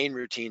one main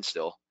routine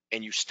still,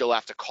 and you still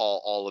have to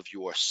call all of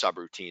your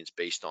subroutines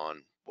based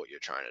on what you're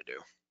trying to do.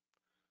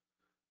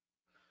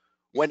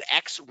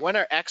 When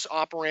are X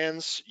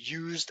operands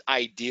used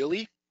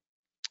ideally?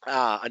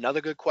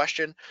 Another good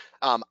question.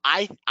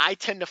 I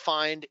tend to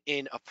find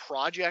in a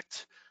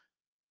project,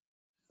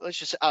 let's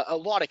just a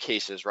lot of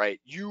cases, right?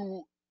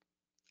 You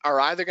are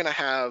either going to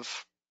have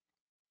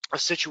a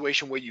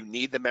situation where you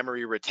need the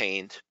memory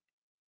retained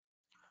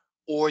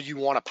or you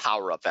want a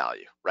power up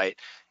value, right?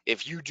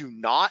 If you do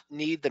not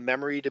need the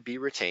memory to be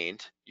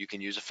retained, you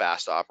can use a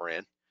fast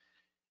operand.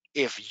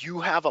 If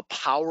you have a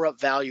power up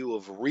value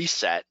of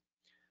reset,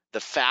 the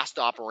fast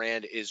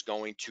operand is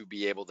going to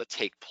be able to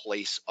take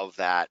place of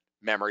that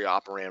memory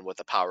operand with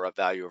a power up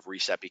value of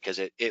reset, because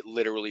it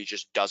literally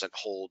just doesn't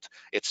hold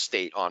its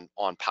state on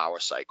power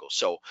cycle.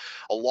 So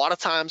a lot of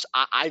times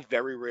I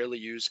very rarely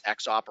use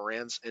X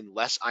operands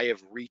unless I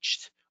have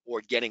reached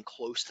or getting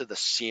close to the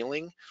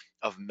ceiling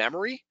of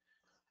memory.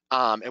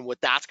 And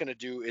what that's going to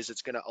do is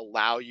it's going to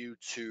allow you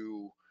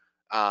to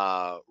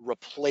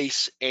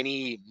replace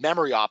any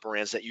memory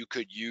operands that you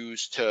could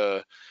use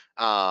to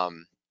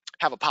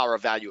have a power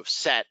of value of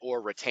set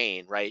or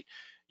retain, right?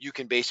 You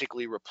can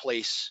basically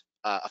replace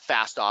a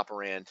fast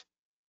operand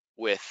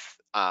with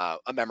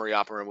a memory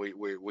operand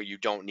where you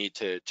don't need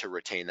to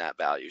retain that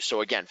value. So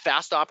again,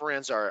 fast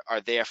operands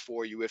are there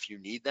for you if you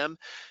need them.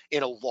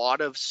 In a lot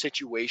of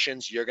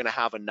situations, you're going to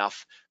have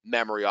enough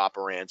memory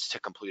operands to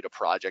complete a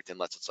project,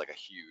 unless it's like a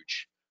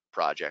huge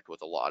project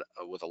with a lot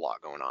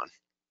going on.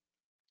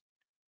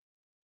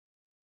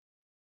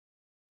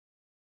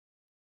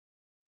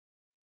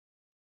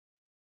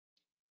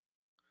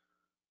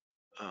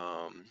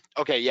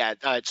 Okay, yeah.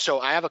 So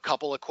I have a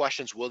couple of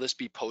questions. Will this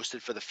be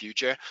posted for the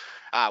future?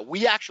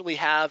 We actually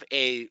have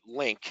a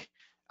link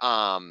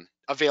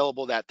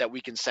available that we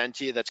can send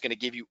to you that's going to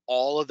give you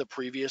all of the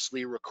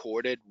previously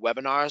recorded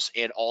webinars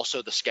and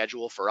also the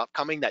schedule for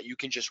upcoming that you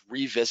can just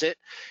revisit,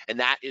 and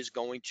that is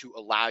going to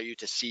allow you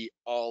to see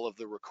all of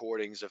the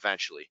recordings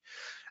eventually.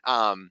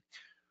 A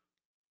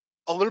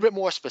little bit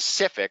more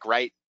specific,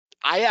 right?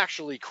 I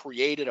actually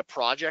created a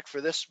project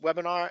for this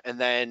webinar, and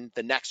then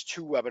the next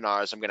two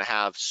webinars, I'm going to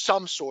have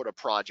some sort of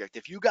project.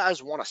 If you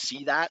guys want to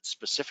see that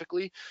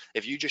specifically,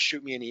 if you just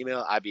shoot me an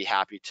email, I'd be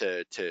happy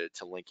to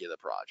link you the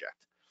project.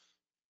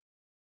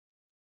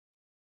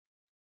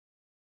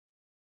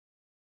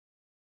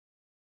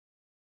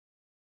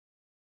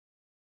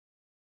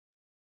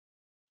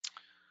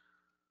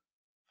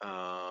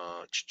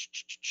 Uh,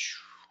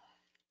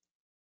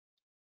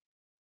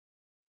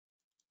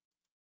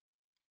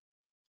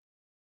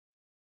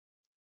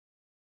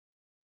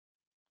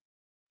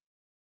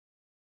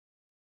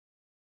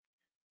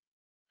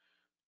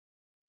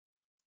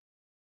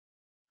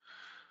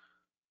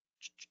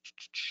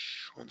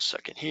 1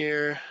 second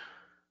here.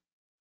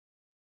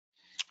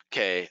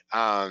 Okay.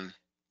 I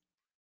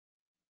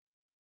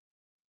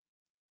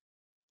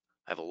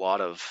have a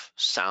lot of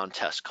sound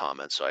test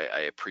comments, so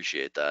I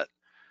appreciate that.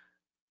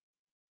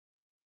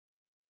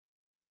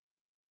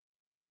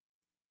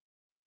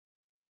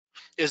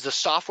 Is the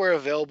software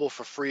available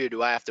for free, or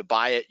do I have to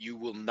buy it? You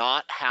will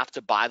not have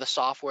to buy the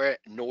software,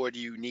 nor do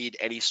you need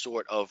any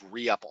sort of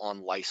re-up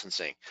on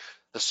licensing.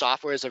 The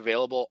software is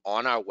available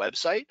on our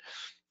website.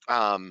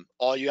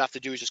 All you have to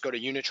do is just go to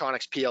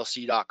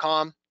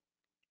unitronicsplc.com.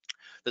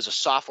 There's a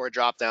software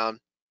dropdown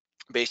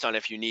based on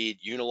if you need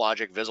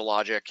Unilogic,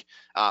 VisiLogic,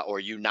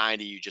 or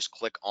U90. You just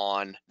click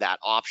on that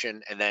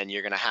option, and then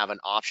you're going to have an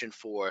option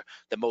for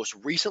the most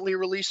recently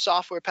released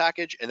software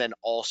package, and then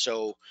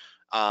also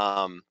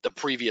the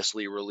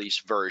previously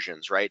released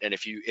versions, right? And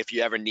if you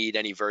ever need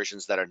any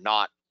versions that are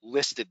not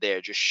listed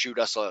there, just shoot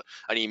us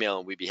an email,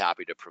 and we'd be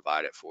happy to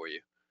provide it for you.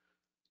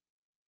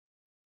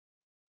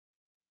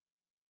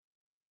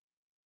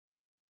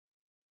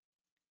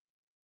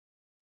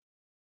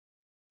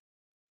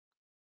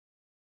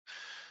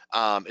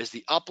 Is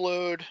the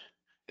upload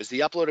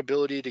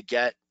ability to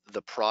get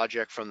the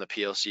project from the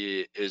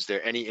PLC, is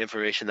there any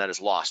information that is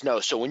lost?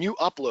 No. So when you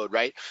upload,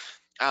 right,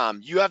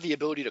 you have the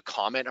ability to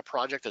comment a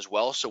project as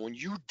well. So when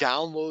you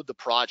download the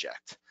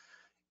project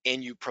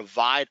and you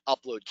provide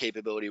upload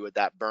capability with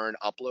that burn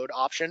upload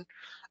option,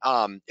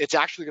 it's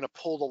actually going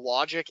to pull the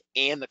logic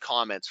and the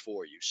comments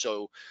for you.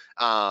 So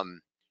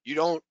you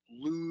don't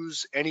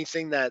lose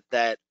anything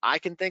that I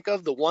can think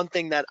of. The one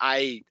thing that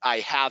I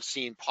have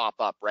seen pop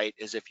up, right,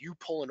 is if you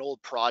pull an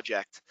old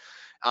project,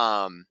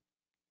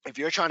 if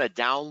you're trying to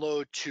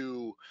download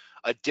to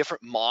a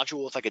different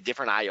module with like a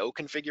different IO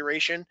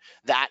configuration,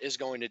 that is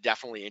going to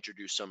definitely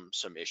introduce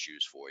some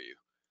issues for you.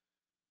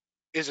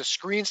 Is a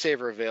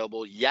screensaver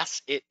available?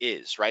 Yes, it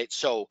is, right?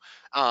 So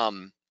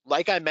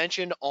like I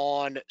mentioned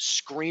on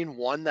screen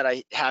one that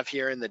I have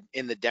here in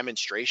the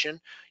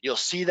demonstration, you'll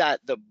see that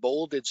the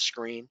bolded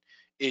screen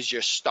is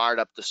your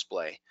startup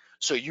display.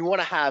 So you want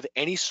to have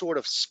any sort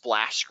of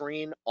splash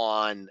screen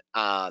on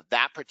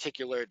that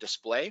particular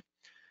display.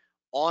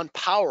 On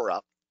power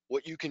up,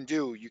 what you can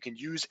do, you can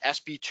use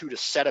SB2 to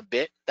set a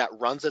bit that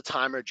runs a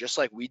timer just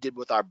like we did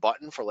with our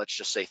button for, let's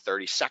just say,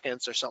 30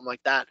 seconds or something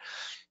like that.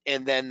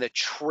 And then the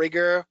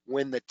trigger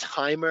when the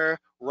timer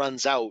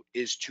runs out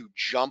is to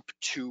jump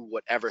to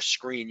whatever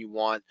screen you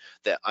want,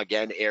 that,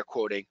 again, air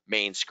quoting,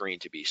 main screen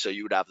to be. So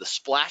you would have the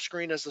splash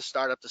screen as the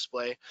startup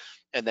display,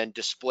 and then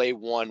display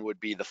one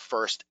would be the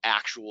first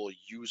actual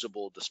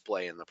usable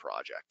display in the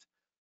project.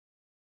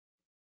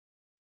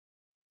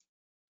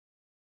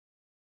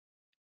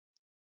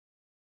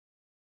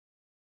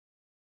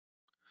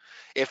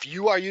 If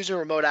you are using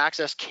remote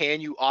access,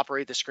 can you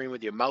operate the screen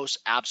with your mouse?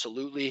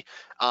 Absolutely.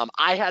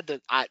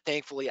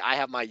 Thankfully, I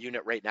have my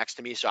unit right next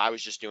to me, so I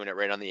was just doing it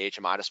right on the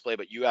HMI display,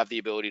 but you have the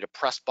ability to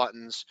press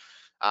buttons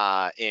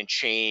and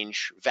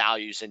change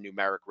values in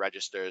numeric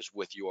registers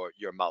with your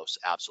mouse,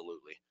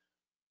 absolutely.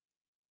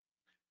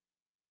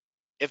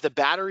 If the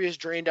battery is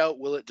drained out,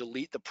 will it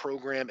delete the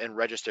program and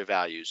register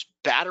values?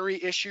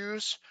 Battery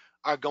issues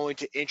are going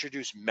to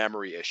introduce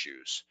memory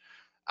issues.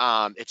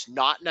 It's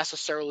not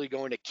necessarily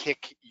going to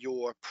kick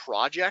your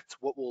project.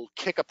 What will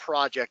kick a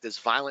project is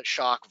violent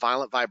shock,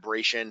 violent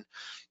vibration,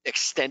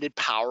 extended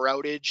power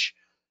outage,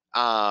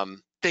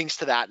 things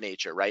to that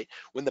nature, right?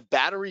 When the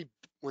battery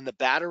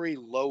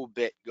low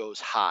bit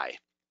goes high,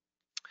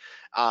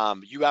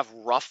 you have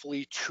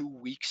roughly 2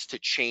 weeks to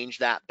change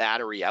that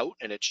battery out,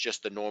 and it's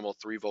just the normal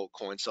 3-volt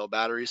coin cell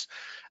batteries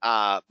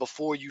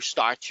before you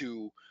start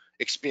to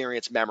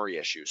experience memory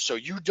issues. So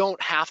you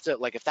don't have to,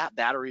 like, if that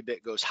battery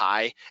bit goes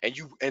high and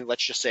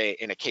let's just say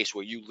in a case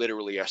where you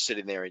literally are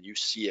sitting there and you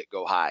see it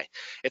go high,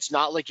 it's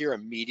not like you're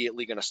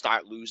immediately going to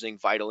start losing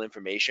vital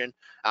information,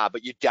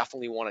 but you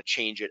definitely want to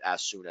change it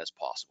as soon as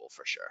possible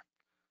for sure.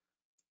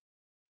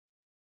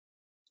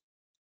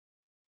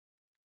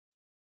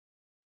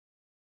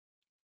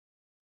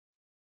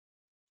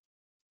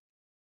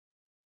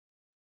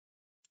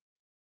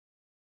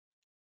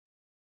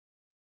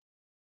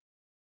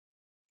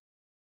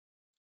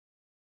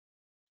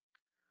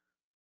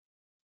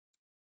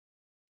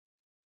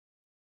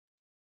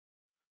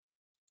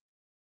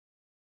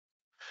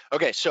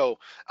 Okay, so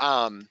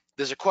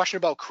there's a question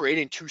about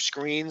creating two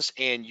screens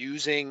and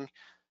using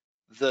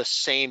the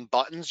same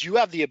buttons. You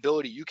have the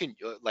ability, you can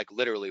like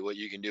literally what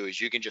you can do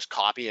is you can just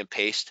copy and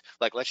paste.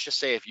 Like, let's just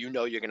say if you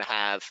know you're going to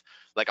have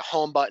like a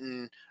home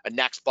button, a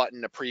next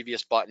button, a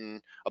previous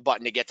button, a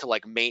button to get to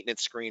like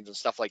maintenance screens and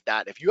stuff like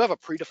that. If you have a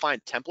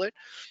predefined template,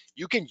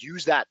 you can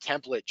use that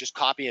template, just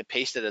copy and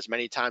paste it as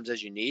many times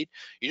as you need.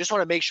 You just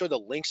want to make sure the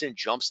links and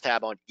jumps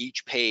tab on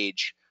each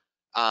page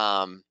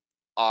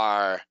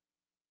are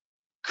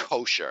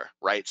kosher,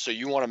 right? So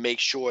you want to make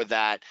sure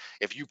that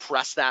if you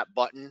press that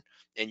button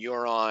and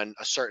you're on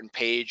a certain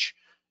page,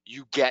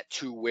 you get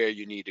to where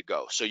you need to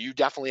go. So you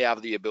definitely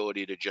have the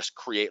ability to just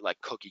create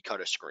like cookie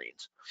cutter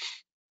screens.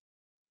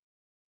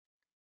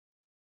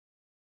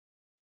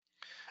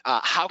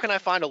 How can I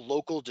find a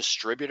local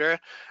distributor?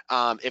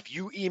 If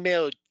you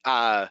email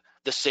the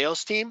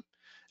sales team,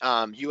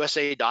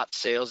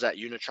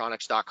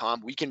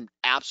 usa.sales@unitronics.com, we can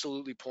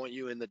absolutely point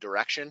you in the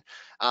direction.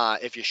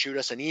 If you shoot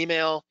us an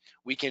email,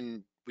 we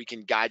can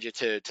guide you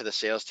to the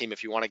sales team.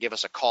 If you want to give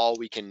us a call,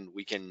 we can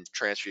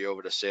transfer you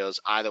over to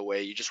sales. Either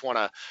way, you just want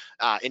to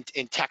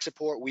in tech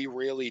support, we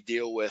really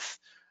deal with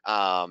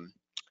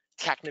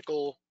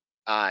technical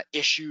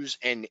issues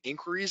and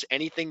inquiries.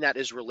 Anything that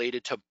is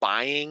related to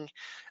buying,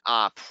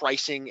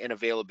 pricing, and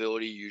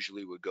availability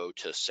usually would go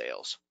to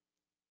sales.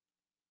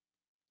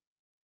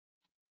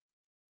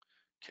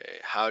 Okay,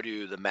 how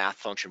do the math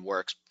function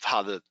works?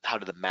 How do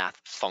the math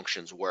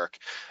functions work?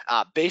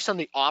 Based on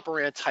the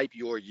operand type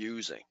you're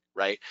using,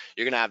 right?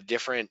 You're gonna have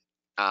different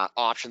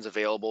options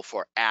available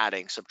for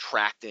adding,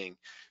 subtracting,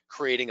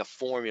 creating a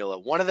formula.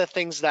 One of the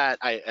things that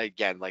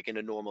again, like in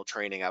a normal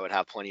training, I would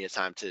have plenty of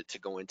time to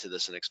go into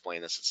this and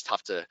explain this. It's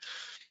tough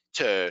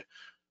to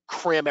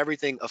cram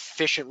everything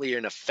efficiently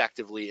and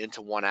effectively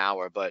into 1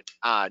 hour. But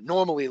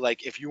normally,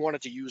 like if you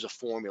wanted to use a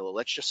formula,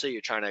 let's just say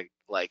you're trying to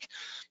like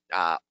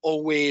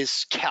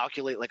always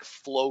calculate like a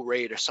flow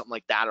rate or something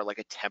like that, or like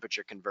a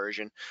temperature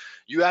conversion,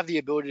 you have the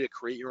ability to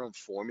create your own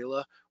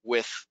formula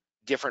with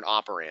different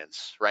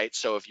operands, right?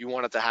 So if you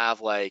wanted to have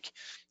like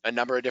a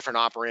number of different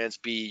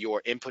operands be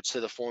your inputs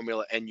to the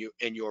formula and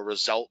your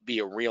result be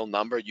a real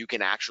number, you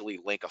can actually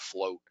link a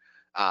float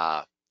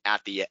at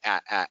the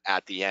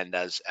end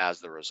as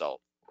the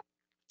result.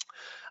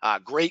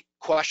 Great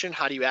question.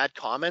 How do you add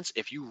comments?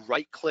 If you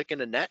right click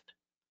in a net,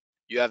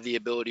 you have the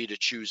ability to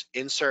choose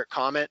insert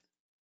comment,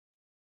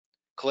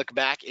 click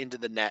back into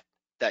the net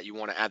that you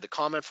want to add the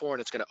comment for,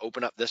 and it's going to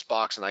open up this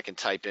box, and I can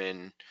type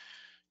in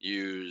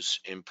use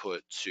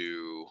input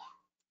to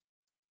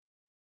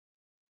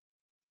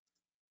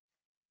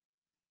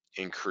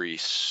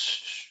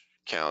increase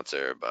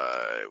counter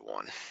by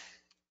 1.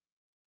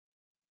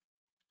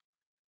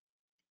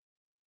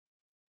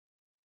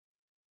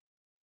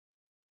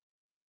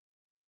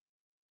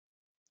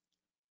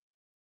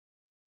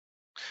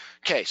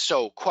 Okay,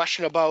 so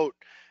question about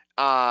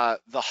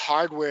the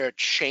hardware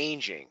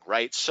changing,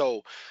 right?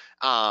 So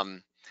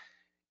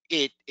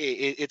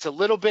it's a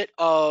little bit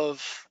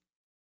of,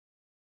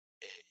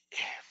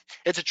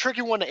 it's a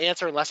tricky one to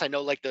answer unless I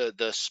know like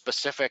the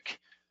specific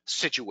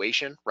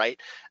situation, right?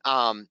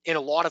 And a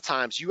lot of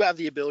times you have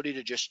the ability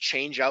to just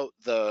change out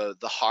the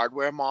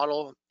hardware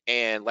model,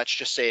 and let's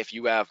just say if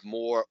you have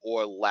more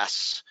or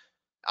less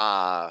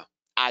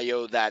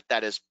IO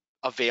that is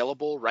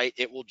available, right?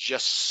 It will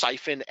just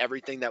siphon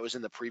everything that was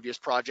in the previous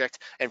project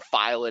and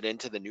file it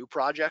into the new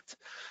project.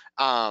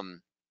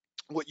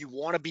 What you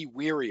want to be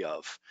weary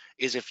of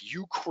is if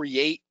you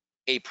create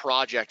a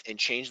project and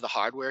change the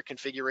hardware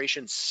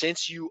configuration,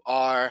 since you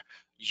are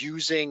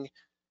using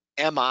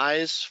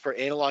MIs for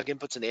analog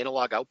inputs and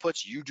analog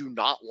outputs, you do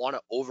not want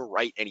to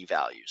overwrite any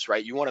values,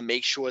 right? You want to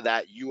make sure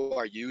that you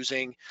are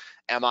using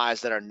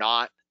MIs that are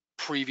not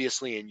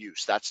previously in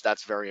use.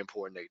 That's very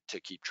important to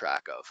keep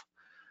track of.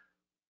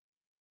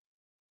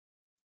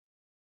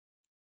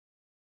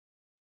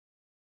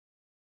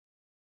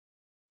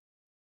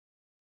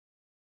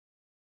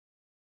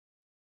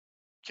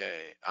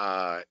 Okay,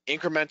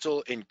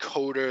 incremental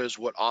encoders.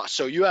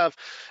 So you have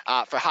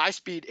for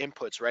high-speed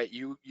inputs, right?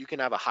 You can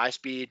have a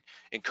high-speed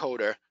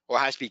encoder or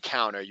high-speed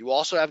counter. You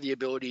also have the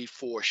ability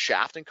for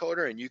shaft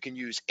encoder, and you can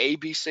use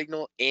A/B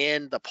signal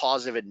and the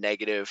positive and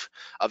negative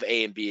of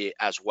A and B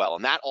as well.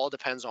 And that all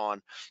depends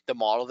on the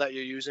model that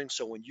you're using.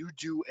 So when you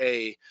do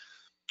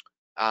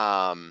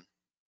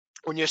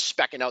when you're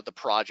speccing out the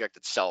project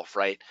itself,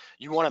 right?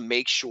 You want to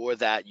make sure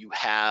that you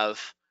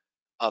have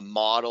a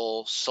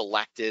model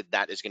selected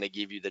that is going to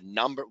give you the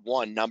number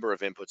of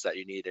inputs that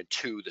you need, and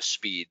two, the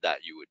speed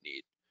that you would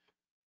need.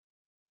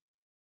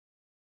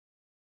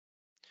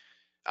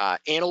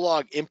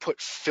 Analog input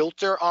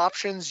filter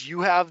options,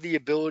 you have the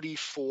ability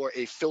for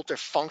a filter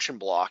function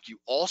block. You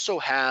also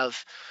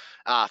have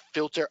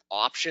filter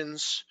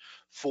options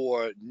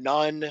for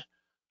none,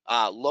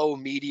 low,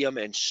 medium,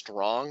 and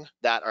strong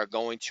that are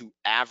going to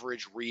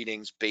average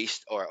readings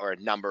based or a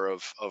number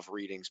of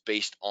readings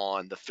based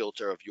on the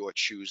filter of your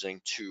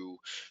choosing to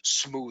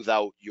smooth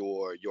out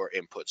your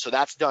input. So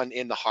that's done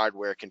in the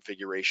hardware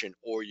configuration,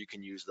 or you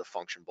can use the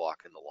function block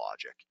in the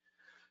logic.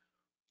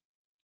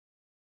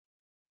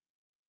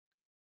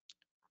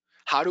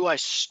 How do I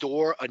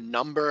store a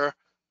number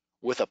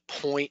with a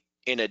point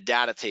in a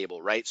data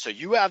table, right? So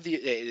you have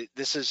you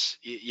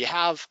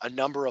have a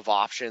number of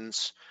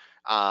options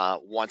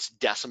once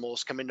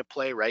decimals come into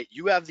play, right?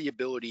 You have the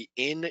ability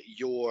in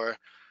your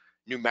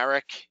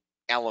numeric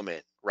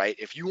element, right?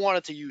 If you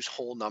wanted to use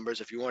whole numbers,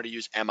 if you wanted to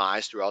use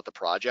MIs throughout the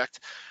project,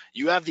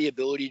 you have the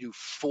ability to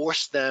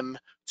force them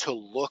to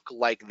look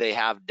like they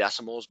have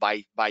decimals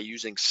by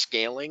using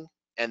scaling.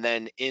 And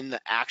then in the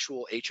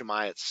actual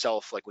HMI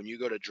itself, like when you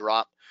go to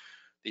drop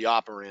the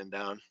operand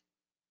down,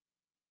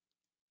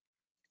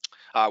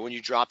 when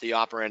you drop the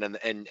operand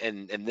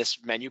and this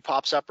menu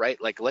pops up,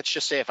 right? Like let's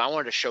just say if I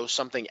wanted to show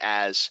something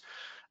as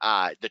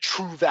the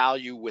true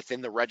value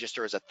within the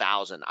register is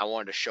 1,000, I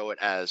wanted to show it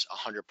as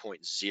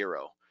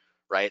 100.0,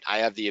 right? I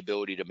have the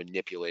ability to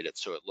manipulate it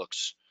so it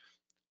looks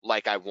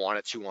like I want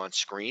it to on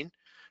screen.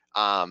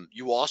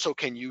 You also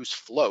can use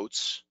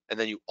floats, and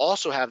then you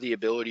also have the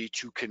ability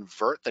to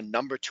convert the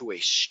number to a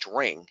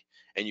string,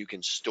 and you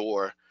can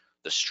store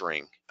the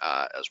string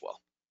as well.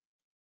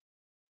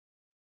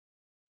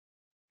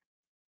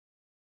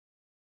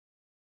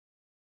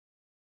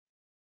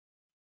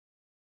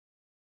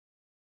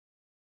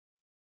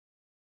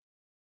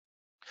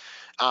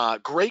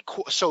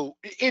 So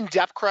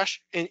in-depth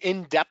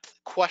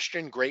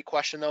question, great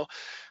question though.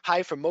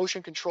 Hi, for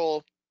motion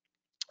control,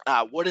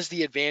 what is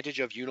the advantage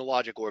of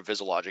Unilogic or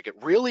VisiLogic? It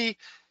really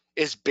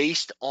is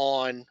based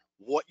on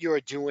what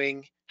you're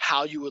doing,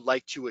 how you would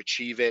like to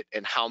achieve it,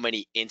 and how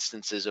many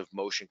instances of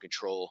motion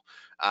control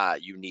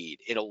you need.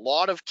 In a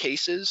lot of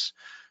cases,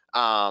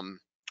 the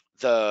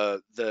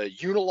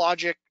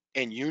Unilogic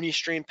and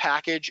Unistream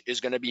package is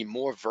going to be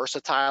more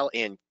versatile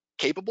and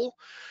capable.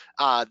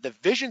 The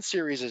Vision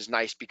series is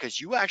nice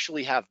because you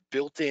actually have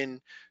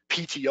built-in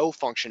PTO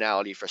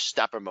functionality for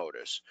stepper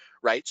motors,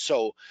 right?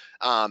 So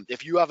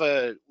if you have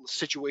a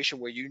situation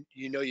where you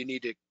know you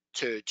need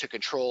to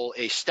control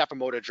a stepper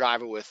motor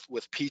driver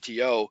with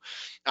PTO,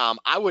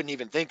 I wouldn't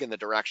even think in the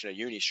direction of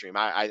Unistream.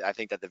 I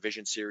think that the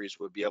Vision series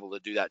would be able to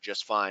do that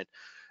just fine.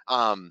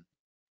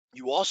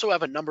 You also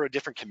have a number of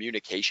different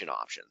communication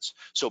options.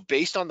 So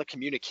based on the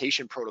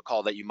communication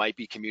protocol that you might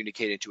be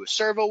communicating to a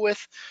servo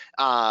with,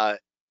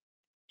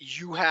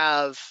 you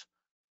have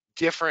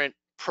different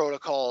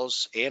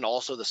protocols and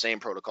also the same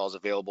protocols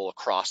available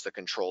across the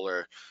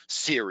controller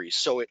series.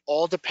 So it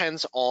all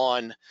depends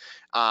on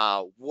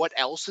what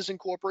else is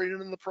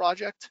incorporated in the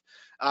project,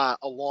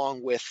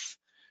 along with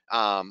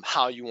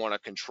how you want to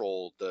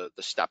control the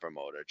stepper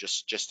motor.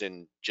 Just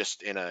in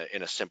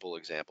a simple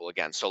example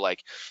again. So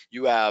like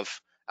you have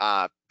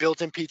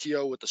built-in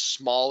PTO with the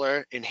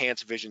smaller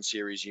enhanced Vision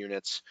series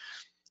units.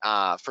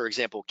 For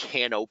example,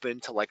 can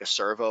open to like a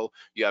servo,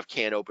 you have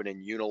can open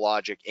in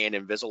Unilogic and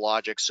in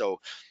VisiLogic. So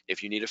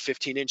if you need a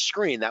 15-inch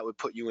screen, that would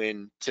put you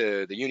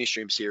into the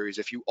Unistream series.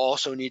 If you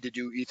also need to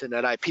do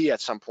Ethernet IP at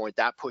some point,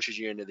 that pushes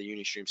you into the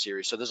Unistream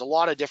series. So there's a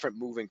lot of different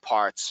moving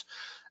parts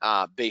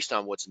based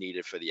on what's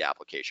needed for the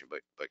application,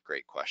 but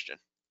great question.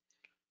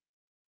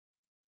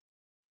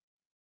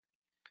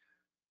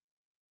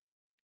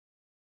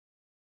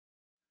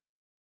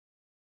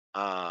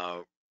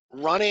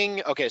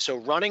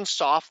 Running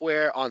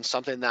software on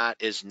something that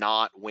is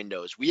not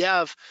Windows. We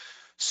have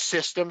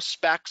system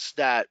specs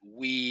that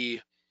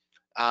we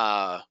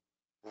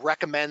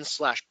recommend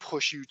 /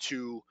 push you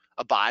to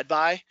abide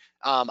by.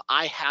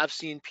 I have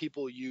seen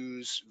people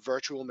use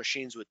virtual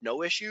machines with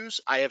no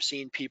issues. I have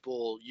seen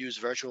people use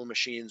virtual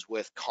machines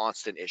with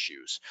constant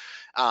issues.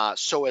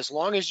 So as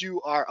long as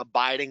you are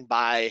abiding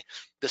by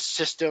the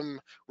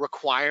system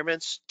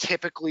requirements,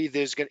 typically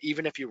there's going to,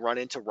 even if you run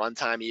into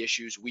runtime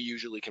issues, we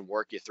usually can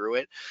work you through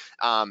it.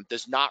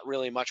 There's not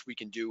really much we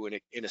can do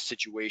in a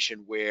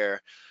situation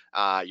where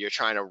you're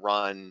trying to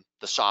run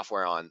the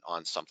software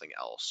on something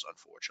else,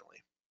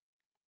 unfortunately.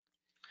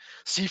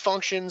 C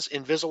functions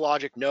in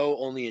VisiLogic, no,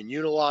 only in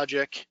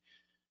Unilogic.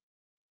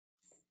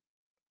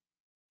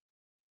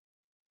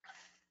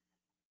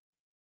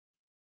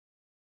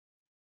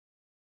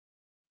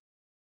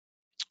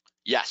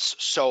 Yes.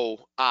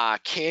 So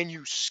can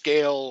you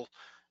scale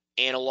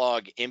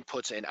analog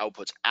inputs and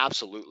outputs?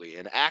 Absolutely.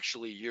 And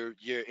actually, you're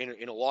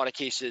in a lot of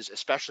cases,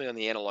 especially on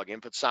the analog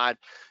input side,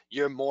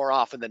 you're more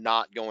often than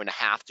not going to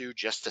have to,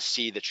 just to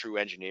see the true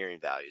engineering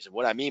values. And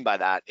what I mean by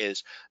that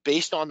is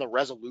based on the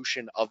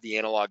resolution of the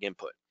analog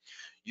input,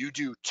 you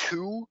do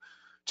 2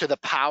 to the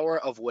power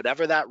of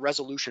whatever that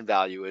resolution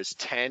value is,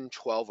 10,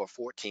 12, or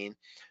 14.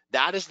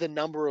 That is the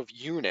number of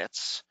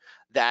units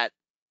that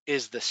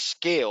is the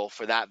scale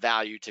for that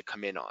value to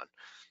come in on.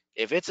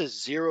 If it's a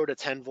 0 to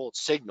 10 volt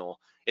signal,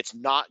 it's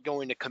not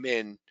going to come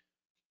in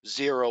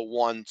 0,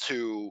 1,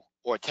 2,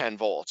 or 10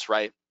 volts,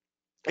 right?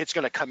 It's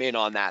going to come in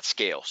on that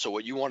scale. So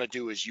what you want to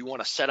do is you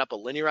want to set up a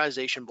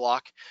linearization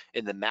block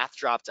in the math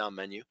drop-down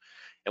menu.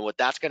 And what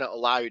that's going to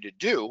allow you to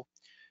do,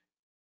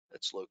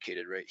 that's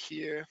located right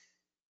here.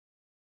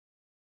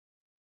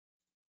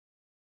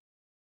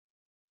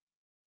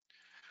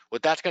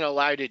 What that's going to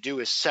allow you to do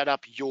is set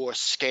up your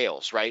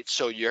scales, right?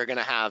 So you're going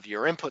to have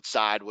your input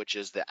side, which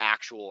is the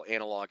actual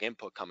analog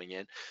input coming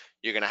in.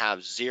 You're going to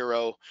have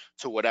 0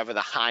 to whatever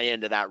the high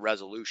end of that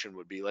resolution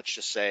would be. Let's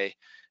just say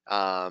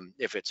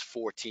if it's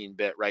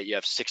 14-bit, right, you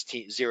have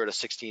 0 to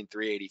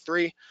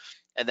 16383.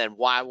 And then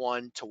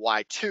Y1 to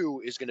Y2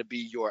 is going to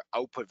be your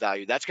output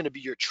value. That's going to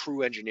be your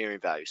true engineering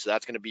value. So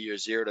that's going to be your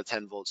 0 to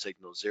 10 volt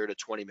signal, 0 to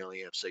 20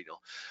 milliamp signal.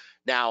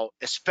 Now,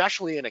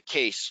 especially in a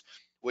case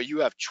where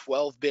you have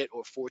 12-bit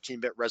or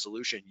 14-bit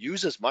resolution,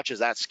 use as much as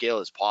that scale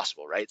as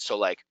possible, right? So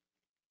like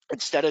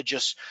instead of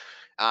just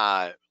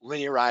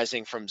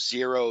linearizing from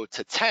 0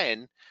 to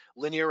 10,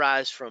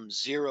 linearize from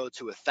 0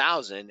 to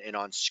 1,000, and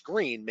on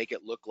screen make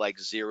it look like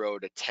 0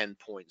 to 10.00.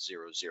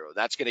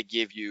 That's going to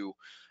give you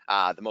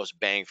the most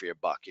bang for your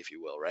buck, if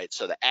you will, right?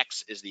 So the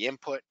X is the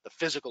input, the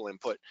physical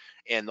input,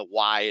 and the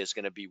Y is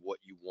going to be what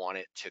you want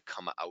it to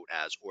come out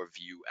as or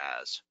view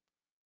as.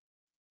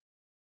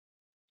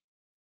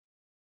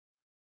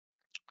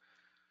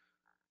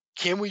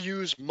 Can we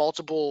use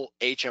multiple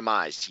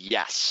HMIs?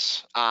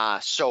 Yes.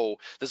 So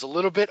there's a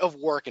little bit of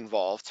work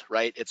involved,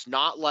 right?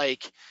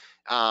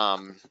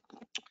 Um,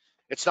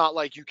 it's not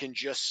like you can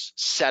just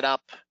set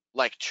up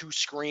like 2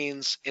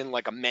 screens in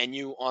like a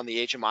menu on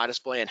the HMI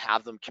display and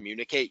have them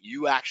communicate.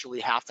 You actually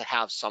have to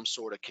have some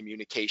sort of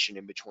communication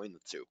in between the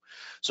two.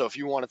 So if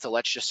you wanted to,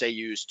 let's just say,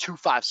 use 2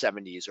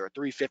 570s or a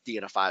 350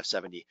 and a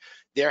 570,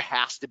 there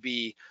has to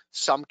be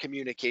some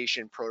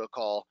communication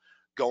protocol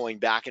going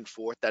back and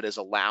forth that is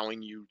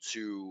allowing you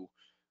to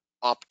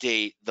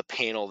update the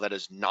panel that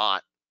is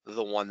not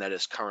the one that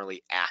is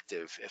currently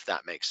active, if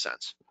that makes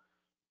sense.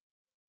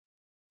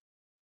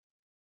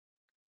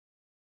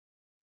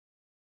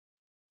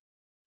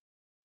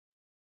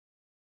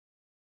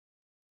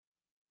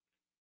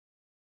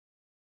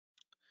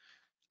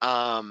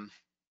 Um,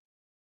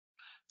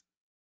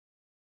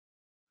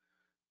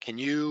 can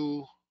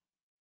you,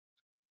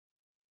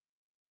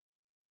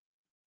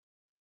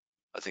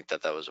 I think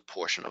that was a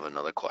portion of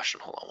another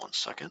question. Hold on one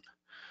second.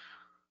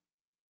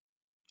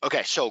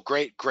 Okay, so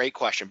great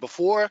question.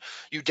 Before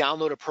you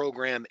download a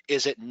program,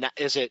 is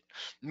it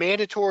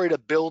mandatory to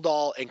build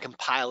all and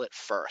compile it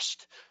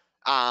first?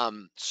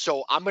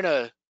 So I'm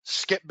gonna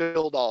skip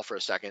build all for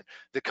a second.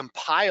 The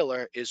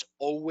compiler is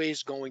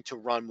always going to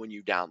run when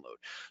you download.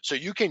 So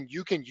you can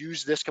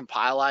use this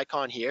compile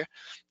icon here,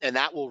 and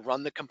that will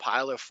run the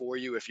compiler for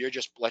you. If you're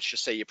just, let's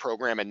just say you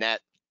program a net,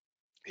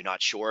 you're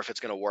not sure if it's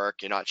going to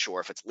work, you're not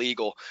sure if it's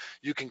legal,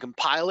 you can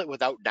compile it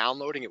without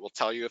downloading. It will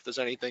tell you if there's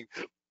anything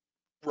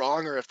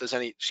wrong or if there's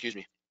any, excuse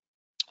me,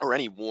 or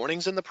any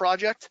warnings in the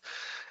project.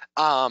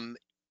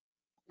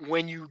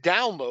 When you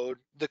download,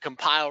 the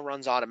compile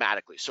runs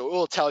automatically. So it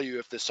will tell you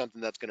if there's something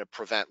that's going to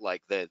prevent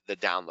like the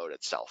download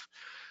itself.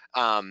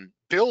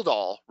 Build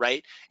all,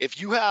 right?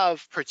 If you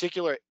have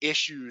particular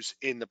issues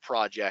in the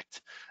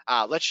project,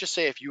 let's just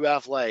say if you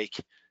have like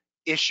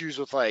issues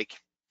with like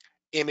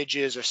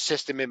images or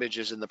system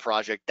images in the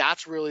project,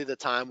 that's really the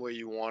time where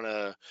you want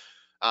to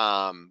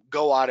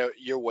go out of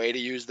your way to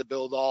use the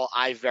build all.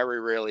 I very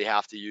rarely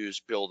have to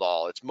use build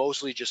all. It's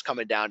mostly just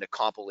coming down to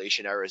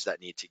compilation errors that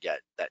need to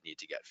get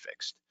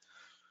fixed.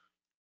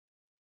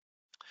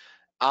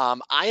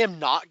 I am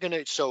not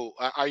gonna. So,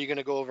 are you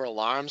gonna go over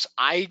alarms?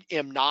 I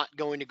am not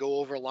going to go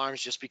over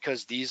alarms just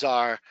because these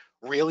are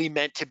really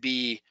meant to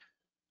be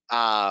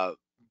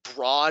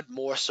broad,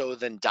 more so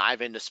than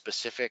dive into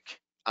specific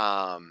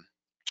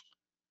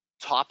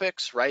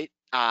topics, right?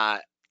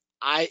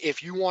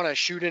 if you want to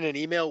shoot in an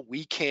email,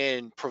 we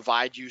can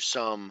provide you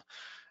some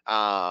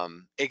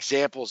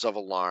examples of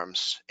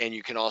alarms, and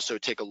you can also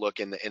take a look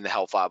in the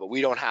help file. But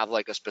we don't have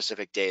like a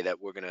specific day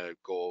that we're gonna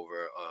go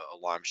over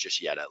alarms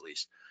just yet, at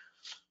least.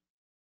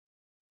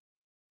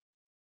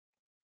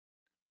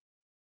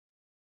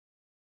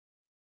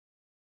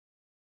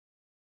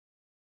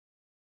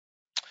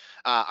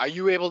 Are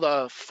you able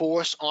to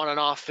force on and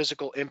off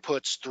physical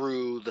inputs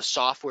through the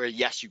software?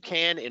 Yes, you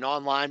can. In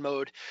online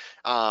mode,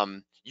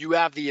 you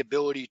have the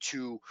ability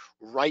to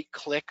right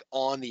click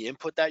on the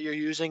input that you're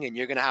using, and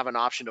you're going to have an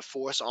option to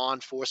force on,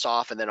 force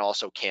off, and then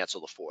also cancel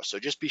the force. So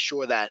just be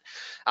sure that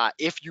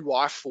if you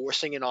are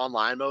forcing in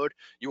online mode,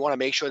 you want to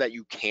make sure that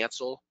you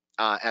cancel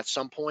at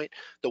some point.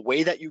 The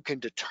way that you can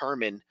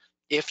determine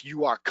if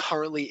you are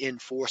currently in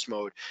force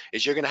mode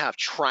is you're going to have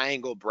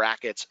triangle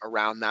brackets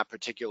around that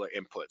particular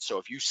input. So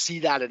if you see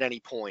that at any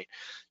point,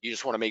 you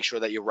just want to make sure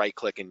that you right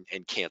click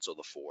and cancel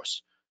the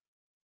force.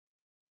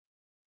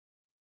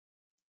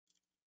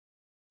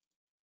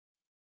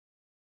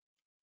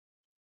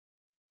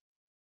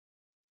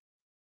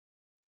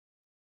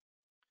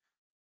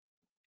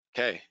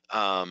 Okay.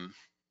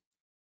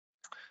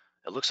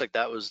 It looks like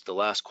that was the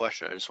last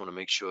question. I just want to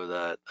make sure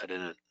that I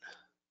didn't.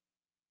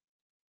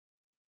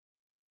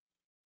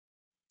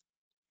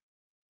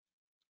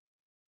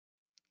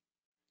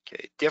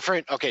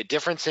 Okay,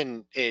 difference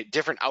in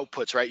different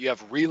outputs, right? You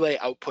have relay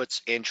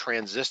outputs and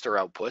transistor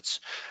outputs.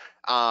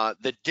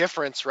 The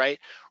difference, right?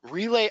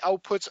 Relay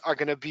outputs are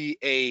going to be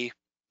a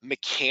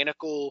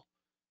mechanical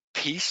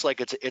piece,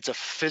 like it's a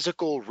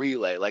physical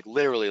relay, like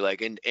literally,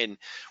 like and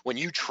when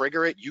you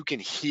trigger it, you can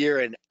hear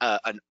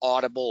an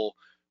audible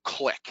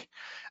click.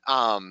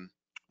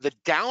 The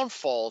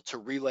downfall to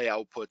relay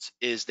outputs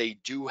is they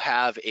do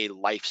have a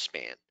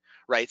lifespan,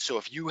 right? So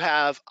if you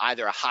have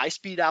either a high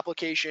speed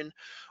application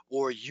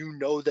or you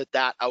know that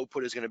that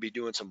output is going to be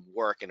doing some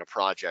work in a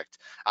project,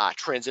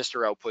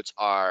 transistor outputs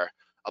are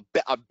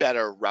a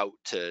better route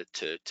to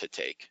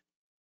take.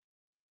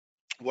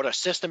 What are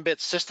system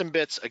bits? System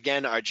bits,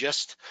 again, are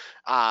just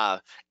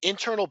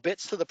internal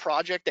bits to the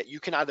project that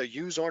you can either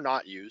use or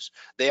not use.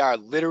 They are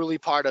literally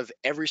part of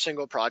every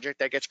single project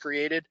that gets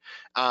created.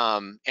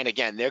 And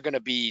again, they're going to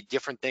be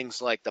different things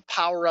like the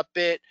power up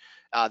bit,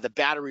 the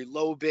battery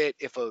low bit.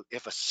 If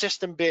a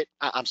system bit,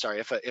 I'm sorry,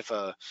 if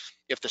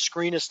the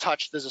screen is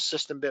touched, there's a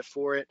system bit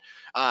for it.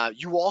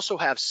 You also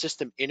have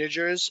system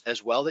integers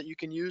as well that you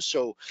can use.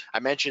 So I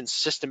mentioned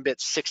system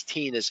bit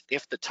 16 is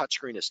if the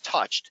touchscreen is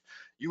touched.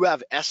 You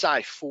have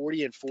SI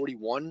 40 and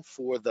 41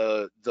 for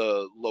the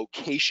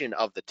location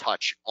of the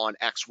touch on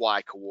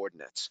XY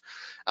coordinates.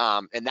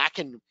 And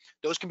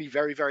those can be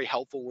very, very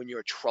helpful when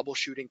you're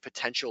troubleshooting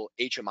potential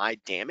HMI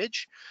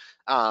damage.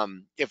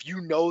 If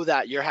you know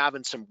that you're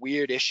having some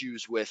weird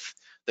issues with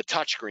the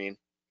touchscreen,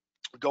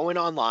 going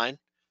online,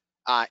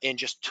 and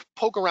just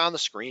poke around the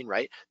screen,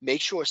 right?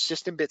 Make sure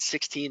system bit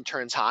 16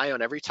 turns high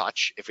on every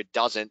touch. If it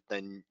doesn't,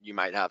 then you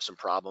might have some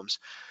problems.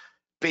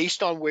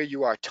 Based on where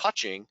you are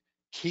touching,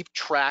 keep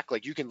track.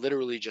 Like you can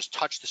literally just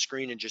touch the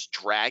screen and just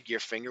drag your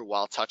finger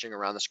while touching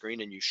around the screen,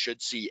 and you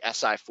should see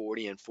SI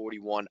 40 and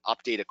 41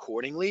 update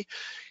accordingly.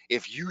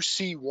 If you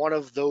see one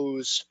of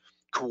those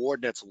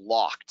coordinates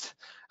locked,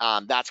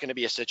 that's going to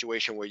be a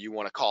situation where you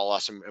want to call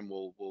us, and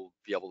we'll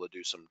be able to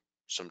do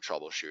some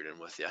troubleshooting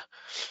with you.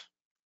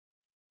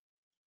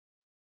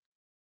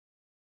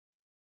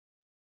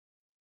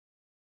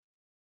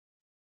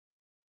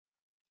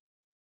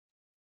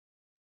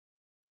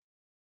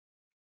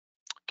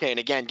 Okay, and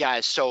again,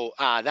 guys, so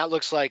that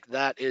looks like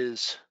that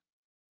is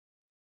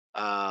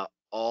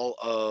all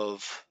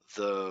of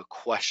the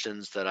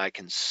questions that I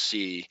can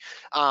see.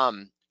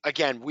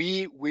 Again,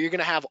 we're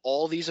gonna have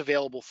all these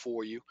available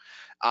for you.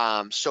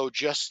 So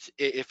just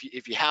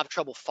if you have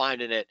trouble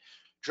finding it,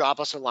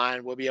 drop us a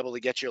line. We'll be able to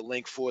get you a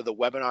link for the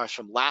webinars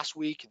from last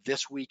week,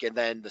 this week, and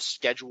then the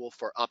schedule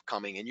for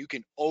upcoming. And you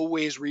can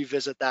always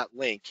revisit that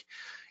link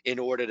in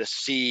order to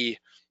see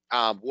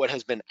what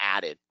has been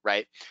added,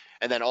 right?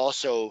 And then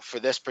also for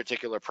this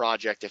particular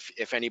project,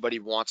 if anybody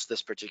wants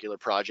this particular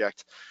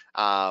project,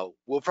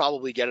 we'll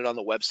probably get it on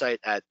the website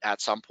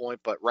at some point.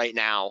 But right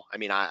now, I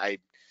mean, I'm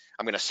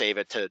going to save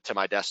it to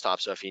my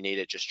desktop. So if you need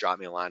it, just drop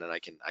me a line and I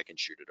can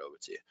shoot it over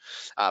to you.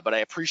 But I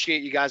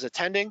appreciate you guys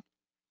attending.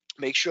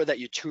 Make sure that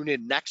you tune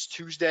in next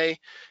Tuesday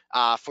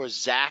for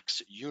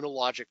Zach's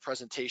Unilogic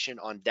presentation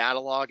on data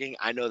logging.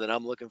 I know that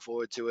I'm looking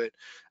forward to it,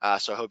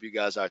 so I hope you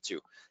guys are too.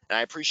 And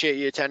I appreciate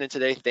you attending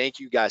today. Thank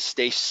you guys.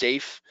 Stay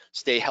safe,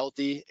 stay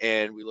healthy,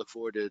 and we look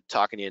forward to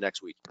talking to you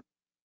next week.